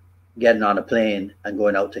later, getting on a plane and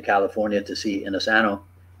going out to California to see Inosanto,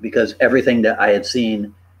 because everything that I had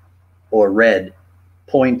seen or read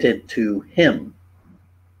pointed to him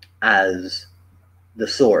as the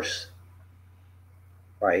source,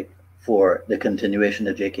 right, for the continuation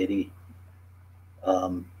of JKD.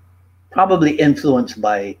 Probably influenced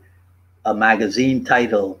by a magazine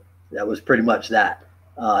title that was pretty much that.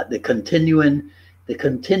 The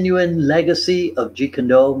continuing legacy of Jeet Kune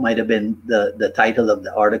Do might have been the title of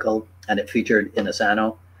the article, and it featured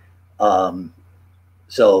Inosanto.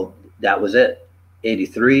 So that was it.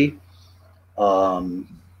 83.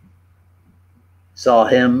 Saw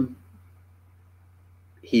him.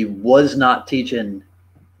 He was not teaching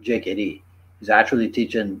JKD. He's actually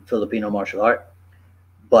teaching Filipino martial art.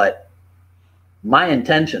 But my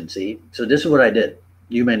intention, see, so this is what I did.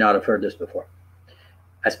 You may not have heard this before.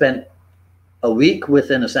 I spent a week with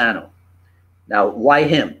Inosanto. Now, why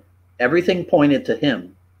him? Everything pointed to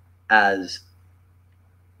him as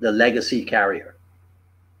the legacy carrier.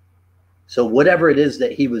 So whatever it is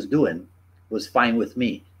that he was doing was fine with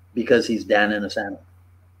me because he's Dan Inosanto.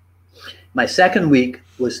 My second week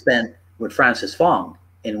was spent with Francis Fong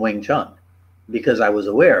in Wing Chun because I was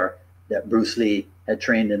aware that Bruce Lee had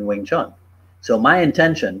trained in Wing Chun. So my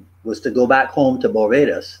intention was to go back home to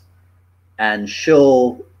Barbados and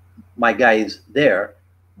show my guys there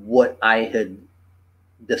what I had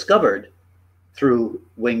discovered through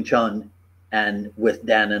Wing Chun and with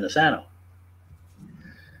Dan Inosanto.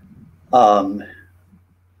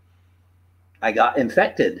 I got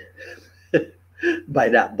infected by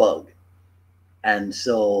that bug. And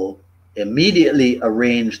so immediately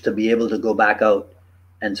arranged to be able to go back out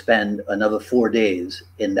and spend another 4 days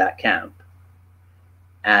in that camp.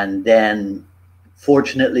 And then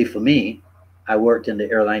fortunately for me, I worked in the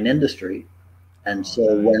airline industry. And so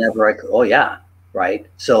nice. whenever I could, oh yeah, right.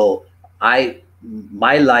 So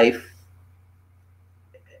my life,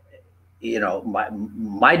 you know,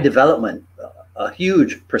 my development, a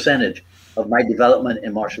huge percentage of my development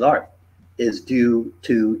in martial art is due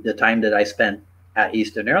to the time that I spent at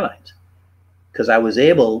Eastern Airlines, because I was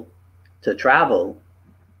able to travel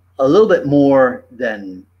a little bit more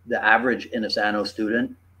than the average Inosanto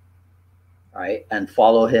student, right, and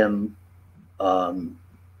follow him around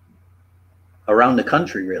the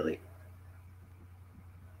country, really.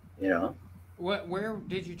 You know. Where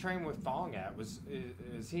did you train with Fong at?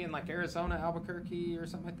 Is he in like Arizona, Albuquerque, or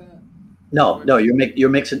something like that? No, you're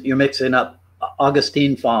mixing up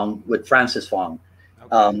Augustine Fong with Francis Fong.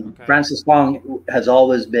 Okay. Francis Fong has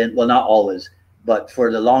always been, well, not always, but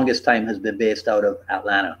for the longest time has been based out of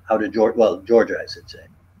Atlanta, out of Georgia, I should say.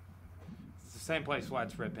 It's the same place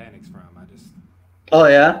White Red Panic's from. I just Oh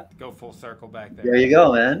yeah, go full circle back there. there you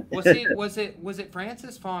go, man. Well, see, was it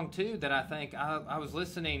Francis Fong too that I think I was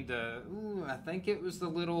listening to? I think it was the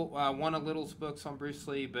little one of Little's books on Bruce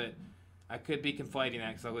Lee, but I could be conflating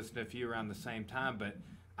that because I listened to a few around the same time. But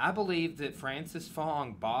I believe that Francis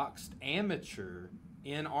Fong boxed amateur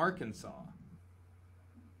in Arkansas.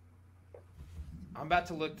 I'm about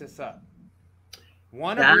to look this up.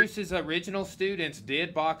 One of Bruce's original students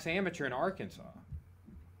did box amateur in Arkansas.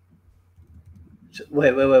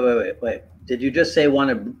 Wait. Did you just say one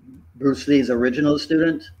of Bruce Lee's original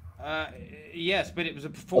students? Yes, but it was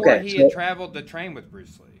before he had traveled to train with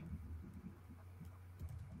Bruce Lee.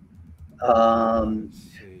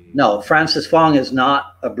 No, Francis Fong is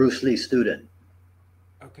not a Bruce Lee student.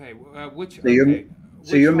 Okay,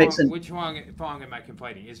 So you're mixing. Which Fong am I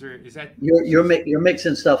conflating? Is that you're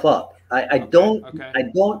mixing stuff up? I don't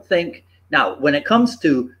think now when it comes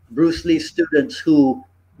to Bruce Lee students who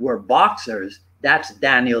were boxers, that's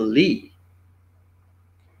Daniel Lee.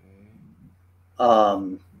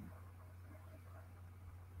 But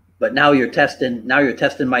now you're testing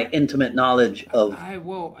my intimate knowledge of I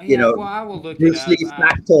will look Bruce Lee's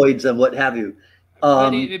factoids and what have you.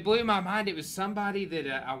 But it blew my mind. It was somebody that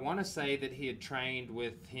I want to say that he had trained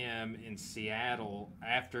with him in Seattle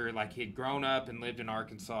after, like, he'd grown up and lived in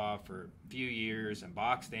Arkansas for a few years and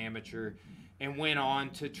boxed amateur and went on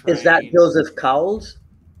to train. Is that Joseph Cowles?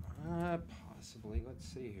 Possibly. Let's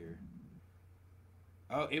see here.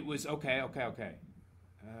 Oh, it was okay.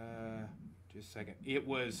 Just a second. It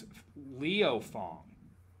was Leo Fong.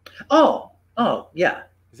 Oh, yeah.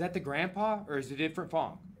 Is that the grandpa or is it a different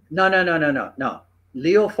Fong? No.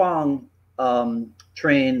 Leo Fong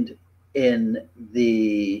trained in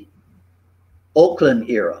the Oakland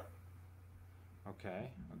era.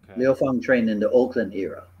 Okay. Leo Fong trained in the Oakland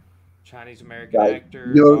era. Chinese American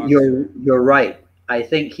actor. You're right. I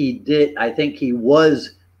think he did. I think he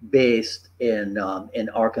was based in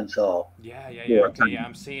Arkansas. Yeah. Okay. Yeah,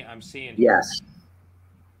 I'm seeing. Yes.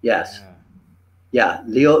 Yeah.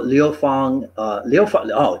 Leo Fong.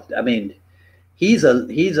 Oh, I mean, he's a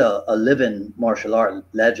living martial art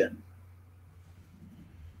legend.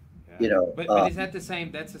 Yeah. You know. But is that the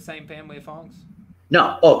same? That's the same family of Fongs?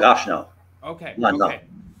 No. Oh gosh, no. Okay.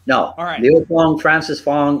 No. All right. Leo Fong, Francis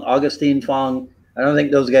Fong, Augustine Fong. I don't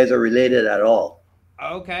think those guys are related at all.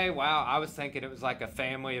 Okay, wow. I was thinking it was like a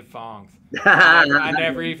family of Fongs.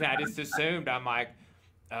 I just assumed. I'm like,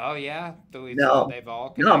 oh yeah, no, they've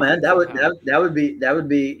all. No, man, that would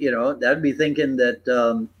be you know, that would be thinking that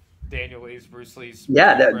Daniel Lee's, Bruce Lee's.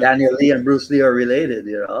 Yeah, that Daniel Lee and Bruce Lee are related.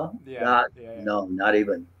 You know. Yeah. No, not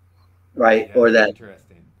even. Right, yeah, or that.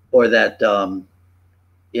 Interesting. Or that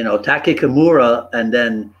you know, Taki Kimura and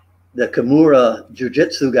then the Kimura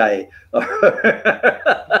Jiu-Jitsu guy.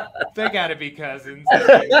 They got to be cousins, you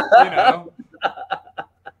know.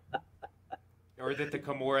 Or that the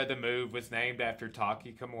Kimura, the move, was named after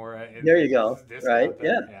Taki Kimura. There you go. Right?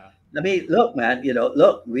 Yeah. I mean, look, man. You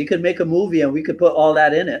know, we could make a movie and we could put all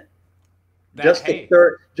that in it, just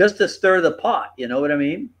to stir the pot. You know what I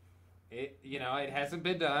mean? It hasn't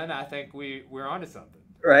been done. I think we're onto something.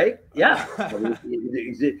 Right? Yeah.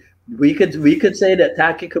 we could say that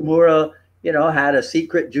Taki Kimura, you know, had a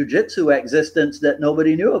secret jiu-jitsu existence that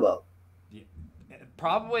nobody knew about. Yeah.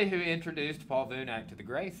 Probably who introduced Paul Vunak to the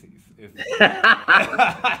Gracies.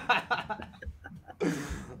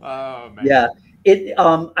 Oh man. Yeah.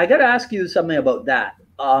 I got to ask you something about that.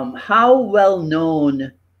 how well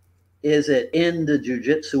known is it in the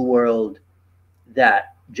jiu-jitsu world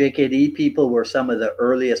that JKD people were some of the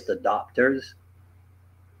earliest adopters?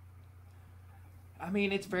 I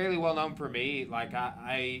mean, it's fairly well known for me. Like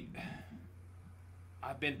I've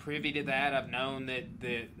been privy to that. I've known that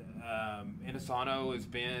Inosanto has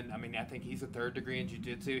been. I mean, I think he's a third degree in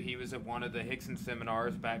jiu-jitsu. He was at one of the Hickson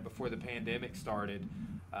seminars back before the pandemic started.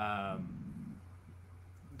 But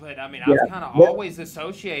I mean, Yeah, I've kind of but always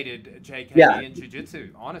associated yeah, JKD and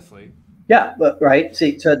jiu-jitsu, honestly. yeah, but right.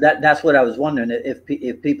 See, so that's what I was wondering if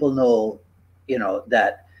people know,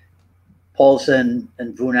 that Paulson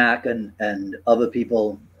and Vunak and other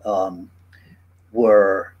people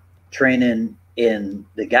were training in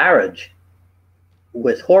the garage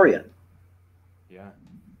with Horian, Yeah.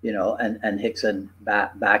 and Hickson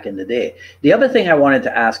back in the day. The other thing I wanted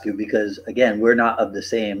to ask you, because again, we're not of the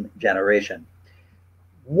same generation,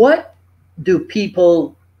 what do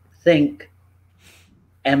people think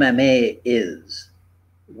MMA is?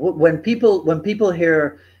 When people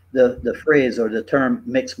hear the phrase or the term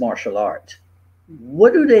mixed martial arts,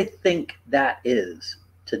 what do they think that is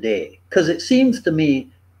today? Because it seems to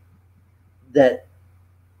me that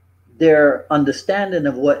their understanding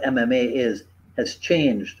of what MMA is has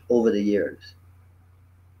changed over the years.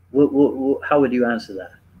 How would you answer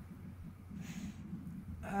that?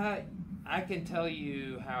 I can tell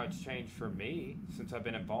you how it's changed for me since I've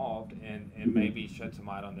been involved, and maybe shed some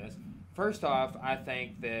light on this. First off, I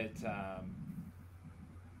think that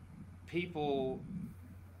people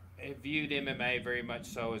have viewed MMA very much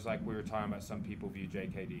so as, like we were talking about, some people view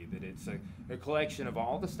JKD, that it's a collection of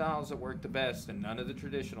all the styles that work the best and none of the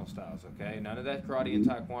traditional styles, okay? None of that karate and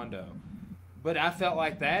taekwondo. But I felt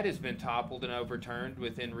like that has been toppled and overturned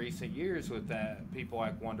within recent years with people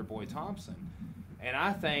like Wonderboy Thompson. And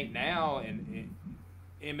I think now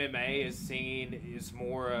MMA is seen as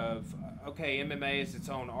more of, okay, MMA is its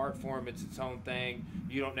own art form, it's its own thing.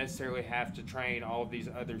 You don't necessarily have to train all of these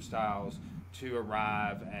other styles to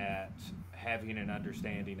arrive at having an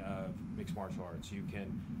understanding of mixed martial arts. You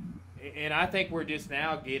can, and I think we're just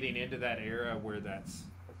now getting into that era where that's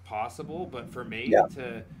possible. But for me, Yeah.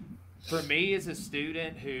 for me as a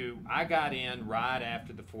student who I got in right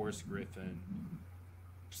after the Forrest Griffin,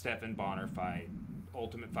 Stephan Bonner fight,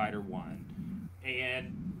 Ultimate Fighter 1.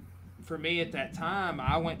 And for me at that time,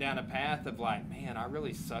 I went down a path of like, man, I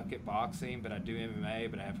really suck at boxing, but I do MMA,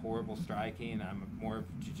 but I have horrible striking. I'm more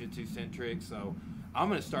jiu-jitsu centric, so I'm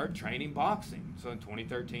going to start training boxing. So in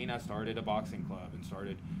 2013, I started a boxing club and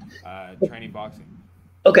started training boxing.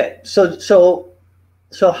 Okay, so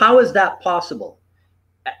how is that possible?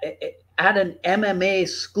 At an MMA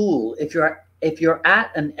school, if you're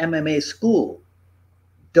at an MMA school,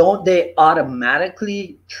 don't they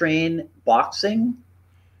automatically train boxing?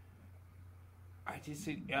 I just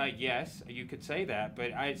yes, you could say that,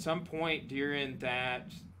 but at some point during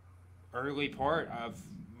that early part of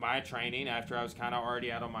my training, after I was kind of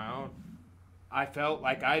already out on my own, I felt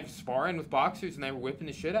like I was sparring with boxers and they were whipping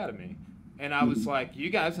the shit out of me, and I was like, "You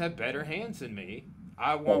guys have better hands than me.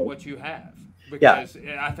 I want what you have because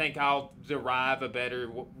I think I'll derive a better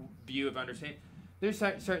view of understanding." There's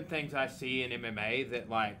certain things I see in MMA that,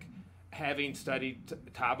 like, having studied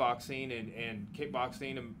Thai boxing and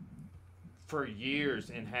kickboxing for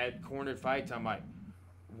years and had cornered fights, I'm like,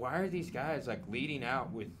 why are these guys like leading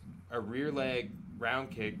out with a rear leg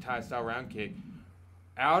round kick, Thai style round kick,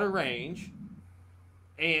 out of range?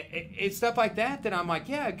 And it's stuff like that I'm like,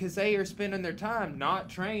 yeah, because they are spending their time not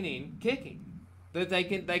training kicking.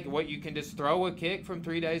 That you can just throw a kick from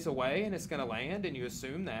 3 days away and it's going to land, and you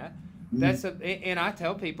assume that. And I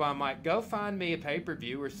tell people, I'm like, go find me a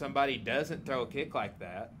pay-per-view where somebody doesn't throw a kick like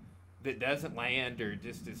that doesn't land or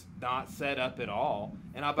just is not set up at all,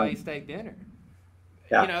 and I'll buy you steak dinner.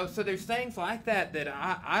 Yeah. So there's things like that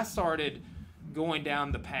I started going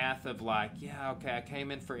down the path of like, yeah, okay, I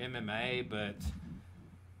came in for MMA, but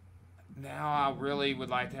now I really would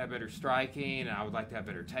like to have better striking, and I would like to have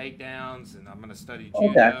better takedowns, and I'm going to study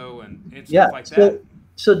judo and stuff like that.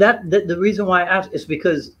 So the reason why I ask is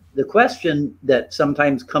because the question that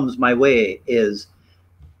sometimes comes my way is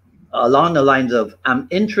along the lines of, I'm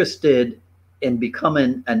interested in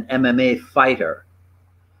becoming an MMA fighter.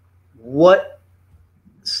 What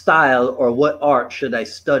style or what art should I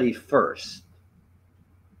study first?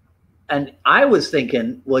 And I was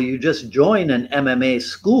thinking, well, you just join an MMA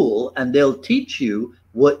school and they'll teach you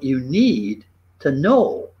what you need to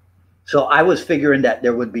know. So I was figuring that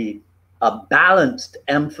there would be a balanced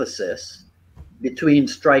emphasis between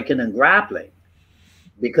striking and grappling,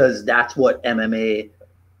 because that's what MMA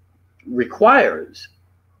requires,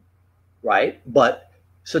 right? But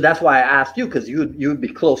So that's why I asked you, because you'd be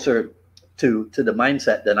closer to the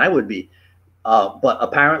mindset than I would be. But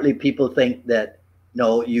apparently people think that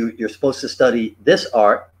no, you're supposed to study this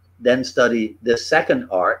art, then study this second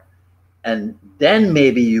art, and then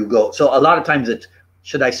maybe you go. So a lot of times it's,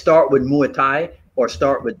 should I start with Muay Thai or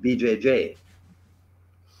start with BJJ?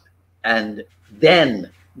 And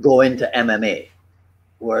then go into MMA,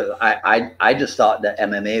 where I just thought that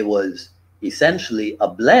MMA was essentially a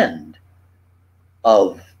blend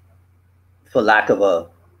of, for lack of a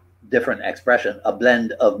different expression, a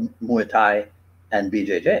blend of Muay Thai and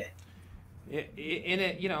BJJ.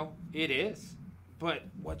 It is. But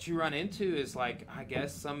what you run into is, like, I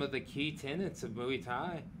guess some of the key tenets of Muay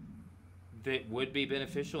Thai that would be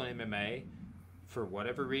beneficial in MMA for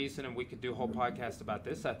whatever reason, and we could do a whole podcast about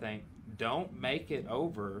this, I think, don't make it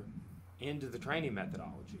over into the training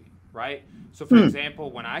methodology, right? So, for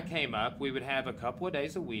example, when I came up, we would have a couple of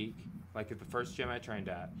days a week, like at the first gym I trained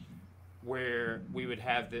at, where we would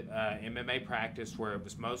have the MMA practice where it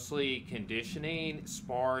was mostly conditioning,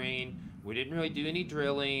 sparring. We didn't really do any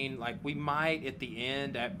drilling. Like, we might at the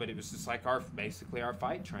end, but it was just like basically our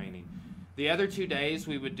fight training. The other 2 days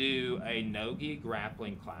we would do a no-gi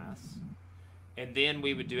grappling class, and then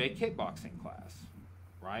we would do a kickboxing class,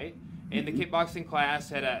 right? And the kickboxing class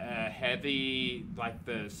had a heavy, like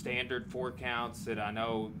the standard 4 counts that I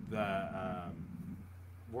know the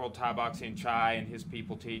World Thai Boxing Chai and his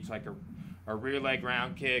people teach, like a rear leg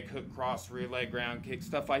round kick, hook cross, rear leg round kick,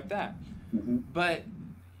 stuff like that. But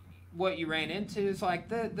what you ran into is, like,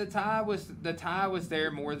 the Thai was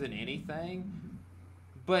there more than anything,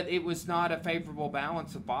 but it was not a favorable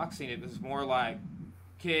balance of boxing. It was more like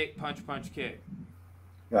kick, punch, punch, kick.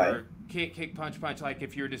 Right. Or kick, kick, punch, punch, like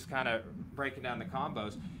if you're just kind of breaking down the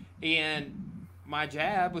combos. And my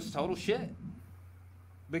jab was total shit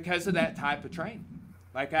because of that type of training.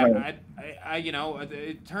 Like, I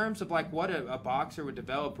in terms of, like, what a boxer would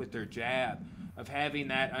develop with their jab, of having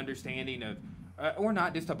that understanding of, or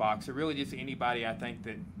not just a boxer, really just anybody, I think,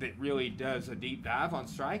 that really does a deep dive on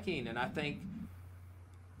striking. And I think,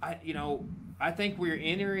 I think we're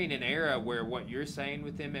entering an era where what you're saying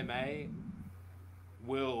with MMA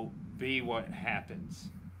will be what happens.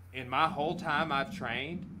 In my whole time I've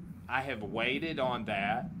trained, I have waited on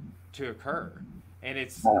that to occur. And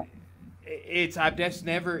I've just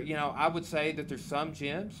never, I would say that there's some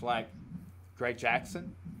gyms like Greg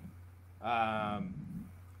Jackson,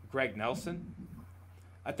 Greg Nelson.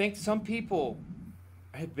 I think some people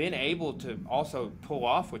have been able to also pull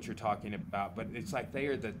off what you're talking about, but it's like they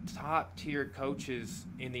are the top tier coaches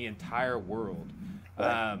in the entire world.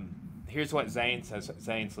 Here's what Zane says.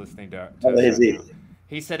 Zane's listening to us right now.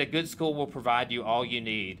 He said, a good school will provide you all you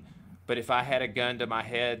need, but if I had a gun to my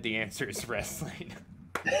head, the answer is wrestling.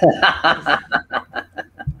 But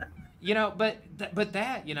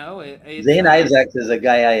that, Zane Isaacs is a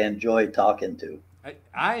guy I enjoy talking to.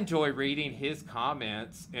 I enjoy reading his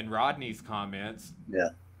comments and Rodney's comments. Yeah.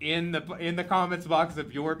 In the comments box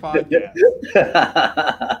of your podcast.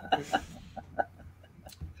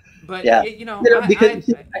 But yeah,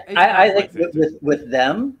 I think with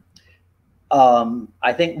them,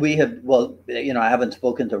 I think we have. Well, I haven't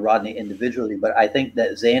spoken to Rodney individually, but I think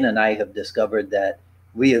that Zane and I have discovered that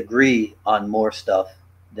we agree on more stuff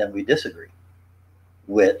than we disagree,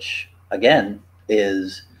 which again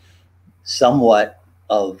is somewhat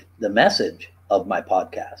of the message of my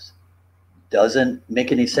podcast. Doesn't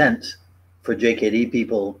make any sense for JKD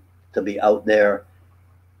people to be out there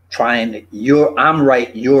trying, I'm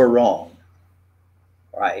right, you're wrong,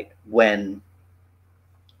 right? When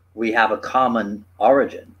we have a common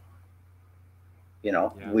origin,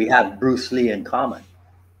 we have Bruce Lee in common.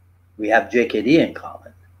 We have JKD in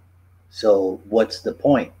common. So what's the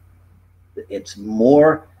point? It's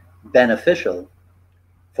more beneficial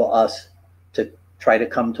for us to try to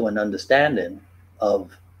come to an understanding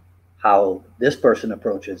of how this person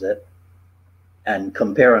approaches it and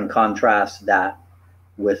compare and contrast that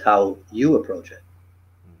with how you approach it.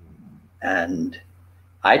 And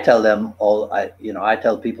I tell them I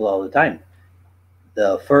tell people all the time,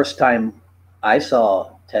 the first time I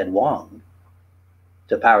saw Ted Wong,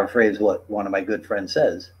 to paraphrase what one of my good friends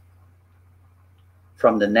says,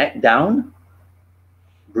 from the neck down,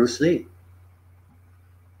 Bruce Lee.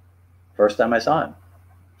 First time I saw him.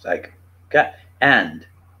 It's like, okay. And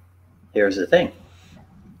here's the thing.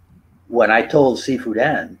 When I told Sifu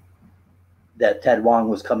Dan that Ted Wong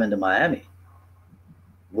was coming to Miami,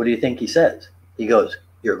 what do you think he says? He goes,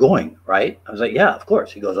 "You're going, right?" I was like, "Yeah, of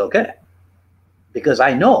course." He goes, "Okay." Because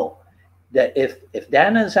I know that if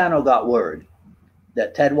Dan Ensano got word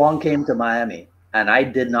that Ted Wong came to Miami and I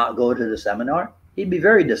did not go to the seminar, he'd be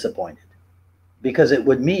very disappointed. because it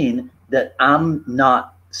would mean that I'm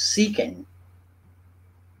not seeking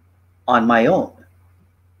on my own.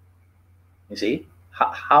 You see,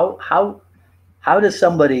 how does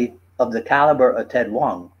somebody of the caliber of Ted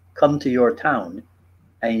Wong come to your town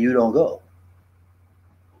and you don't go?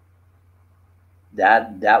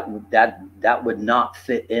 That would not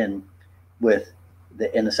fit in with the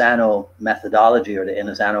Inosanto methodology or the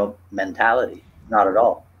Inosanto mentality. Not at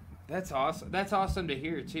all. That's awesome. That's awesome to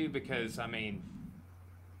hear too, because I mean,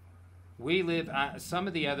 we live some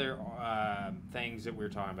of the other things that we're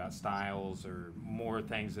talking about, styles or more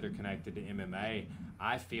things that are connected to MMA.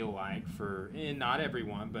 I feel like and not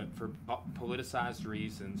everyone, but for politicized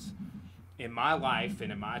reasons, in my life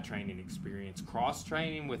and in my training experience, cross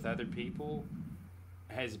training with other people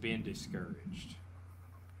has been discouraged,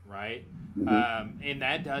 right? And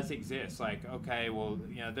that does exist. Like, okay, well,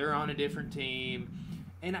 they're on a different team,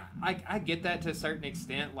 and I get that to a certain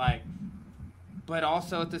extent, like, but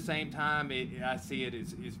also at the same time, I see it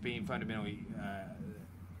as being fundamentally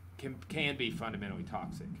can be fundamentally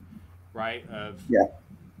toxic, right? Of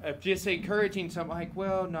just encouraging something like,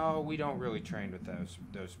 well, no, we don't really train with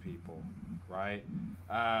those people, right?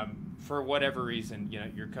 For whatever reason,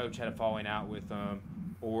 your coach had a falling out with them,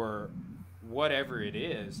 or whatever it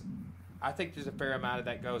is. I think there's a fair amount of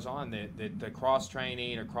that goes on, that the cross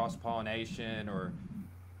training or cross pollination or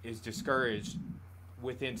is discouraged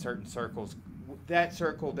within certain circles. That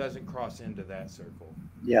circle doesn't cross into that circle.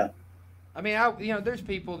 Yeah. I mean, there's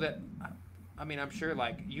people that, I mean, I'm sure,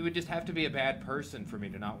 like, you would just have to be a bad person for me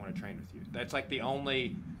to not want to train with you. That's like the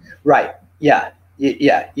only. Right. Yeah.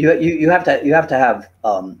 Yeah. You have to have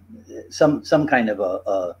some kind of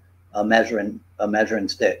a measuring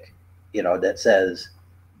stick, that says,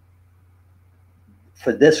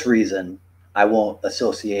 for this reason, I won't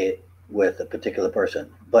associate with a particular person.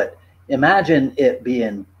 But imagine it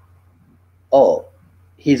being, oh,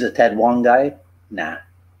 he's a Ted Wong guy. Nah,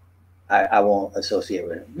 I won't associate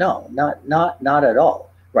with him. No, not at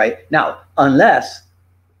all. Right now, unless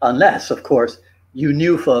of course you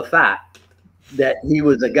knew for a fact that he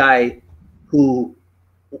was a guy who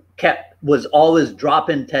was always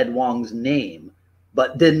dropping Ted Wong's name,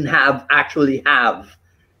 but didn't actually have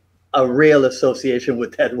a real association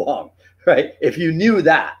with Ted Wong. Right? If you knew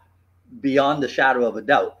that beyond the shadow of a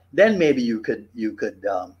doubt, then maybe you could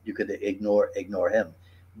ignore him.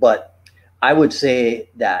 But I would say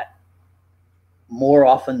that more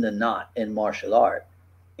often than not in martial art,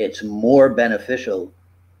 it's more beneficial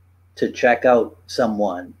to check out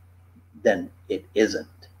someone than it isn't.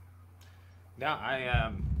 No,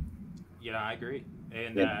 I agree.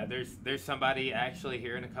 And there's somebody actually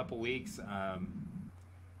here in a couple weeks.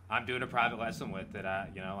 I'm doing a private lesson with that.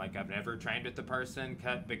 I've never trained with the person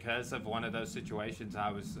because of one of those situations.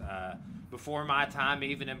 I was before my time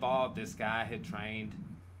even involved. This guy had trained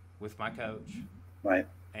with my coach, right?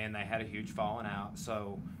 And they had a huge falling out.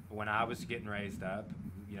 So when I was getting raised up,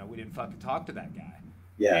 we didn't fucking talk to that guy.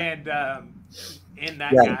 Yeah. And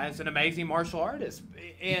that guy is an amazing martial artist.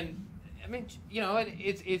 And I mean,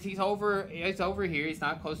 he's over here. He's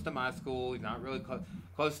not close to my school. He's not really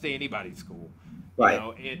close to anybody's school. Right.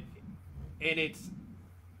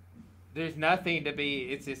 There's nothing to be.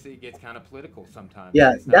 It's just, it gets kind of political sometimes.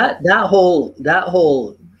 Yeah. That whole.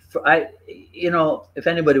 If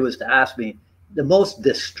anybody was to ask me, the most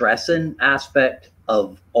distressing aspect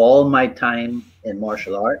of all my time in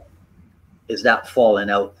martial art is that falling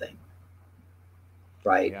out thing.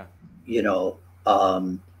 Right. Yeah.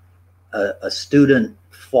 A student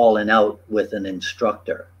falling out with an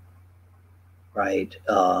instructor. Right.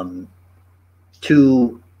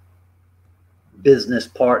 Two business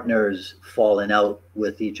partners falling out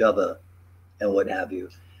with each other and what have you.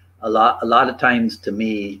 A lot of times, to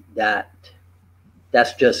me,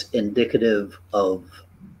 that's just indicative of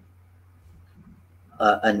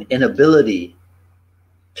an inability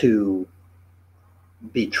to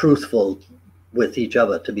be truthful with each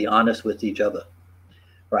other, to be honest with each other.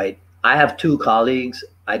 Right. I have two colleagues.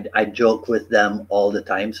 I joke with them all the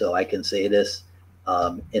time, so I can say this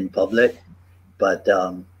in public. But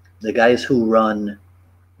the guys who run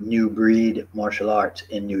New Breed Martial Arts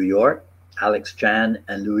in New York, Alex Chan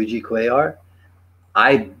and Luigi Cuellar,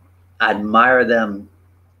 I admire them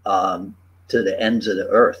to the ends of the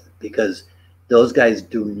earth, because those guys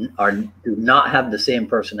do not have the same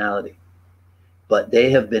personality, but they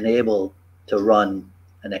have been able to run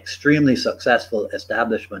an extremely successful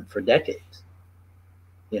establishment for decades.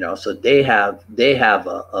 So they have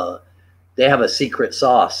a secret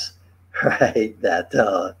sauce, right?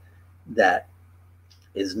 That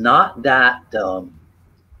is not that.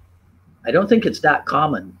 I don't think it's that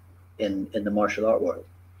common in the martial art world.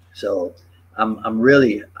 So I'm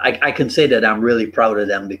really, I can say that I'm really proud of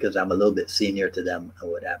them because I'm a little bit senior to them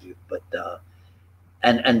or what have you. But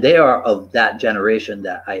and they are of that generation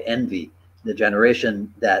that I envy, the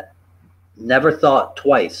generation that never thought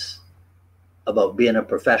twice about being a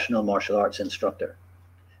professional martial arts instructor.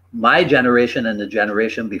 My generation and the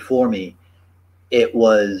generation before me, it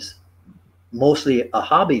was mostly a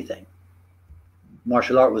hobby thing.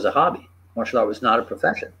 Martial art was a hobby. Martial art was not a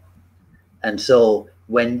profession. And so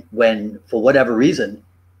when for whatever reason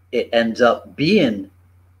it ends up being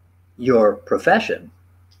your profession,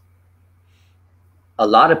 a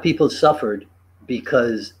lot of people suffered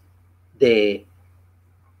because they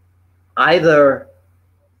either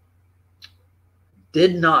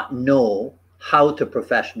did not know how to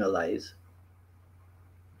professionalize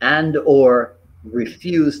and or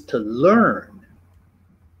refused to learn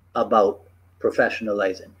about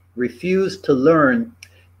professionalizing, refused to learn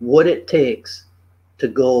what it takes to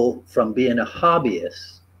go from being a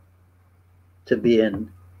hobbyist to being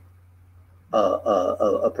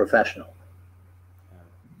a professional.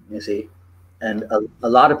 You see, and a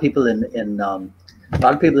lot of people in a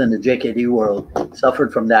lot of people in the JKD world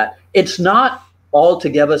suffered from that. It's not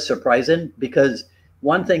altogether surprising because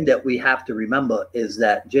one thing that we have to remember is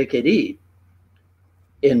that JKD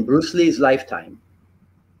in Bruce Lee's lifetime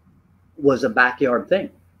was a backyard thing.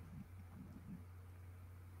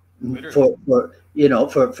 For you know,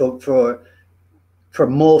 for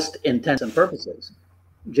most intents and purposes,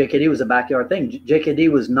 JKD was a backyard thing.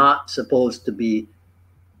 JKD was not supposed to be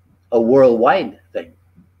a worldwide thing,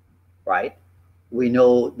 right? We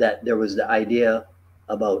know that there was the idea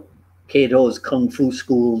about Kato's Kung Fu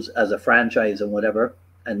schools as a franchise and whatever,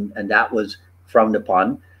 and that was frowned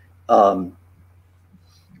upon. The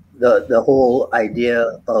whole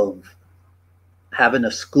idea of having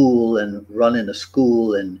a school and running a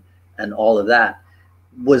school and all of that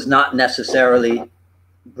was not necessarily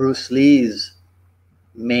Bruce Lee's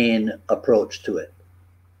main approach to it.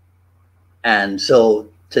 And so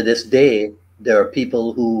to this day, there are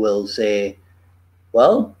people who will say,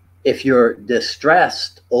 well, if you're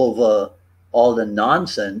distressed over all the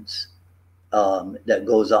nonsense that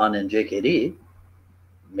goes on in JKD,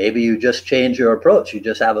 maybe you just change your approach. You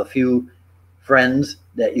just have a few friends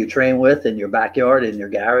that you train with in your backyard, in your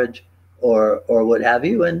garage, or what have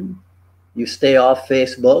you, and you stay off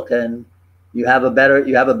Facebook and you have a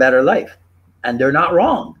better life. And they're not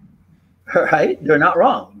wrong, right? They're not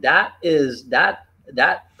wrong. That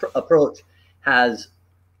approach has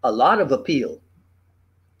a lot of appeal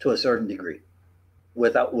to a certain degree,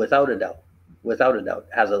 without a doubt,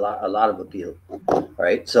 has a lot of appeal,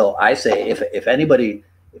 right? So I say if anybody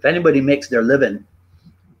makes their living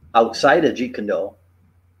outside of Jeet Kune Do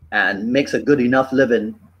and makes a good enough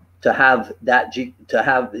living to have that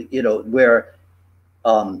where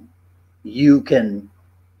you can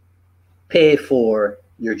pay for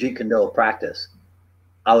your Jeet Kune Do practice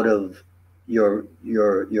out of your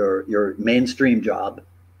mainstream job,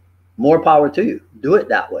 more power to you. Do it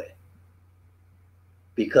that way.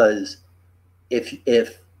 Because if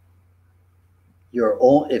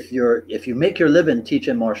you make your living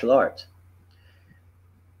teaching martial arts,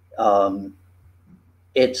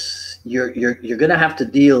 it's you're going to have to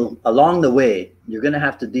deal along the way. You're going to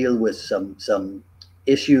have to deal with some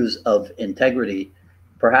issues of integrity,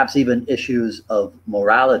 perhaps even issues of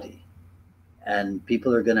morality, and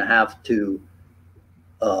people are going to have to.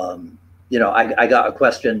 I got a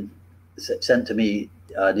question sent to me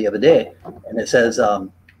the other day, and it says,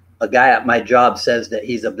 a guy at my job says that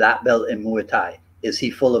he's a black belt in Muay Thai. Is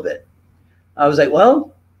he full of it? I was like,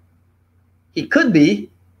 well, he could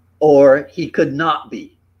be, or he could not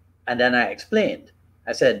be. And then I explained.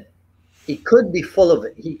 I said, he could be full of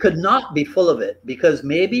it. He could not be full of it because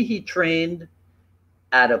maybe he trained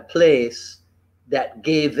at a place that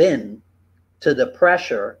gave in to the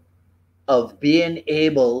pressure of being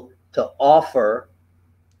able to offer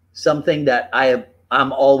something that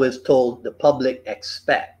I'm always told the public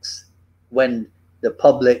expects when the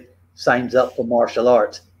public signs up for martial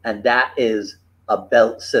arts, and that is a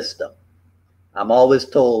belt system. I'm always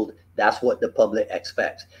told that's what the public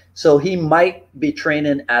expects. So he might be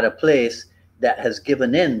training at a place that has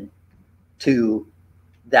given in to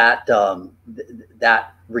that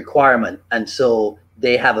that requirement, and so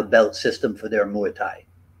they have a belt system for their Muay Thai.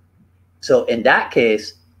 So in that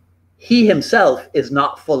case, he himself is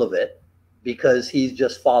not full of it because he's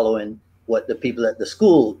just following what the people at the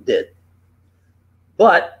school did.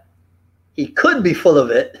 But he could be full of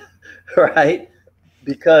it, right?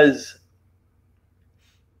 Because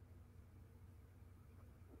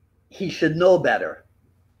he should know better,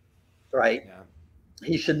 right? Yeah.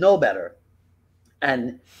 He should know better.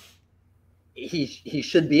 And he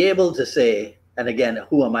should be able to say, and again,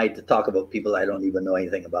 who am I to talk about people I don't even know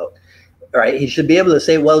anything about? Right? He should be able to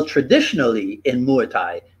say, well, traditionally in Muay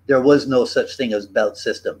Thai, there was no such thing as belt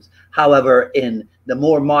systems. However, in the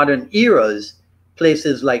more modern eras,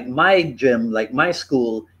 places like my gym, like my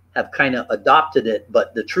school, have kind of adopted it.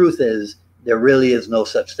 But the truth is, there really is no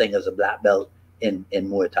such thing as a black belt in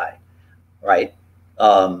Muay Thai, right?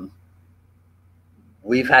 Um,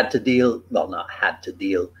 we've had to deal, well, not had to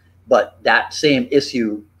deal, but that same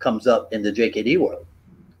issue comes up in the JKD world.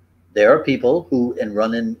 There are people who, in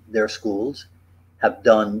running their schools, have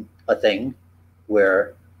done a thing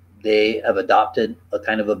where they have adopted a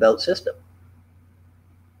kind of a belt system.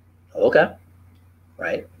 Okay,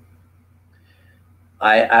 right.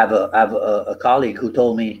 I have a colleague who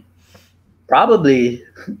told me probably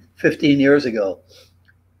 15 years ago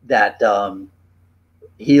that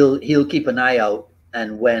he'll keep an eye out,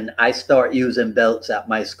 and when I start using belts at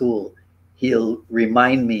my school, he'll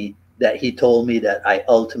remind me that he told me that I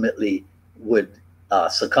ultimately would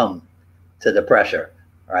succumb to the pressure.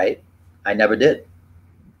 Right? I never did.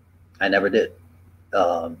 I never did.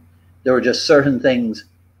 Um, there were just certain things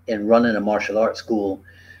in running a martial arts school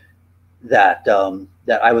that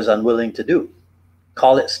I was unwilling to do.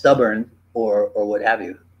 Call it stubborn or what have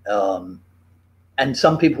you. And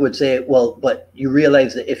some people would say, well, but you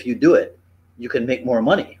realize that if you do it, you can make more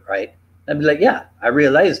money, right? I'd be like, yeah, I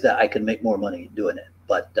realize that I can make more money doing it,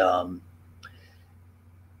 but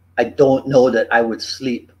I don't know that I would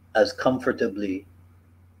sleep as comfortably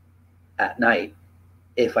at night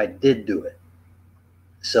if I did do it.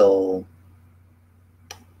 So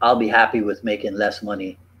I'll be happy with making less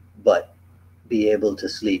money, but be able to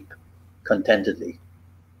sleep contentedly,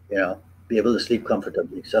 you know, be able to sleep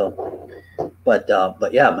comfortably. So, but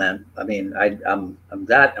yeah, man. I mean, I'm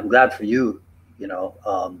glad for you, you know,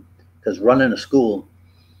 because running a school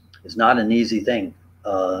is not an easy thing,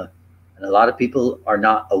 and a lot of people are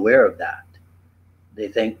not aware of that. They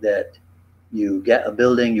think that you get a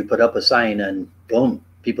building, you put up a sign, and boom,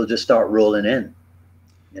 people just start rolling in,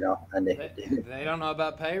 you know, and They don't know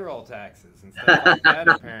about payroll taxes and stuff like that.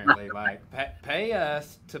 Apparently, like pay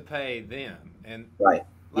us to pay them, and right,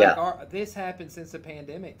 like yeah, this happened since the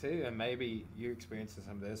pandemic too, and maybe you're experiencing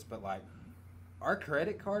some of this, but like our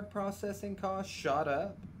credit card processing costs shot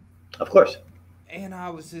up, of course, and I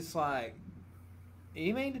was just like,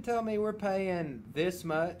 you mean to tell me we're paying this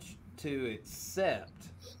much to accept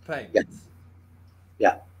yeah, payments?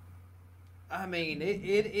 yeah, I mean,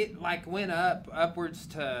 it like went up upwards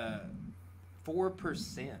to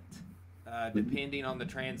 4%, mhm, depending on the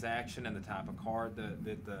transaction and the type of card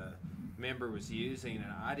that the member was using.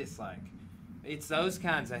 And I just like, it's those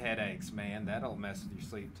kinds of headaches, man. That'll mess with your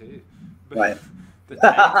sleep too. But right. the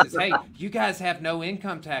taxes, hey, you guys have no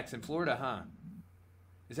income tax in Florida, huh?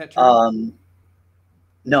 Is that true? um,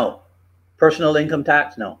 no, personal income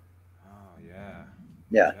tax, no, Oh yeah,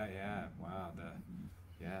 yeah, yeah, yeah. Wow,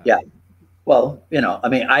 yeah, yeah. Well, you know, I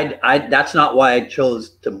mean, I that's not why I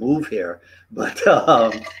chose to move here, but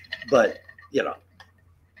but you know,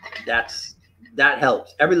 that's that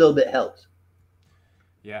helps. Every little bit helps.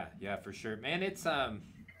 yeah, yeah, for sure, man. It's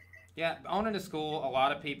Yeah, owning a school, a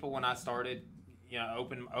lot of people when I started,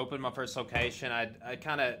 opened my first location. I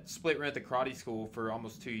kind of split rent the karate school for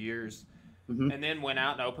almost 2 years, Hmm. and then went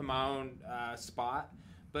out and opened my own spot.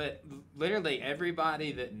 But literally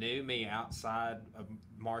everybody that knew me outside of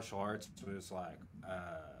martial arts was like,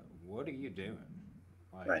 "What are you doing?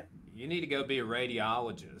 Like, Right. you need to go be a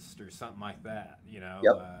radiologist or something like that.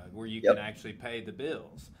 Yep. Where you can Yep. actually pay the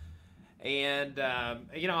bills." And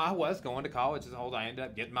I was going to college as a whole. I ended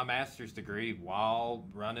up getting my master's degree while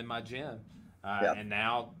running my gym, Yeah. and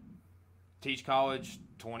now teach college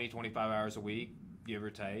 20, 25 hours a week, give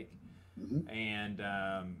or take. Hmm. And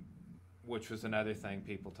which was another thing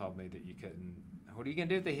people told me that you couldn't. What are you gonna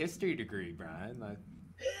do with a history degree, Brian? Like,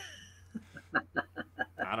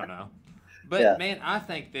 I don't know. But Yeah. man, I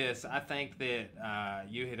think this. I think that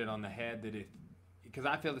you hit it on the head. That if, because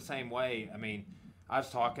I feel the same way. I mean, I was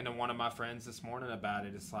talking to one of my friends this morning about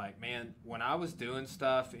it. It's like, man, when I was doing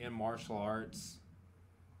stuff in martial arts,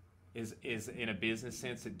 is in a business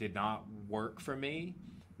sense, it did not work for me.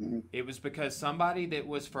 Hmm. It was because somebody that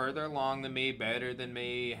was further along than me, better than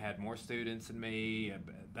me, had more students than me,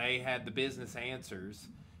 they had the business answers.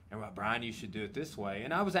 And well, Brian, you should do it this way.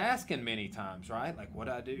 And I was asking many times, right? Like, what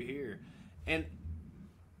do I do here? And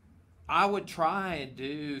I would try and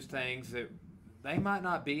do things that they might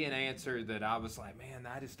not be an answer that I was like, man,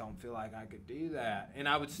 I just don't feel like I could do that. And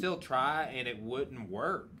I would still try and it wouldn't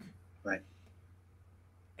work. Right.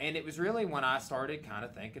 And it was really when I started kind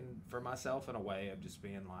of thinking for myself in a way of just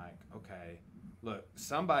being like, okay, look,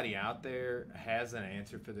 somebody out there has an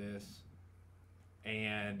answer for this,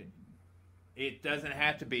 and it doesn't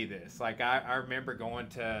have to be this. Like I remember going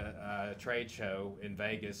to a trade show in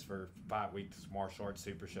Vegas for 5 weeks, martial arts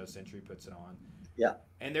super show. Century puts it on. Yeah.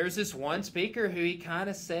 And there's this one speaker who he kind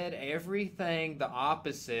of said everything the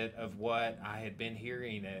opposite of what I had been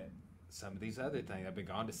hearing at some of these other things. I've been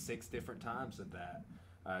gone to 6 different times at that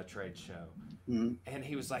trade show. Mm-hmm. And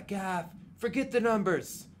he was like, "Yeah, forget the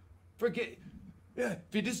numbers. Yeah,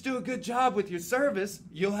 if you just do a good job with your service,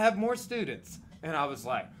 you'll have more students." And I was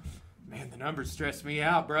like, man, the numbers stress me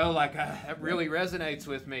out, bro. Like, that really resonates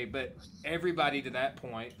with me. But everybody to that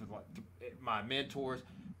point, my mentors,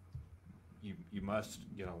 you must,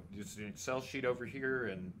 just an Excel sheet over here,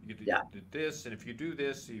 and you do this, and if you do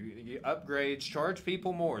this, you upgrades, charge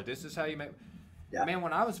people more. This is how you make. Yeah. Man,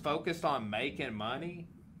 when I was focused on making money,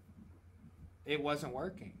 it wasn't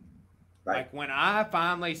working. Right. Like when I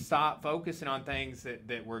finally stopped focusing on things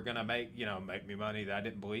that were gonna make me money that I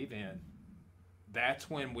didn't believe in, that's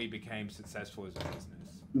when we became successful as a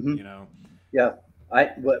business. Mm-hmm. Yeah.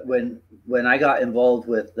 When I got involved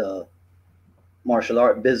with the martial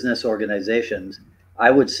art business organizations,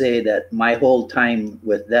 I would say that my whole time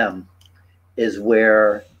with them is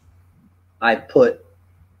where I put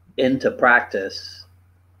into practice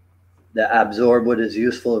the absorb what is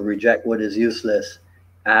useful, reject what is useless,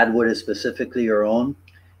 add what is specifically your own.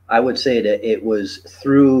 I would say that it was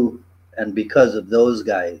through and because of those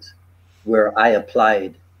guys where I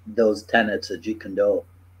applied those tenets of Jeet Kune Do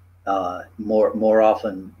more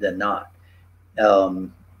often than not.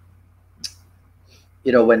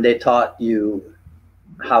 When they taught you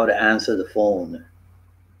how to answer the phone,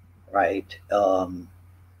 right?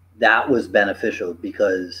 That was beneficial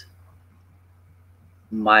because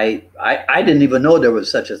I didn't even know there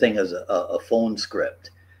was such a thing as a phone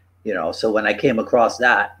script, So when I came across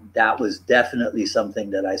that was definitely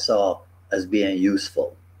something that I saw as being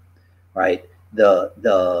useful, right?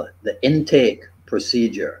 The intake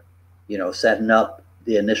procedure, setting up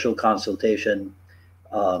the initial consultation,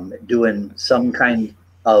 doing some kind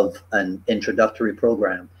of an introductory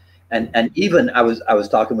program, and even I was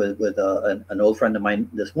talking with an old friend of mine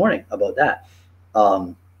this morning about that.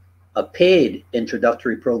 A paid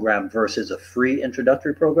introductory program versus a free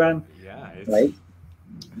introductory program. Yeah, right.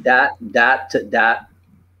 That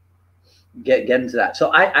get into that.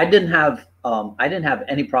 So I didn't have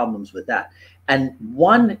any problems with that. And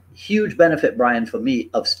one huge benefit, Brian, for me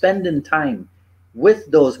of spending time with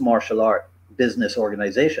those martial art business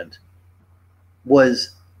organizations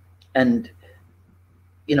was, and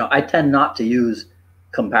I tend not to use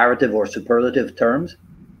comparative or superlative terms,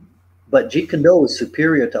 but Jeet Kune Do is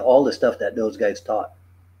superior to all the stuff that those guys taught.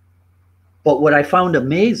 But what I found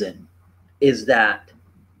amazing is that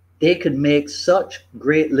they could make such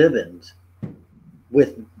great livings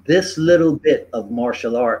with this little bit of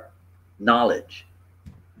martial art knowledge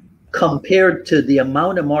compared to the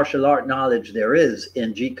amount of martial art knowledge there is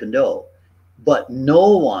in Jeet Kune Do. But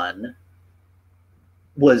no one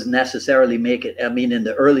was necessarily making, in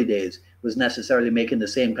the early days, was necessarily making the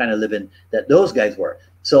same kind of living that those guys were.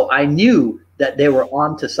 So I knew that they were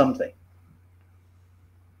onto something.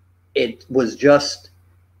 It was just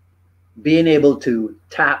being able to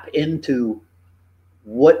tap into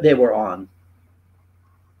what they were on,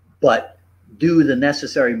 but do the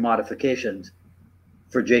necessary modifications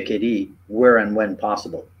for JKD where and when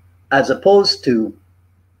possible, as opposed to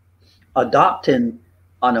adopting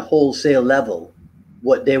on a wholesale level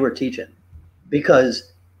what they were teaching.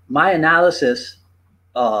 Because my analysis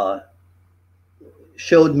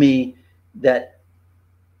showed me that,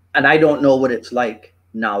 and I don't know what it's like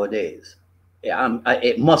nowadays.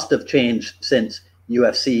 It must have changed since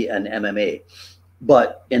UFC and MMA.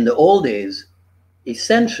 But in the old days,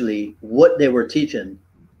 essentially what they were teaching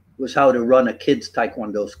was how to run a kids'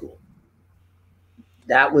 taekwondo school.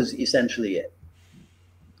 That was essentially it.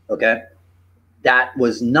 Okay? That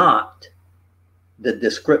was not the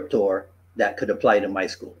descriptor that could apply to my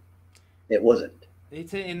school. It wasn't.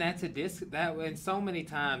 And so many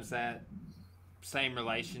times that same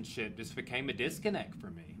relationship just became a disconnect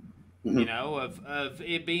for me. Mm-hmm. Of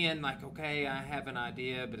it being like, okay, I have an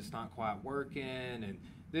idea, but it's not quite working, and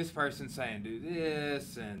this person's saying do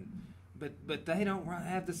this, but they don't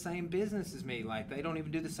have the same business as me. Like they don't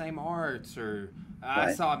even do the same arts. Or right.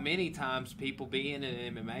 I saw many times people be in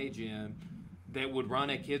an MMA gym that would run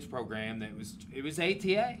a kids program that was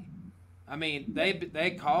ATA. I mean,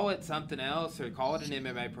 they call it something else or call it an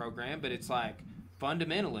MMA program, but it's like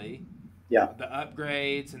fundamentally, the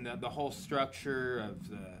upgrades and the whole structure of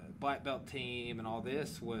the black belt team and all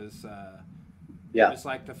this was it was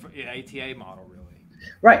like the ATA model, really.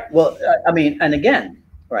 Right. Well, I mean, and again,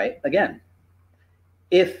 right? Again,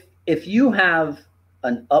 if you have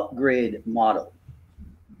an upgrade model,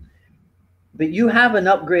 but you have an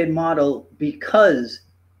upgrade model because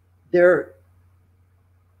there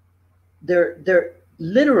there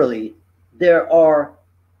literally there are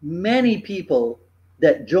many people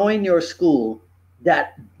that join your school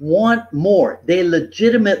that want more. They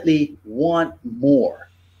legitimately want more.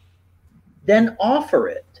 Then offer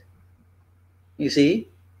it. You see?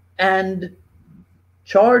 And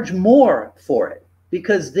charge more for it,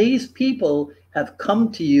 because these people have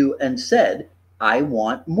come to you and said, I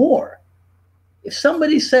want more. If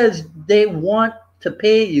somebody says they want to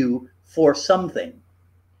pay you for something,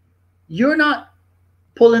 you're not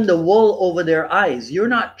pulling the wool over their eyes. You're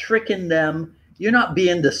not tricking them. You're not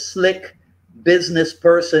being the slick business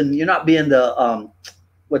person. You're not being the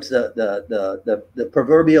what's the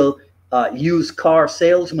proverbial used car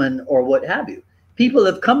salesman or what have you. People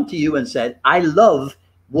have come to you and said, I love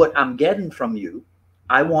what I'm getting from you.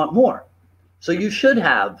 I want more. So you should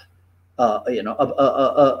have,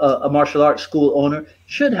 a martial arts school owner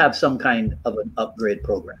should have some kind of an upgrade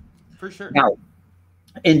program. For sure. Now,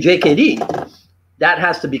 in JKD, that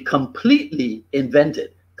has to be completely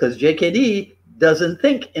invented, because JKD doesn't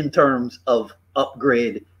think in terms of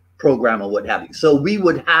upgrade program or what have you. So we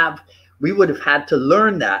would have had to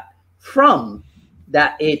learn that from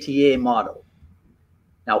that ATA model.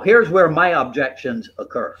 Now, here's where my objections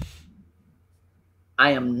occur.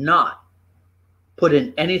 I am not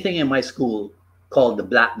putting anything in my school called the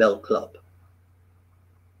Black Belt Club.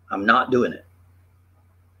 I'm not doing it.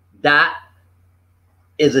 That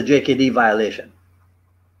is a JKD violation.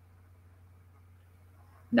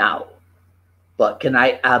 Now, but can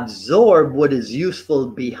I absorb what is useful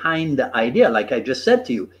behind the idea? Like I just said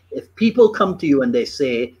to you, if people come to you and they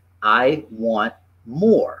say, I want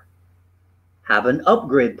more, have an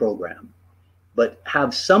upgrade program, but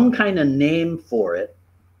have some kind of name for it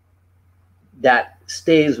that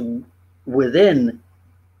stays within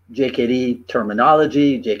JKD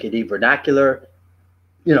terminology, JKD vernacular,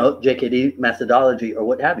 JKD methodology or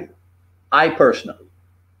what have you. I personally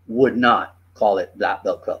would not call it Black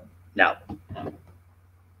Belt Club. Now,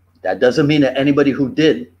 that doesn't mean that anybody who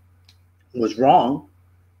did was wrong.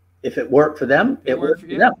 If it worked for them, it worked for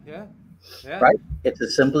them. Yeah. Right? It's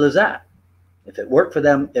as simple as that. If it worked for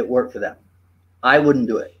them, it worked for them. I wouldn't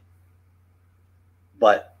do it.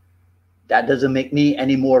 But that doesn't make me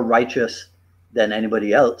any more righteous than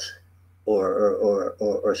anybody else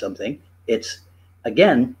or something. It's,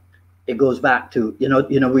 again, it goes back to,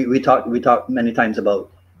 we talked many times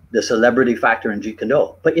about the celebrity factor in Jeet Kune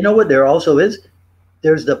Do. But you know what there also is?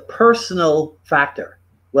 There's the personal factor.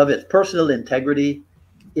 Whether it's personal integrity,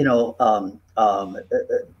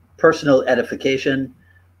 personal edification,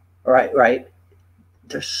 right?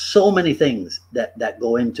 There's so many things that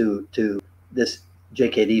go into this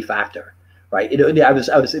JKD factor, right? I was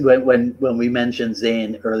when we mentioned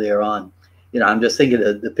Zane earlier on, I'm just thinking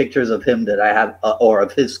of the pictures of him that I have, or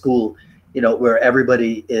of his school, where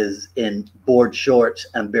everybody is in board shorts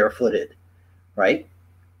and barefooted, right?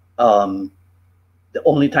 The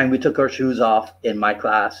only time we took our shoes off in my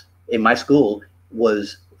class, in my school,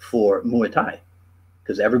 was for Muay Thai,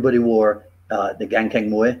 because everybody wore the Gankeng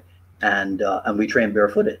Muay, and we trained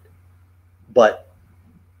barefooted. But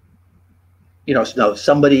so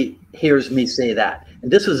somebody hears me say that, and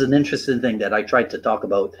this was an interesting thing that I tried to talk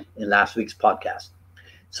about in last week's podcast.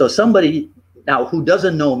 So somebody now who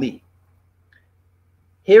doesn't know me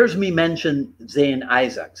hears me mention Zane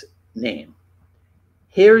Isaac's name,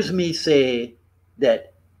 hears me say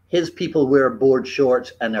that his people wear board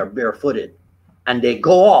shorts and are barefooted, and they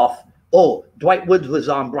go off, oh, Dwight Woods was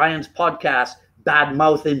on Brian's podcast bad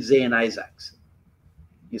mouthing Zane Isaacs.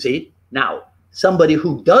 You see? Now, somebody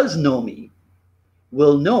who does know me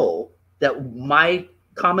will know that my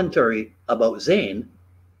commentary about Zane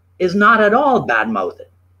is not at all bad mouthing.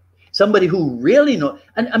 Somebody who really knows,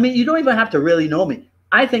 and I mean, you don't even have to really know me.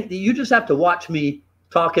 I think that you just have to watch me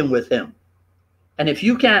talking with him. And if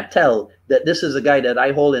you can't tell that this is a guy that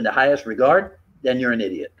I hold in the highest regard, then you're an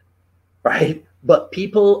idiot, right? But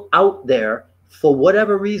people out there, for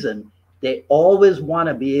whatever reason, they always want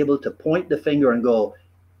to be able to point the finger and go,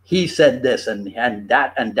 he said this and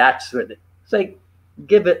that, and that's it. It's like,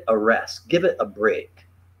 give it a rest, give it a break,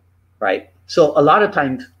 right? So a lot of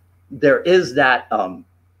times there is that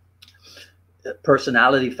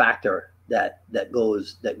personality factor that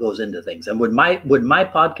goes into things. And with my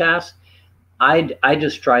podcast, I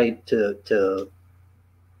just try to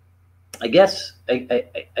I guess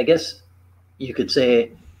you could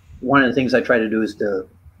say one of the things I try to do is to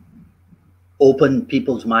open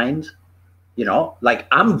people's minds, You know, like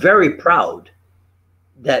I'm very proud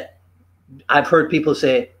that I've heard people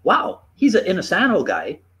say, wow, he's an Inosanto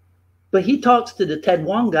guy, but he talks to the Ted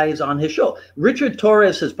Wong guys on his show. Richard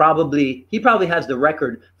Torres probably has the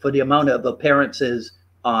record for the amount of appearances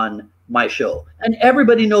on my show. And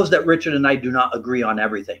everybody knows that Richard and I do not agree on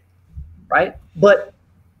everything, right? But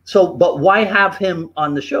why have him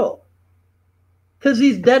on the show? Because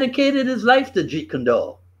he's dedicated his life to Jeet Kune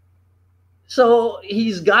Do. So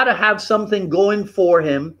he's got to have something going for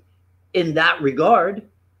him in that regard.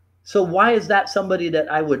 So why is that somebody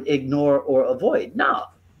that I would ignore or avoid? No,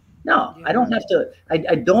 yeah. I don't have to.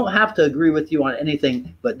 I don't have to agree with you on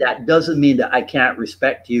anything, but that doesn't mean that I can't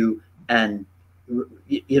respect you and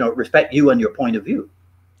respect you and your point of view.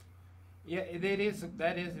 Yeah, that is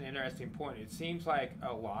an interesting point. It seems like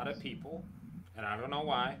a lot of people, and I don't know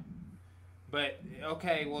why, but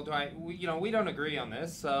okay, well, we don't agree on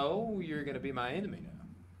this, so you're going to be my enemy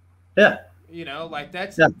now. Yeah. Like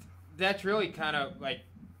that's really kind of like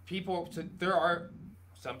people. So there are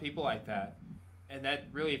some people like that, and that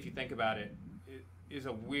really, if you think about it, is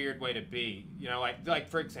a weird way to be. Like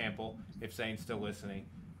for example, if Zane's still listening,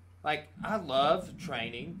 like I love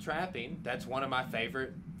trapping. That's one of my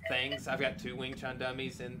favorite things. I've got 2 Wing Chun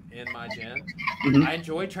dummies in my gym. Mm-hmm. I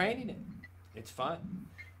enjoy training it. It's fun.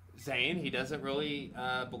 Zane, he doesn't really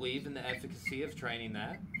believe in the efficacy of training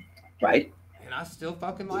that. Right. And I still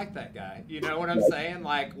fucking like that guy. You know what I'm saying?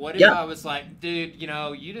 Like, what if I was like, dude,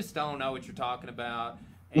 you just don't know what you're talking about,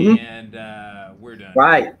 and we're done.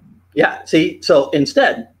 Right. Yeah. See, so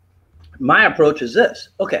instead, my approach is this.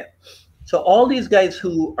 Okay. So all these guys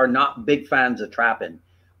who are not big fans of trapping,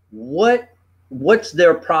 what's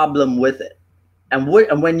their problem with it? And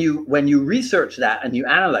when you research that and you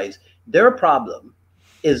analyze, their problem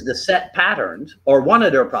is the set patterns, or one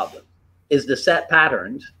of their problems is the set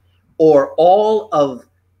patterns, or all of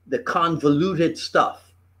the convoluted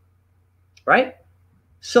stuff, right?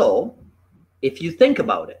 So if you think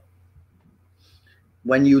about it,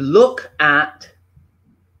 when you look at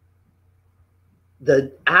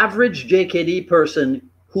the average JKD person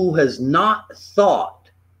who has not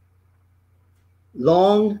thought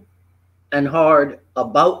long and hard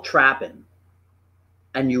about trapping,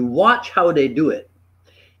 and you watch how they do it,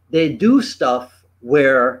 they do stuff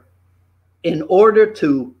where in order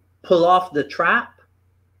to pull off the trap,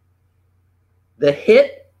 the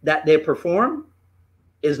hit that they perform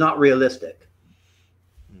is not realistic.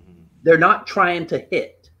 Mm-hmm. They're not trying to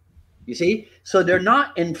hit, you see? So they're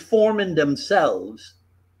not informing themselves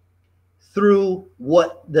through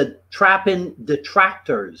what the trapping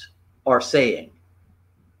detractors are saying.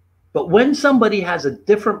 But when somebody has a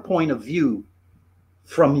different point of view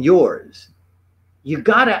from yours, you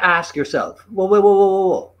got to ask yourself,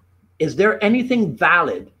 whoa. Is there anything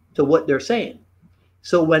valid to what they're saying?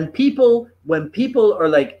 So when people are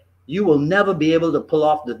like, you will never be able to pull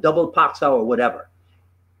off the double pak sao or whatever,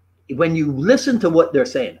 when you listen to what they're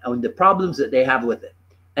saying and the problems that they have with it,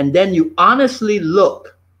 and then you honestly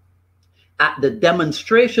look at the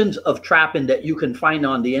demonstrations of trapping that you can find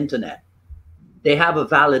on the internet, they have a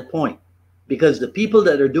valid point, because the people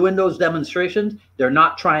that are doing those demonstrations, they're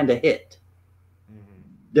not trying to hit.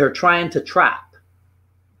 They're trying to trap.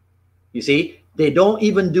 You see, they don't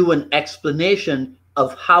even do an explanation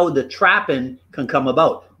of how the trapping can come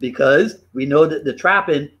about, because we know that the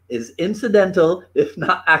trapping is incidental, if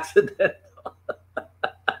not accidental.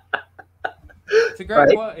 It's a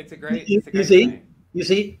great point. It's a great thing. You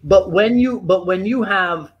see, but when you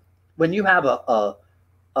have a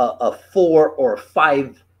 4 or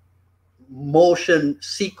 5 motion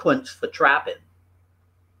sequence for trapping,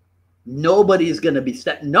 nobody's going to be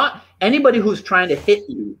not anybody who's trying to hit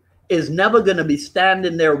you is never going to be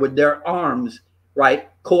standing there with their arms, right,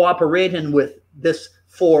 cooperating with this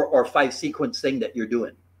 4 or 5 sequence thing that you're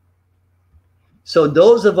doing. So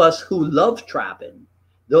those of us who love trapping,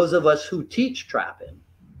 those of us who teach trapping,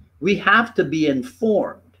 we have to be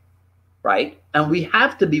informed, right? And we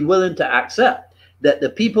have to be willing to accept that the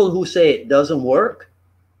people who say it doesn't work,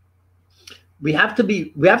 we have to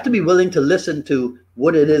be willing to listen to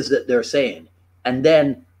what it is that they're saying, and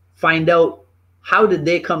then find out how did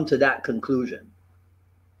they come to that conclusion.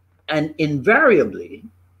 And invariably,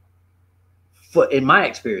 in my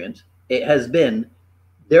experience, it has been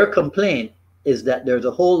their complaint is that there's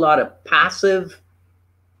a whole lot of passive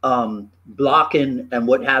blocking and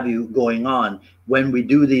what have you going on when we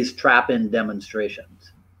do these trap-in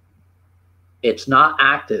demonstrations. It's not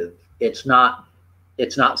active. It's not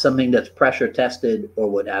something that's pressure tested or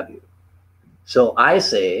what have you. So I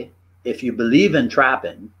say, if you believe in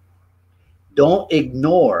trapping, don't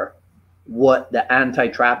ignore what the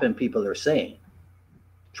anti-trapping people are saying.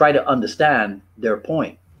 try to understand their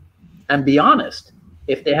point and be honest.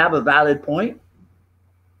 If they have a valid point,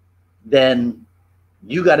 then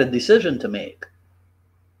you got a decision to make.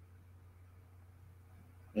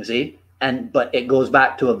 You see? But it goes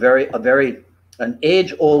back to an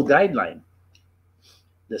age-old guideline.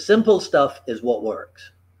 The simple stuff is what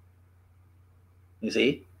works. You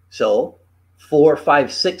see? So 4,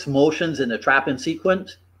 5, 6 motions in a trapping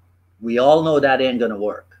sequence, we all know that ain't gonna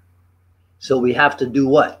work. So we have to do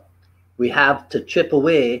what? We have to chip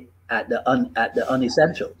away at the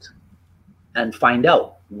unessentials and find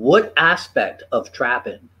out what aspect of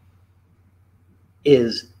trapping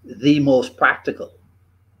is the most practical.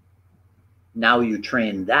 Now you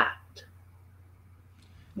train that.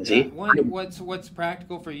 You see? What's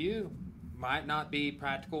practical for you might not be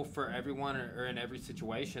practical for everyone or in every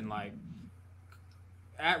situation. Like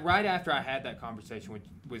right after I had that conversation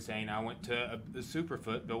with Zane, I went to a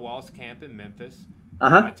Superfoot, Bill Wallace camp in Memphis.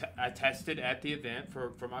 I tested at the event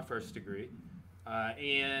for my first degree,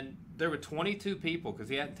 and there were 22 people because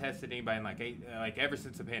he hadn't tested anybody in like ever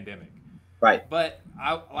since the pandemic. Right. But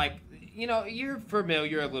you're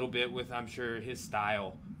familiar a little bit with, I'm sure, his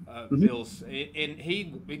style, Bill's, and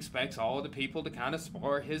he expects all of the people to kind of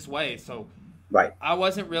spar his way. So right. I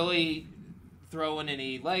wasn't really throwing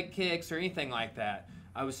any leg kicks or anything like that.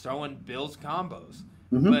 I was throwing Bill's combos.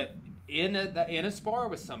 But in a spar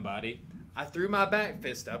with somebody, I threw my back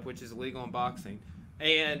fist up, which is illegal in boxing,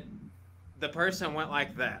 and the person went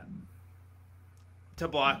like that to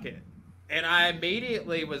block it. And I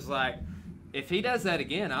immediately was like, if he does that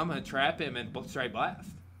again, I'm going to trap him and straight blast.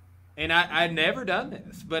 And I'd never done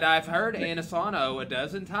this, but I've heard Anassano a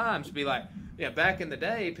dozen times be like, yeah, back in the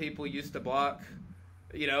day, people used to block,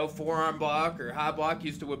 forearm block or high block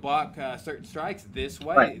used to block certain strikes this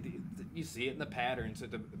way. Right. You see it in the patterns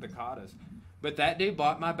of the katas. But that dude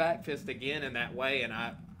blocked my back fist again in that way, and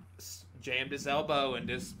I jammed his elbow and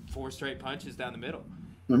just 4 straight punches down the middle.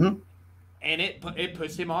 And it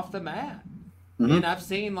pushed him off the mat. And I've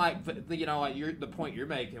seen the point you're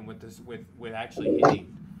making with this with actually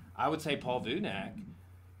hitting. I would say Paul Vunak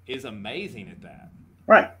is amazing at that.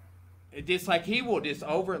 Right. It just like he will just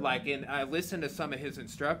and I listened to some of his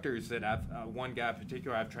instructors that one guy in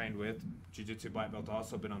particular I've trained with, Jiu-Jitsu black belt,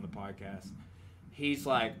 also been on the podcast. He's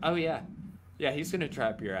like, oh yeah, he's gonna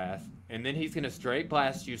trap your ass, and then he's gonna straight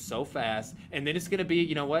blast you so fast, and then it's gonna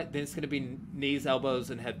be, then it's gonna be knees, elbows,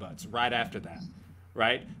 and headbutts right after that.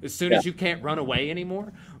 Right? As soon as you can't run away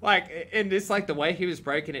anymore. And it's like the way he was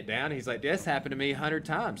breaking it down, he's like, this happened to me 100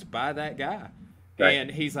 times by that guy. Right. And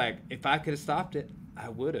he's like, if I could have stopped it, I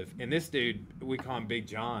would have. And this dude, we call him Big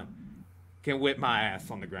John, can whip my ass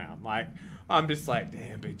on the ground. Like, I'm just like,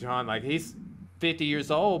 damn, Big John. Like, he's 50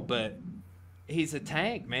 years old, but he's a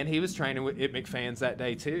tank, man. He was training at McFadden's that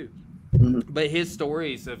day, too. But his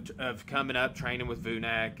stories of coming up, training with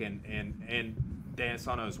Vunak and Dan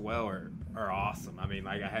Sano as well are awesome. I mean,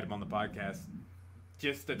 like I had him on the podcast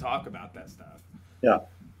just to talk about that stuff. Yeah.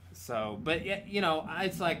 So, but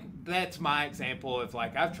it's like that's my example of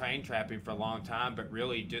like I've trained trapping for a long time, but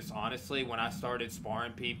really just honestly when I started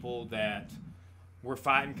sparring people that were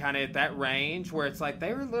fighting kind of at that range where it's like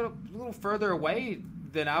they were a little further away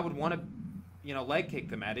than I would want to, leg kick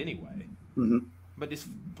them at anyway. But just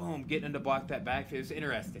boom, getting them to block that back, it was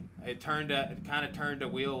interesting. It turned a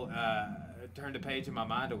page in my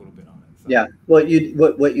mind a little bit on it. So. Yeah. What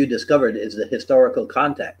you discovered is the historical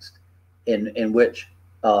context in which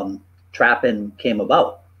trapping came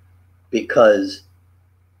about, because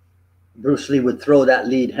Bruce Lee would throw that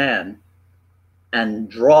lead hand and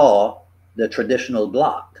draw the traditional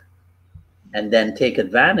block and then take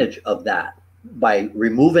advantage of that by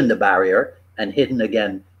removing the barrier and hitting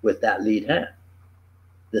again with that lead hand.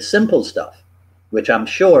 The simple stuff, which I'm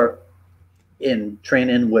sure in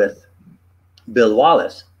training with Bill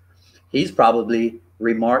Wallace, he's probably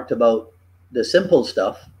remarked about the simple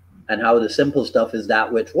stuff and how the simple stuff is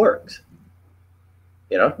that which works.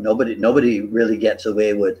 Nobody really gets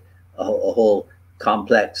away with a whole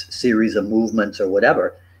complex series of movements or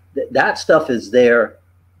whatever. That stuff is there,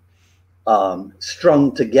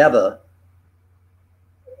 strung together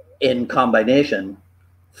in combination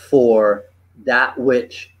for that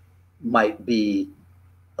which might be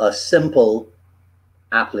a simple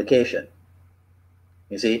application.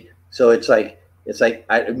 You see, so it's like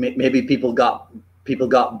maybe people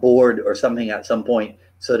got bored or something at some point,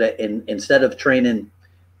 so that instead of training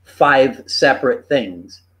 5 separate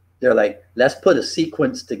things, they're like, let's put a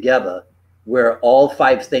sequence together where all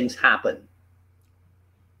 5 things happen.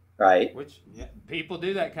 Right? Which people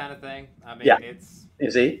do that kind of thing. I mean, it's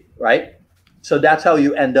you see, right? So that's how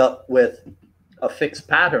you end up with a fixed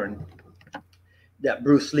pattern that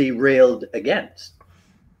Bruce Lee railed against.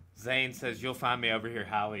 Zane says you'll find me over here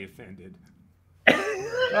highly offended.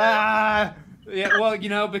 Ah, yeah.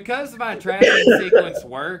 Well, because my tracking sequence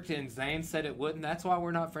worked and Zane said it wouldn't, that's why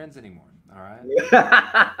we're not friends anymore. All right.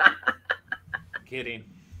 Kidding.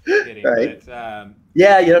 Right. But,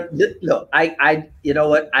 Yeah, look, I, you know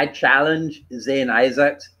what? I challenge Zane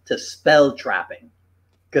Isaacs to spell trapping,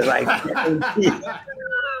 because I guarantee,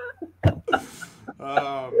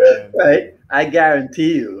 oh man. right? I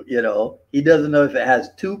guarantee he doesn't know if it has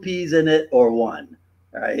two P's in it or one,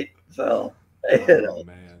 right? So, Oh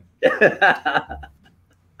man.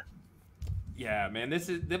 Yeah, man.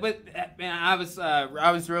 But man, I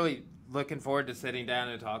was really looking forward to sitting down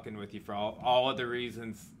and talking with you for all of the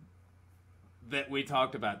reasons that we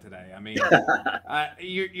talked about today. I mean,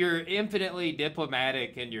 you're infinitely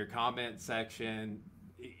diplomatic in your comment section.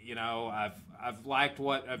 I've liked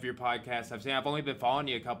what of your podcasts I've seen. I've only been following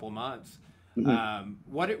you a couple months. Mhm.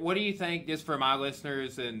 What do you think, just for my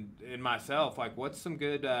listeners and myself, like what's some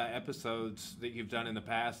good episodes that you've done in the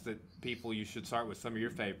past that you should start with some of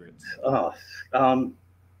your favorites? Oh,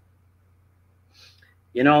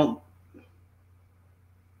 you know,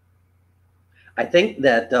 I think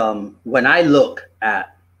that when I look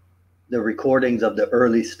at the recordings of the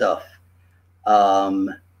early stuff,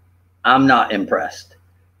 I'm not impressed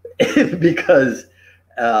because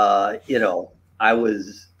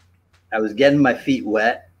I was getting my feet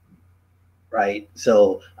wet, right?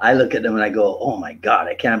 So I look at them and I go, "Oh my God,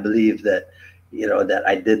 I can't believe that that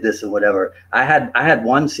I did this and whatever." I had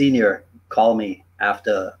one senior call me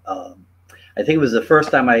after I think it was the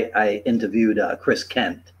first time I interviewed Chris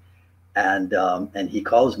Kent, and he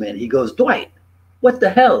calls me and he goes, "Dwight, what the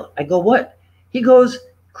hell?" I go, "What?" He goes,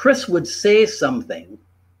 "Chris would say something,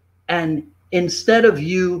 and instead of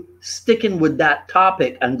you sticking with that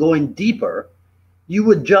topic and going deeper, you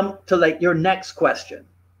would jump to like your next question,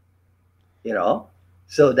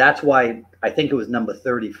 So that's why I think it was number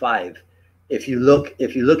 35. If you look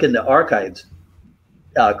in the archives,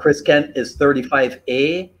 Chris Kent is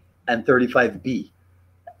 35A and 35B.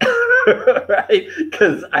 Right?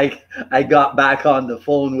 Because I got back on the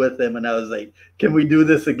phone with him and I was like, "Can we do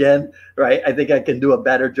this again?" Right? I think I can do a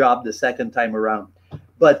better job the second time around.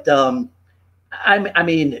 But I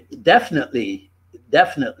mean, definitely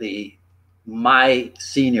my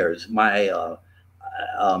seniors, my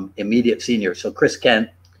immediate seniors. So Chris Kent,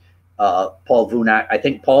 Paul Vunak. I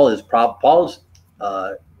think Paul's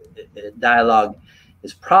dialogue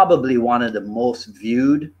is probably one of the most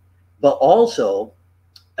viewed, but also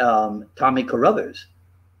Tommy Carruthers.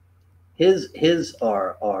 His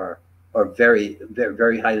are very, very,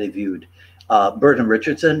 very highly viewed. Burton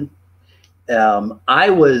Richardson. I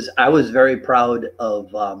was very proud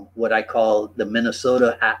of what I call the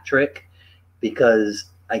Minnesota hat trick, because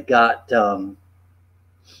I got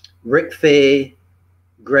Rick Fay,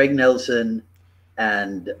 Greg Nelson,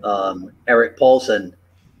 and Eric Paulson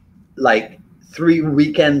like 3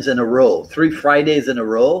 weekends in a row, 3 Fridays in a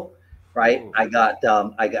row, right? Ooh. I got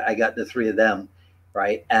the 3 of them,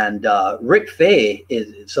 right? And Rick Fay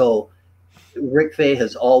Rick Fay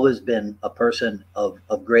has always been a person of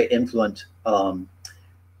great influence.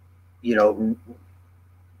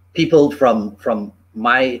 People from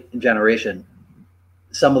my generation,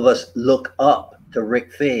 some of us look up to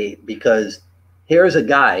Rick Fay because here's a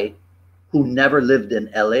guy who never lived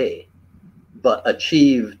in LA but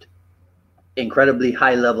achieved incredibly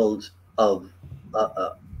high levels of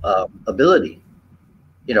ability.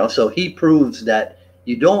 So he proves that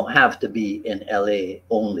you don't have to be in LA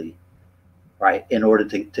only, right, in order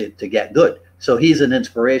to get good. So he's an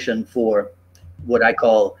inspiration for what I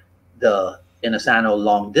call the Inasano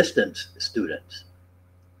long distance students,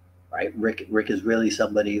 right? Rick is really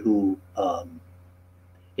somebody who, I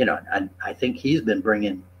think he's been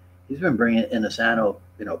bringing Inasano,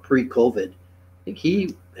 pre-COVID. I think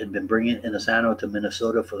he had been bringing Inasano to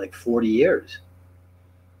Minnesota for like 40 years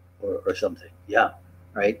or something. Yeah.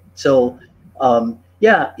 Right. So,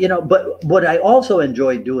 but what I also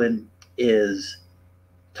enjoy doing is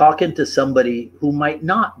talking to somebody who might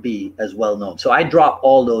not be as well known. So I drop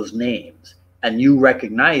all those names and you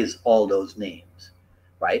recognize all those names,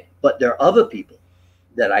 right? But there are other people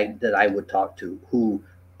that I would talk to who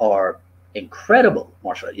are incredible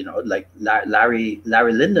martial, like Larry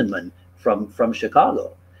Lindenman from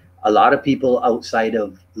Chicago. A lot of people outside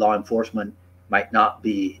of law enforcement might not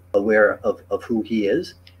be aware of who he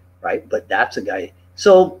is, right? But that's a guy.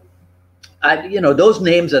 So those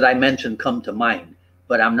names that I mentioned come to mind,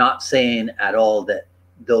 but I'm not saying at all that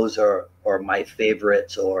those are my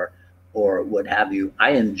favorites or what have you.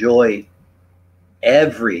 I enjoy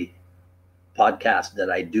every podcast that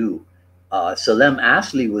I do, Salem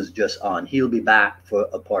Ashley was just on. He'll be back for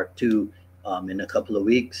a part two in a couple of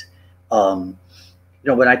weeks.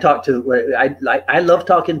 When I talk to, I love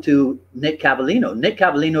talking to Nick Cavallino. Nick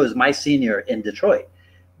Cavallino is my senior in Detroit,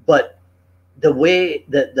 but the way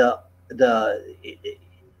that the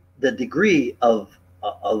degree of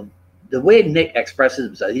the way Nick expresses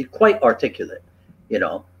himself, he's quite articulate,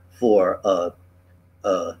 for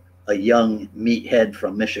a young meathead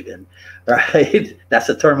from Michigan, right? That's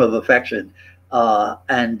a term of affection,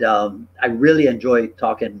 and I really enjoy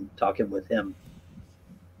talking with him.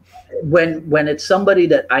 When it's somebody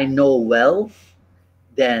that I know well,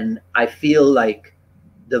 then I feel like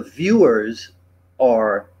the viewers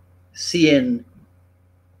are seeing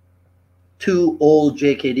two old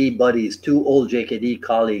JKD buddies, two old JKD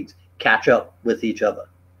colleagues catch up with each other.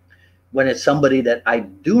 When it's somebody that I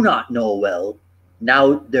do not know well,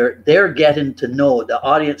 now they're getting to know, the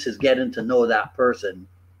audience is getting to know that person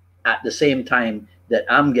at the same time that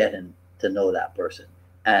I'm getting to know that person.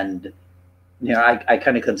 And I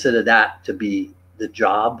kind of consider that to be the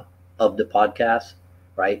job of the podcast,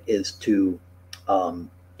 right? Is to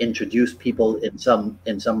introduce people in some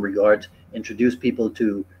regards, introduce people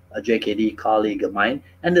to a JKD colleague of mine.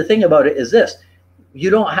 And the thing about it is this: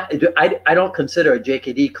 you don't have. I don't consider a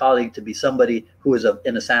JKD colleague to be somebody who is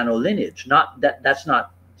in a Sano lineage. Not that. That's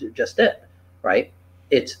not just it, right?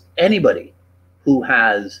 It's anybody who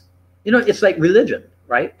has. It's like religion,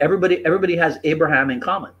 right? Everybody has Abraham in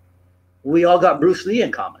common. We all got Bruce Lee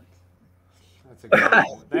in common.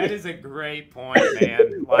 That is a great point,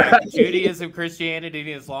 man. Like Judaism, Christianity, and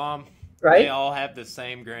Islam, right? They all have the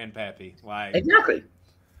same grandpappy. Like exactly,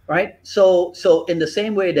 right? So in the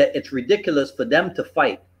same way that it's ridiculous for them to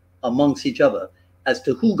fight amongst each other as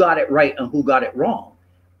to who got it right and who got it wrong,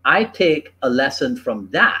 I take a lesson from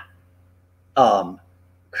that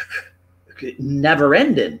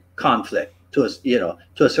never-ending conflict to a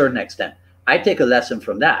certain extent. I take a lesson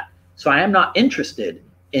from that. So I am not interested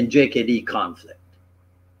in JKD conflict.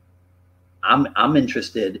 I'm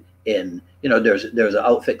interested in, there's an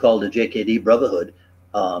outfit called the JKD Brotherhood.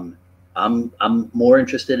 I'm more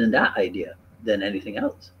interested in that idea than anything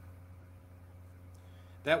else.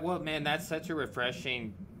 Man, that's such a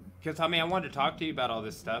refreshing, because I wanted to talk to you about all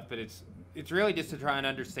this stuff, but it's really just to try and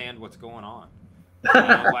understand what's going on.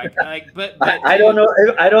 But I don't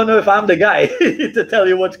know if I'm the guy to tell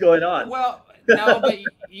you what's going on. Well, no, but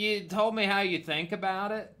you told me how you think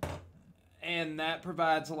about it, and that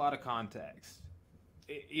provides a lot of context.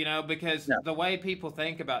 Because the way people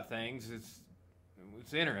think about things it's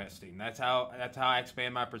interesting. That's how I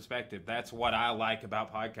expand my perspective. That's what I like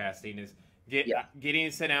about podcasting is getting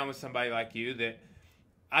to sit down with somebody like you that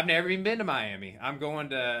I've never even been to Miami. I'm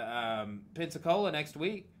going to Pensacola next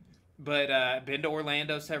week, but been to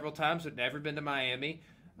Orlando several times, but never been to Miami.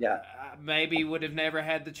 Yeah, maybe would have never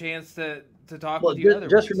had the chance to talk with you.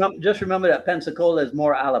 Just remember that Pensacola is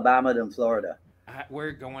more Alabama than Florida.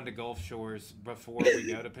 We're going to Gulf Shores before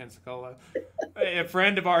we go to Pensacola. A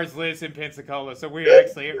friend of ours lives in Pensacola, so we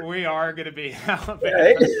are going to be out there.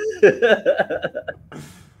 Right?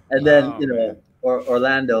 And then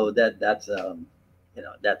Orlando. That's a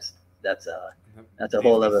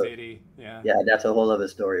whole other city. Yeah, that's a whole other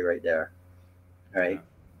story right there. All right, yeah.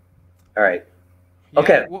 All right. Yeah,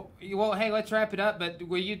 okay. Well, hey, let's wrap it up. But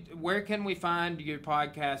where can we find your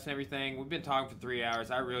podcast and everything? We've been talking for 3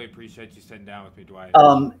 hours. I really appreciate you sitting down with me, Dwight.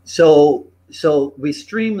 So we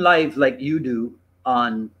stream live like you do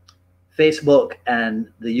on Facebook and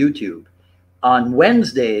the YouTube on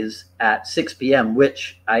Wednesdays at 6 p.m.,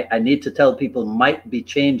 which I need to tell people might be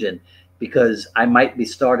changing because I might be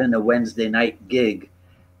starting a Wednesday night gig,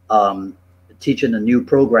 teaching a new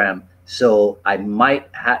program. So I might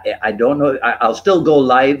I don't know. I'll still go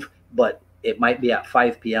live, but it might be at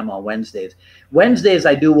 5 p.m. on Wednesdays. Wednesdays,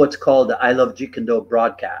 I do what's called the I Love Jeet Kune Do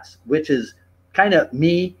broadcast, which is kind of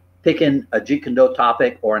me picking a Jeet Kune Do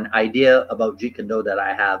topic or an idea about Jeet Kune Do that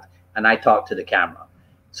I have, and I talk to the camera.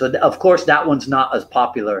 So, of course, that one's not as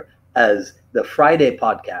popular as the Friday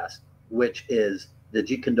podcast, which is the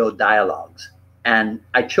Jeet Kune Do Dialogues. And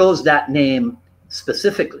I chose that name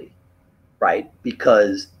specifically, right,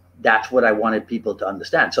 because that's what I wanted people to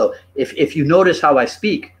understand. So if you notice how I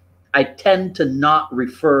speak, I tend to not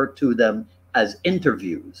refer to them as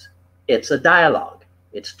interviews. It's a dialogue.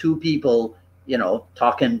 It's two people,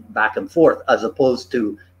 talking back and forth, as opposed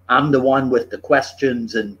to I'm the one with the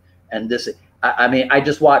questions and this. I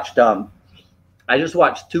just watched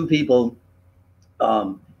two people.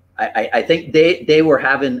 I think they were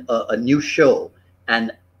having a new show,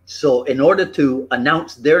 and so in order to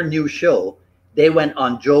announce their new show, they went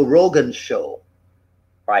on Joe Rogan's show,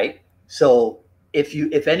 right? So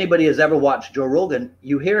if anybody has ever watched Joe Rogan,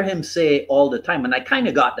 you hear him say all the time, and I kind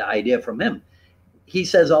of got the idea from him. He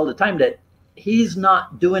says all the time that he's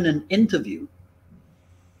not doing an interview.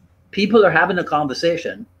 People are having a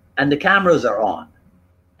conversation and the cameras are on.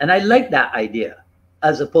 And I like that idea,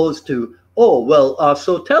 as opposed to, oh, well,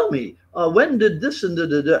 so tell me, when did this and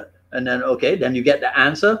da. And then, okay, then you get the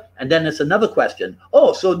answer. And then it's another question.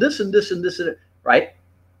 Oh, so this and this and this, right?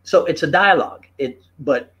 So it's a dialogue.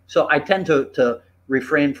 So I tend to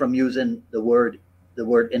refrain from using the word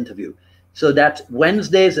interview. So that's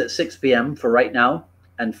Wednesdays at 6 p.m. for right now,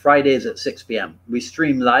 and Fridays at 6 p.m. We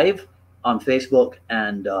stream live on Facebook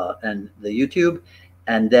and the YouTube.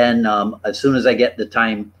 And then as soon as I get the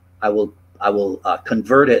time, I will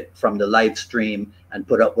convert it from the live stream and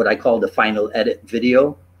put up what I call the final edit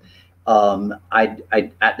video. I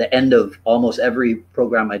at the end of almost every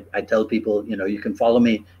program, I tell people, you can follow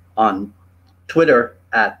me on Twitter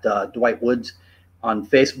at Dwight Woods, on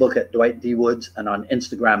Facebook at Dwight D. Woods, and on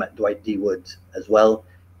Instagram at Dwight D. Woods as well.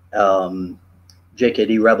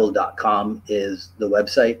 JKDRebel.com is the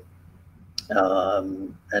website.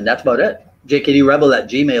 And that's about it.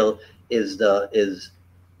 JKDRebel@gmail is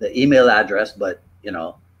the email address, but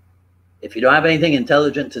if you don't have anything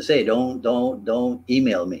intelligent to say, don't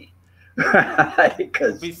email me.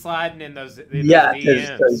 Because be sliding in those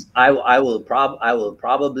because I will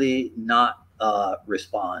probably not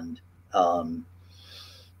respond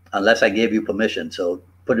unless I gave you permission. So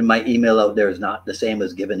putting my email out there is not the same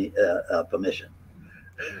as giving permission.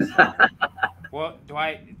 Well,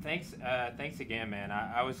 Dwight, thanks again, man.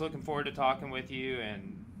 I was looking forward to talking with you,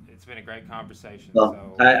 and it's been a great conversation.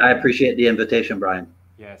 Well, so I appreciate the invitation, Brian.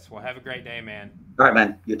 Yes. Well, have a great day, man. All right,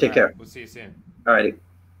 man. You take care. We'll see you soon. All righty.